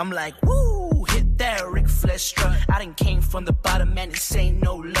 Hey, I'm like, woo, hit that Ric Flair strut. I done came from the bottom, man, this ain't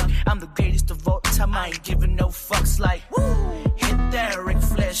no luck. I'm the greatest of all time, I ain't giving no fucks. Like, woo, hit that Ric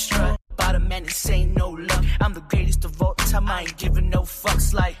Flair strut. Bottom, man, this ain't no luck. I'm the greatest of all time, I ain't giving no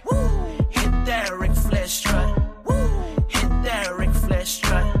fucks. Like, woo, hit that Ric Flair strut. Woo, hit that Ric Flair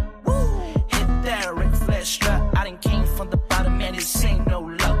strut. That Ric Flair strut. I done came from the bottom, man, this ain't no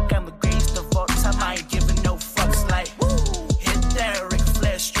luck. I'm the greatest of all time, I ain't giving no fucks. Like, woo, hit that Ric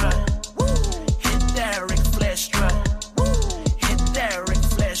Flair strut. Woo, hit that Ric Flair strut. Woo, hit that Ric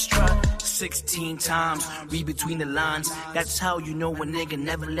Flair strut. 16 times, read between the lines. That's how you know a nigga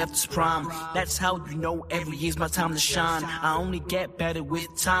never left his prime. That's how you know every year's my time to shine. I only get better with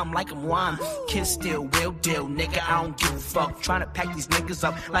time like I'm wine. Kids still real deal, nigga, I don't give a fuck. Trying to pack these niggas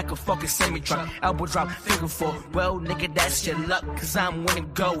up like a fucking semi-truck. Elbow drop, figure four. Well, nigga, that's your luck, cause I'm winning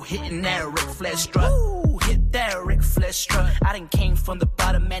go, hitting that Ric Flair strut. Ooh, hit that Ric Flair strut. I done came from the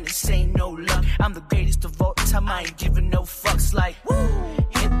bottom, man, this ain't no luck. I'm the greatest of all time, I ain't giving no fucks. Like, woo,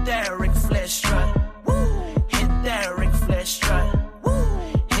 hit that Ric Flair strut. Woo, hit that Ric Flair strut. Woo,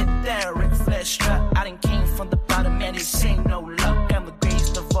 hit that Ric Flair strut. I done came from the bottom, man, this ain't no luck. I'm the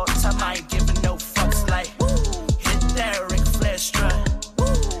greatest of all time, I ain't giving no fucks. Like, woo, hit that Ric Flair strut. Woo,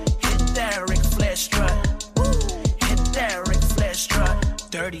 hit that Ric Flair strut. Woo, hit that Ric Flair strut.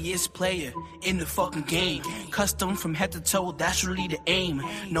 Dirtiest player in the fucking game. Custom from head to toe, that's really the aim.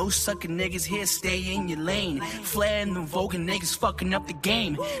 No sucking niggas here, stay in your lane. Flair and the voguing niggas fucking up the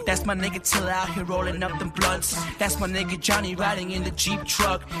game. That's my nigga Till out here rolling up them blunts. That's my nigga Johnny riding in the Jeep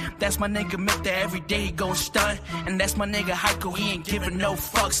truck. That's my nigga Mick that every day he gon' stunt. And that's my nigga Heiko, he ain't giving no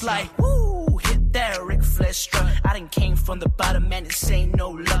fucks. Like, woo, hit that Ric Flair strut. I done came from the bottom, man, this ain't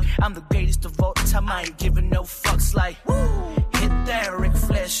no luck. I'm the greatest of all time, I ain't giving no fucks. Like, woo, hit that Ric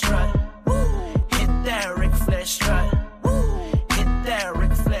Flair strut. Woo, hit that Ric Flair strut. Woo, hit that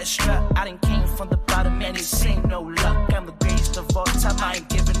Ric Flair strut. I done came from the bottom, man, this ain't no luck. I'm the greatest of all time, I ain't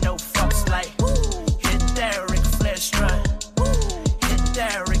giving no fucks. Like, woo, hit that Ric Flair strut. Woo, hit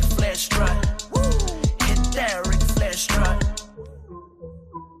that Ric Flair strut. Woo, hit that Ric Flair strut.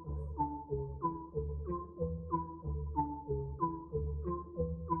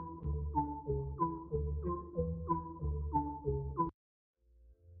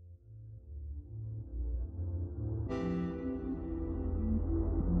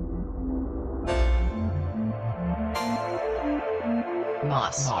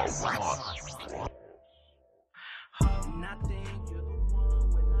 Moss.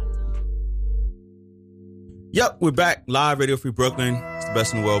 Yep, we're back live, Radio Free Brooklyn. It's the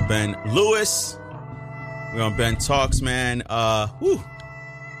best in the world. Ben Lewis. We're on Ben Talks, man. I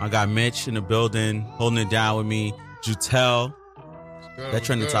got Mitch in the building, holding it down with me. Jutel. That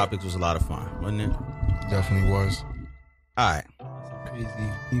trending topics was a lot of fun, wasn't it? Definitely was. All right. Crazy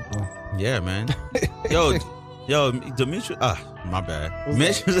people. Yeah, man. Yo, Dimitri. My bad.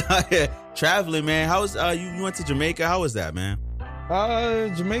 Mitch was out here traveling, man. How was you went to Jamaica? How was that, man?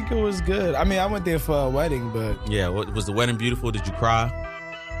 Jamaica was good. I mean, I went there for a wedding, but yeah, was the wedding beautiful? Did you cry?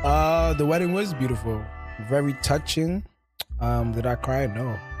 The wedding was beautiful, very touching. Did I cry?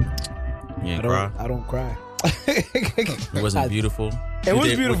 No. You didn't cry? I don't cry. It wasn't beautiful. It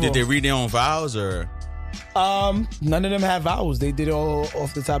was beautiful. Did they read their own vows or? None of them had vowels. They did it all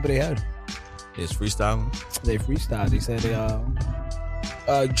off the top of their head. It's freestyling. They freestyled. They said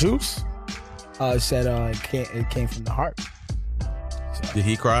Juice said it came from the heart. So. Did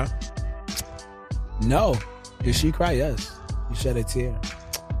he cry? No. Did she cry? Yes. He shed a tear.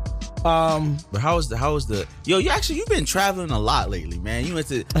 But how was the you've been traveling a lot lately, man. You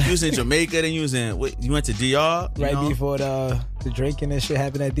was in Jamaica, then you went to DR before the drinking and shit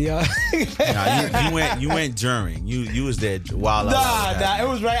happened at DR. Nah, you went during. You was there while Nah, it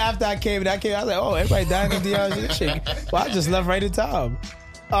was right after I came. I was like, oh, everybody dying in DR shit. Well, I just left right in time.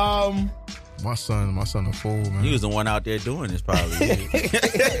 My son a fool, man. He was the one out there doing this, probably.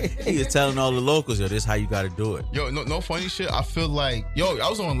 He was telling all the locals, this is how you got to do it. Yo, no funny shit. I feel like, I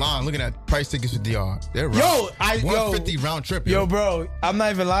was online looking at price tickets for DR. They're round, 150 round trip. Yo, bro, I'm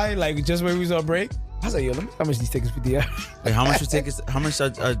not even lying. Like, just when we was on break, I was like, let me see how much these tickets for DR. Wait, how much are tickets? How much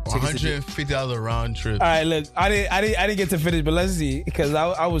are tickets? $150 round trip. All right, look, I didn't get to finish, but let's see, because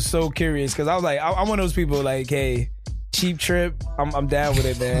I was so curious, because I was like, I'm one of those people like, hey, cheap trip, I'm down with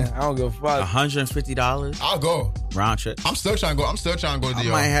it, man. I don't give a fuck. $150. I'll go round trip. I'm still trying to go. I'm still trying to go to the.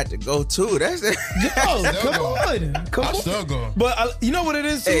 I might have to go too. That's it. Yo, come on. I'll still go. But you know what it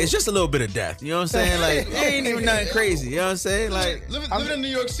is? Too? Hey, it's just a little bit of death. You know what I'm saying? Like, it ain't even nothing crazy. You know what I'm saying? Like, living in New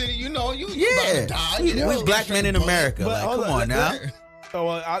York City, you know, you yeah. about to die. We black men in America. But Like, come on now. Oh,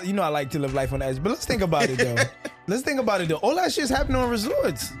 well, I like to live life on the edge. But let's think about it, though. All that shit's happening on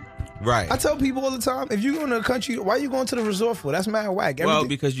resorts. Right. I tell people all the time, if you go to a country, why are you going to the resort for? That's mad whack. Well,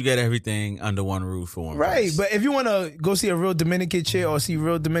 because you get everything under one roof for one right. price. But if you want to go see a real Dominican chick or see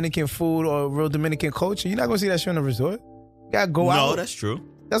real Dominican food or real Dominican culture, you're not going to see that shit on the resort. You got to go out. No, that's true.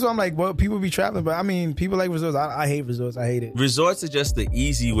 That's why I'm like, well, people be traveling. But I mean, people like resorts. I hate resorts. I hate it. Resorts are just the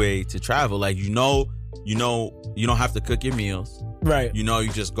easy way to travel. Like, you don't have to cook your meals. Right. You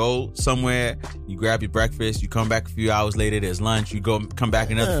just go somewhere, you grab your breakfast, you come back a few hours later, there's lunch, you come back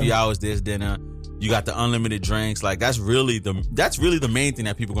another few hours, there's dinner. You got the unlimited drinks. Like, that's really the main thing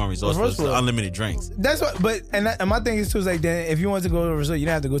that people go on resorts for, is the unlimited drinks. That's what, but and my thing is too is like, then if you want to go to a resort, you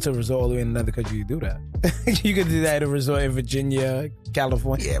don't have to go to a resort all the way in another country to do that. You could do that at a resort in Virginia,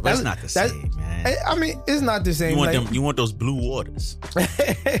 California. Yeah, but it's not the same, man. I mean, it's not the same. You want those blue waters. You know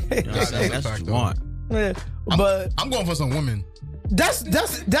what I'm saying? That's what you want. Yeah, but I'm going for some women. That's you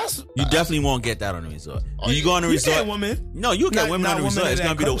definitely won't get that on the resort. You go on the resort. Get women. No, you'll get women on the resort. It's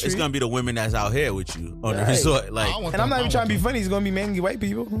gonna be the women that's out here with you on the resort. Like, and I'm not even trying to be funny. It's gonna be mainly white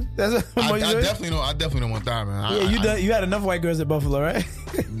people. That's I definitely don't want that, man. Yeah, you had enough white girls at Buffalo, right?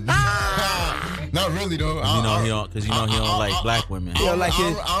 Not really though. He don't like black women. He don't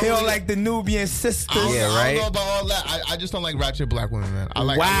like the Nubian sisters. Yeah, right. I don't know about all that. I just don't like ratchet black women, man.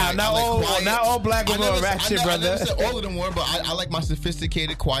 Not all black women are ratchet, brother. I never said all of them were, but I like my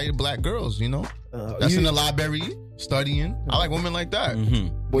sophisticated, quiet black girls. You know, that's in the library studying. I like women like that.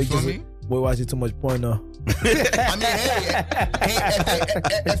 Mm-hmm. You feel me? Boy, watching too much porn though. I mean, hey,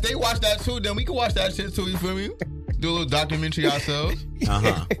 if they watch that too, then we can watch that shit too. You feel me? Do a little documentary ourselves.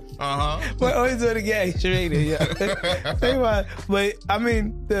 But always do it again. Yeah. But I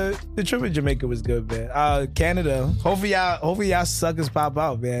mean, the trip in Jamaica was good, man. Canada. Hopefully y'all suckers pop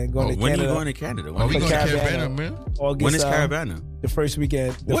out, man. When are you going to Canada? When we going to Caravana, man? When is Caravana? The first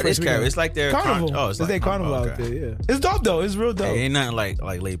weekend. What is Caravana? It's like their carnival. It's like their carnival out there. Yeah, it's dope though. It's real dope. Hey, ain't nothing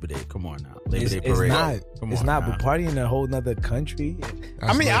like Labor Day. Come on now, Labor Day parade. It's not. But partying in a whole nother country.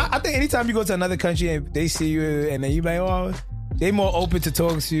 I mean, I think anytime you go to another country and they see you and then you like, oh, they more open to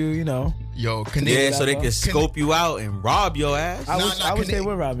talk to you, you know. Yo, Canadian, so they can scope you out and rob your ass. I wish they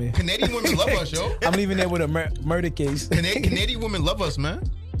would rob me. Canadian women love us, yo. I'm leaving there with a murder case. Canadian women love us, man.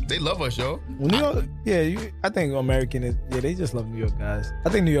 They love us, yo. New York, I think American is, they just love New York guys. I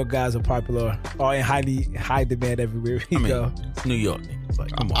think New York guys are popular or in high demand everywhere we go. It's New York. It's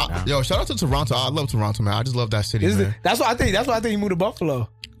like, come on now. Yo, shout out to Toronto. I love Toronto, man. I just love that city, man. That's why I think he moved to Buffalo.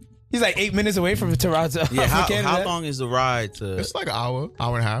 He's like 8 minutes away from Toronto. Yeah, how long is the ride to? It's like an hour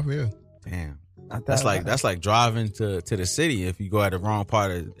and a half. Yeah. Damn. That's like driving to the city if you go at the wrong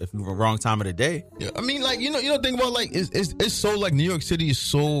wrong time of the day. Yeah, I mean, like, you know, think about, like, it's so, like, New York City is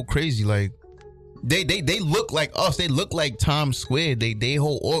so crazy. Like, they look like us. They look like Times Square. They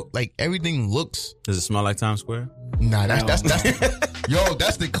whole, like, everything looks. Does it smell like Times Square? Nah, that's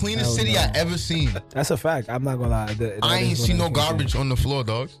the cleanest city I ever seen. That's a fact. I'm not gonna lie. I ain't seen no garbage on the floor,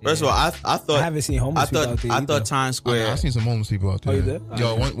 dog. First of all, I thought I haven't seen homeless people out there. I thought Times Square. I seen some homeless people out there. Oh, you did?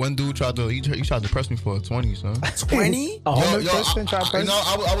 Yo, one dude tried to press me for a 20, son. 20? A homeless person tried to press me?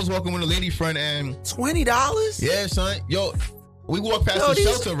 I was walking with a lady friend and $20? Yeah, son. Yo, we walked past the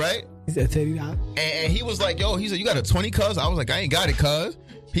shelter, right? He said $30. And he was like, yo, he said, you got a 20, cuz? I was like, I ain't got it, cuz.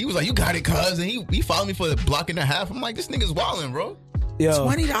 He was like, you got it, cuz. And he followed me for a block and a half. I'm like, this nigga's wilding, bro. Yo,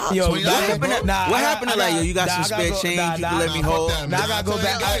 $20? Yo, what happened to like, yo, you got some spare change you can let me hold? Now I gotta go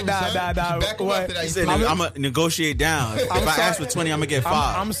back. He said, I'm going to negotiate down. If I ask for 20, I'm going to get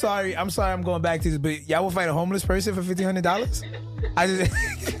 5. I'm sorry I'm going back to this, but y'all will fight a homeless person for $1,500?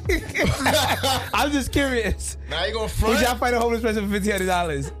 I'm just curious. Now you going to front? Would y'all fight a homeless person for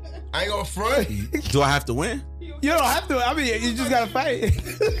 $1,500? I ain't going to front. Do I have to win? You don't have to. I mean, you just gotta fight.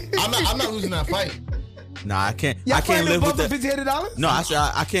 I'm not losing that fight. Nah, I can't. Y'all I can't live with the $1,500. No, I said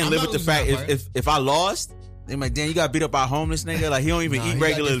I can't live with the fact if I lost, they like, damn, you got beat up by a homeless nigga. Like, he don't even eat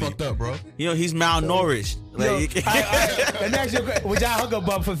regularly. Fucked up, bro. You know, he's malnourished. Like, let me ask you a question. Would y'all hug a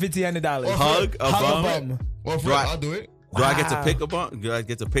bum for $1,500? Hug a bum? Well, I'll do it. Do I get to pick a bum? Do I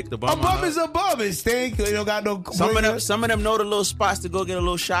get to pick the bum? A bum is a bum. It stink. You don't got no. Some of them know the little spots to go get a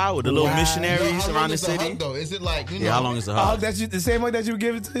little shower. The little missionaries around the city. Hug, though? Is it like how long is the hug? That's the same hug that you would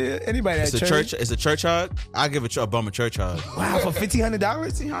give it to anybody at church. It's a church hug. I give a bum a church hug. Wow, for $1,500?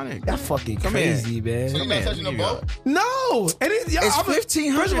 $1,500. That fucking crazy, man. So you're not touching the bum? No, and it's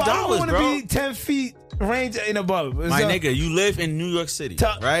 $1,500. First of all, I don't want to be 10 feet. Range in a bum. My nigga, you live in New York City,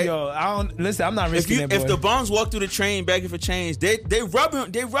 right? Yo, I don't listen. I'm not risking it. If the bums walk through the train begging for change, they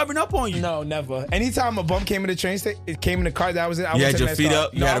rubbing up on you. No, never. Anytime a bum came in the train station, it came in the car that I was in. I you went had to your feet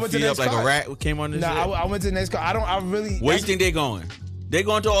up. You had your feet up like a rat who came on this. No, I went to the next car. I really. Where you think they going? They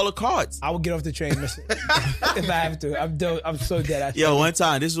going to all the carts. I would get off the train if I have to. I'm so dead. Yo, one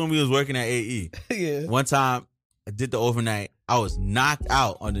time, this is when we was working at AE. Yeah. One time, I did the overnight. I was knocked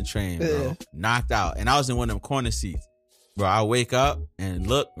out on the train, bro. Yeah. Knocked out. And I was in one of them corner seats. Bro, I wake up and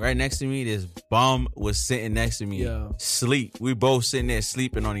look right next to me. This bum was sitting next to me. Yo. Sleep. We both sitting there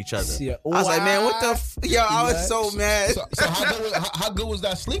sleeping on each other. Yeah. I was like, man, what the Yo, I was so mad. So how good was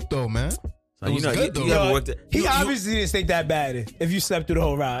that sleep, though, man? So you know, good, you ever worked it. He obviously didn't think that bad if you slept through the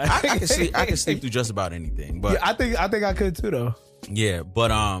whole ride. I can sleep through just about anything. But yeah, I think I could too, though. Yeah, but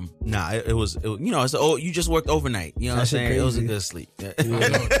nah, it was you know, you just worked overnight. You know what I'm saying? It was a good sleep. Yeah.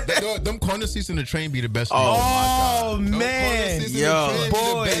 Them corner seats in the train be the best. Oh man, yo,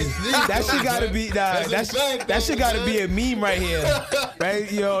 boy, that shit gotta be that shit gotta be a meme right here,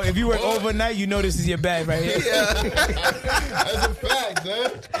 right? Yo, if you work overnight, you know this is your bag right here. That's a fact,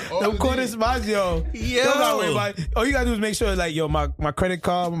 man. Them corner spots, yo. Don't gotta worry about it. All you gotta do is make sure, like, yo, my credit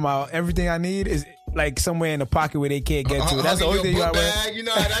card, my everything I need is like somewhere in the pocket where they can't get to. That's the only thing you gotta wear. You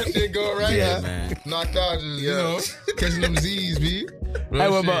know how that shit go, right? Yeah, man. Knocked out, just, you know, catching them Z's, B. I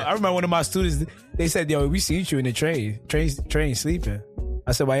remember one of my students. They said, "Yo, we seen you in the train sleeping."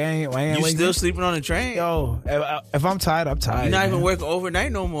 I said, "Why ain't you still sleeping on the train?" Yo, if I'm tired, I'm tired. You're not even working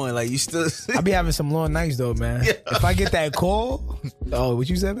overnight no more. Like you still. I be having some long nights though, man. Yeah. If I get that call, what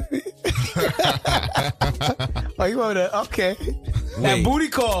you said, baby? Oh, you want that? Okay. Wait. That booty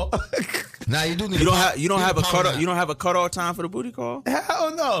call. Nah, you do need. You don't have a cut. You don't have a cutoff time for the booty call.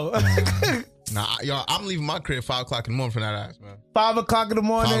 Hell no. Nah, y'all, I'm leaving my crib 5 o'clock in the morning for that ass, man. 5 o'clock in the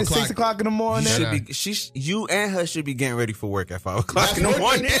morning, 6 o'clock in the morning. You and her should be getting ready for work at 5 o'clock in the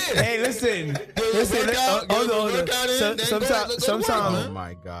morning. Hey, listen. Hold on. Sometimes. Oh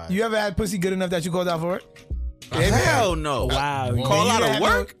my God. You ever had pussy good enough that you called out for it? Hell no. Wow. You call out of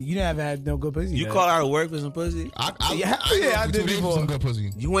work? You never had no good pussy. You call out of work for some pussy? I did before. Some good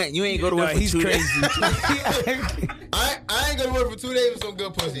pussy. You ain't go to work for 2 days. I ain't gonna work for 2 days with some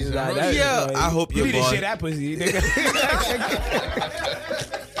good pussy. So I hope your boy. You need to boy. share that pussy.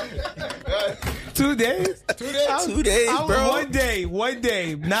 2 days? 2 days? 2 days, bro. 1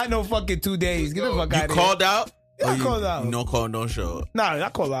 day. Not no fucking 2 days. Get the fuck out of here. You called out? I called out. No call, no show. Nah, I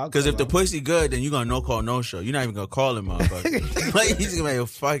called out. Because if the pussy good, then you gonna no call, no show. You're not even gonna call him, motherfucker. Like he's gonna be like,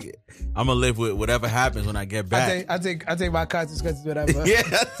 fuck it. I'm gonna live with whatever happens when I get back. I take my consequences, whatever. Yeah,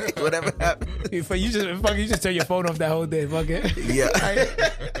 whatever happens. You just turn your phone off that whole day. Fuck it. Yeah.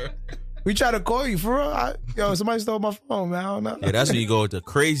 We try to call you for real. Yo, somebody stole my phone, man. I don't know. Yeah, that's when you go with the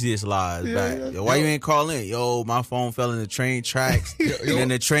craziest lies back. Yo, why you ain't calling? Yo, my phone fell in the train tracks. And then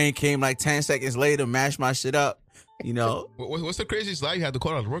the train came like 10 seconds later, mashed my shit up. You know. What's the craziest lie you had to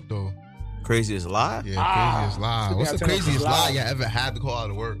call out of work, though? Craziest lie? Yeah, craziest lie. What's the craziest lie you ever had to call out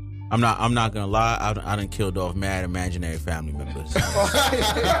of work? I'm not gonna lie. I done killed off mad imaginary family members.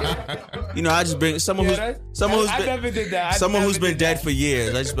 You know, I just bring someone who's been dead for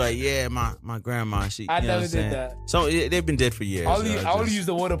years. I just be like, yeah, my grandma. She. I you know never did that. So they've been dead for years. I only use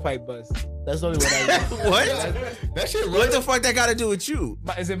the water pipe bus. That's the only one I use. What? That shit. What the fuck that got to do with you?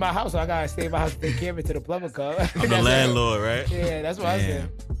 It's in my house, so I gotta stay in my house to take care of it till the plumber come. I'm the landlord, right? Yeah, that's what I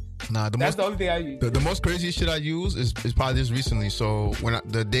said. Nah, that's the only thing I use. The most craziest shit I use is probably this recently. So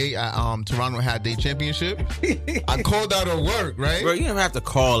the day Toronto had their championship, I called out of work, right? Bro, you don't have to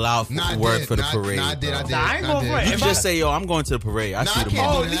call out for work for the parade. I did. I ain't going for it. You just say, yo, I'm going to the parade. I see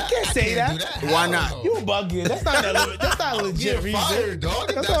tomorrow. You can't say that. Why not? You a bugger. That's not a legit reason. Fired,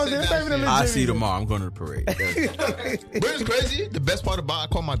 dog. That's not even a legit I see reason. tomorrow. I'm going to the parade. But it's crazy. The best part about I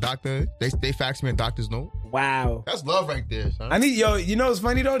called my doctor. They faxed me a doctor's note. Wow. That's love right there, son. You know what's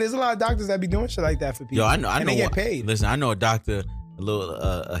funny though? There's a lot of doctors that be doing shit like that for people. Yo, I know. And they get paid. Listen, I know a doctor,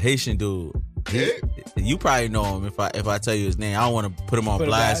 a Haitian dude. You probably know him if I tell you his name. I don't want to put him on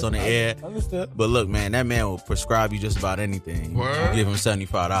blast on the air. Understood. But look, man, that man will prescribe you just about anything. Word? You give him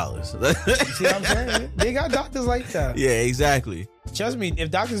 $75. See what I'm saying? They got doctors like that. Yeah, exactly. Trust me, if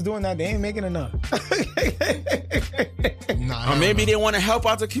doctors doing that, they ain't making enough. Or maybe they want to help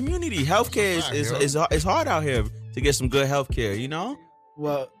out the community. Healthcare is hard out here. to get some good health care, you know?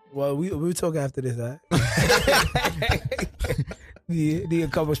 Well, we'll talk after this, huh? Need a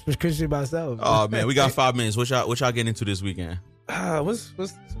couple of prescriptions myself. Oh man, we got 5 minutes. What y'all getting into this weekend? What's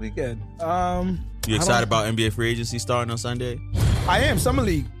this weekend? You excited about NBA free agency starting on Sunday? I am. Summer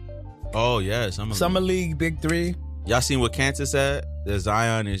League. Oh yeah, Summer League, Big Three. Y'all seen what Kansas said? That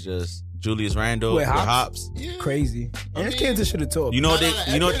Zion is just Julius Randle with hops. Yeah. Crazy. And Kansas should have talked. You know they.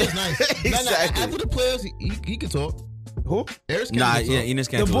 Nice. Exactly. After the playoffs, he can talk. Who? Enes Enes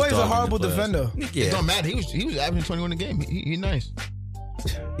Kanter. The boy's a horrible defender. Yeah. It don't matter. He was averaging 21 a game. He nice.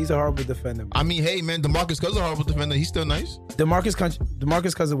 He's a horrible defender. Man. I mean, hey man, DeMarcus Cousins a horrible defender. He's still nice. DeMarcus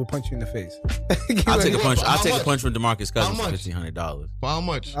Cousins will punch you in the face. I'll take a punch. I'll take a punch from DeMarcus Cousins for $1,500. For how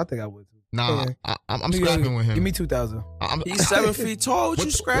much? I think I would too. Nah, I'm scrapping with him. Give me 2,000. He's 7 feet tall. What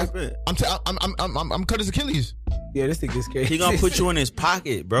you scrapping? I'm cut his Achilles. Yeah, this thing is crazy. He gonna put you in his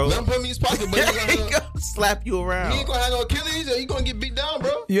pocket, bro. Let him put me in his pocket, but he gonna slap you around. He ain't gonna have no Achilles, or he gonna get beat down,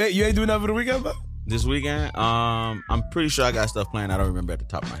 bro. You ain't doing nothing for the weekend, bro? This weekend, I'm pretty sure I got stuff planned. I don't remember at the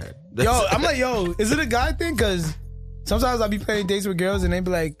top of my head. I'm like, is it a guy thing? Because sometimes I be playing dates with girls and they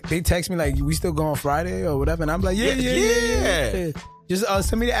be like, they text me like, we still go on Friday or whatever, and I'm like, yeah. Just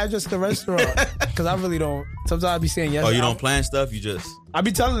send me the address to the restaurant, because I really don't. Sometimes I be saying yes. Oh, you don't plan stuff? You just. I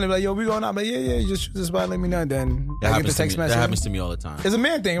be telling them like, yo, we going out. But yeah, you just choose the spot, let me know. Then I get the text message. That happens to me all the time. It's a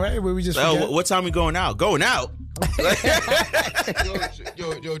man thing, right? Where we just. What time we going out? Going out.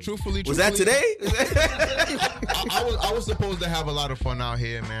 yo, truthfully, was that today? I was supposed to have a lot of fun out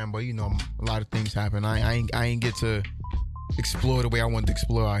here, man, but you know, a lot of things happen. I ain't get to explore the way I wanted to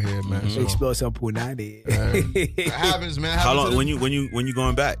explore out here, man. So, explore some punani. It happens, man. How long? When you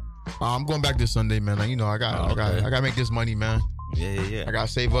going back? I'm going back this Sunday, man. Like, you know, I got to make this money, man. Yeah. I gotta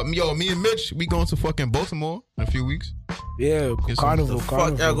save up. Yo, me and Mitch, we going to fucking Baltimore in a few weeks. Yeah, Carnival.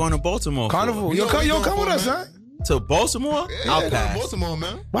 Fuck, y'all going to Baltimore? Carnival. Yo, come with us, huh? To Baltimore? Yeah, I'll pass. Baltimore,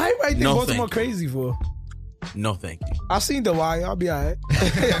 man. Why you think Baltimore crazy for? No, thank you. I've seen the wire. I'll be all right.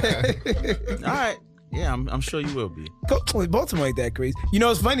 All right. Yeah, I'm sure you will be. Baltimore ain't that crazy. You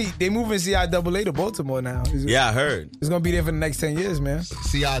know, it's funny. They moving CIAA to Baltimore now. Yeah, I heard. It's going to be there for the next 10 years, man.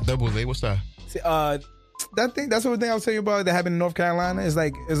 CIAA, what's that? That's the thing I was telling you about that happened in North Carolina. It's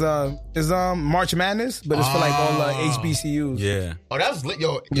like, it's March Madness, but it's for like all HBCUs. Yeah. Oh, that's lit.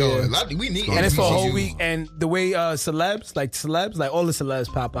 Yo, we need and it's for a whole week. And the way celebs, like all the celebs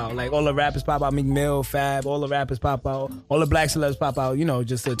pop out. Like all the rappers pop out. Meek Mill, Fab, all the rappers pop out. All the black celebs pop out, you know,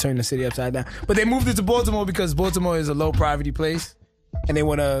 just to turn the city upside down. But they moved it to Baltimore because Baltimore is a low poverty place. And they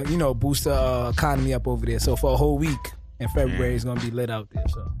want to, you know, boost the economy up over there. So for a whole week in February, it's going to be lit out there.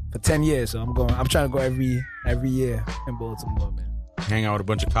 So for 10 years. So I'm trying to go every year in Baltimore, man. Hang out with a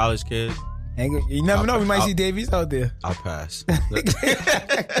bunch of college kids. You never know. We might see Davies out there. I'll pass.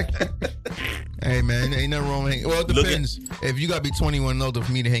 Hey, man, ain't nothing wrong with well, it depends. If you got to be 21 and older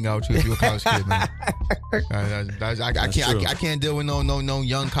for me to hang out with you if you're a college kid, man. I can't deal with no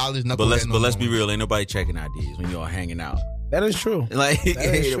young college knucklehead. But let's be real. Ain't nobody checking IDs when you're all hanging out. That is true. Like,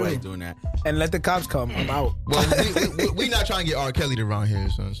 ain't nobody doing that. And let the cops come. I'm out. Well, we not trying to get R. Kelly around here,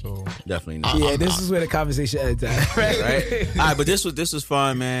 son. So definitely not. Yeah, this is where the conversation ends at. Right? All right, but this was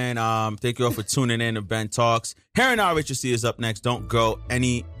fun, man. Thank you all for tuning in to Ben Talks. Heron R. Richard C is up next. Don't go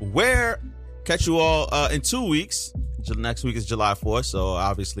anywhere. Catch you all in 2 weeks. Next week is July 4th, so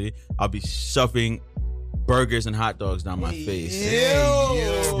obviously I'll be shoving burgers and hot dogs down my face.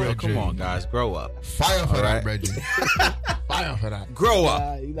 Yo, come on, guys, grow up. Fire for that, Reggie. Fire for that. Grow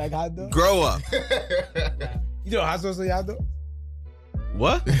up. You like hot dogs? Grow up. You know hot sauce on your hot dog?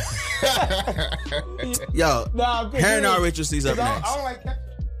 What? Yo, Heron R. Richard C's up next. I don't like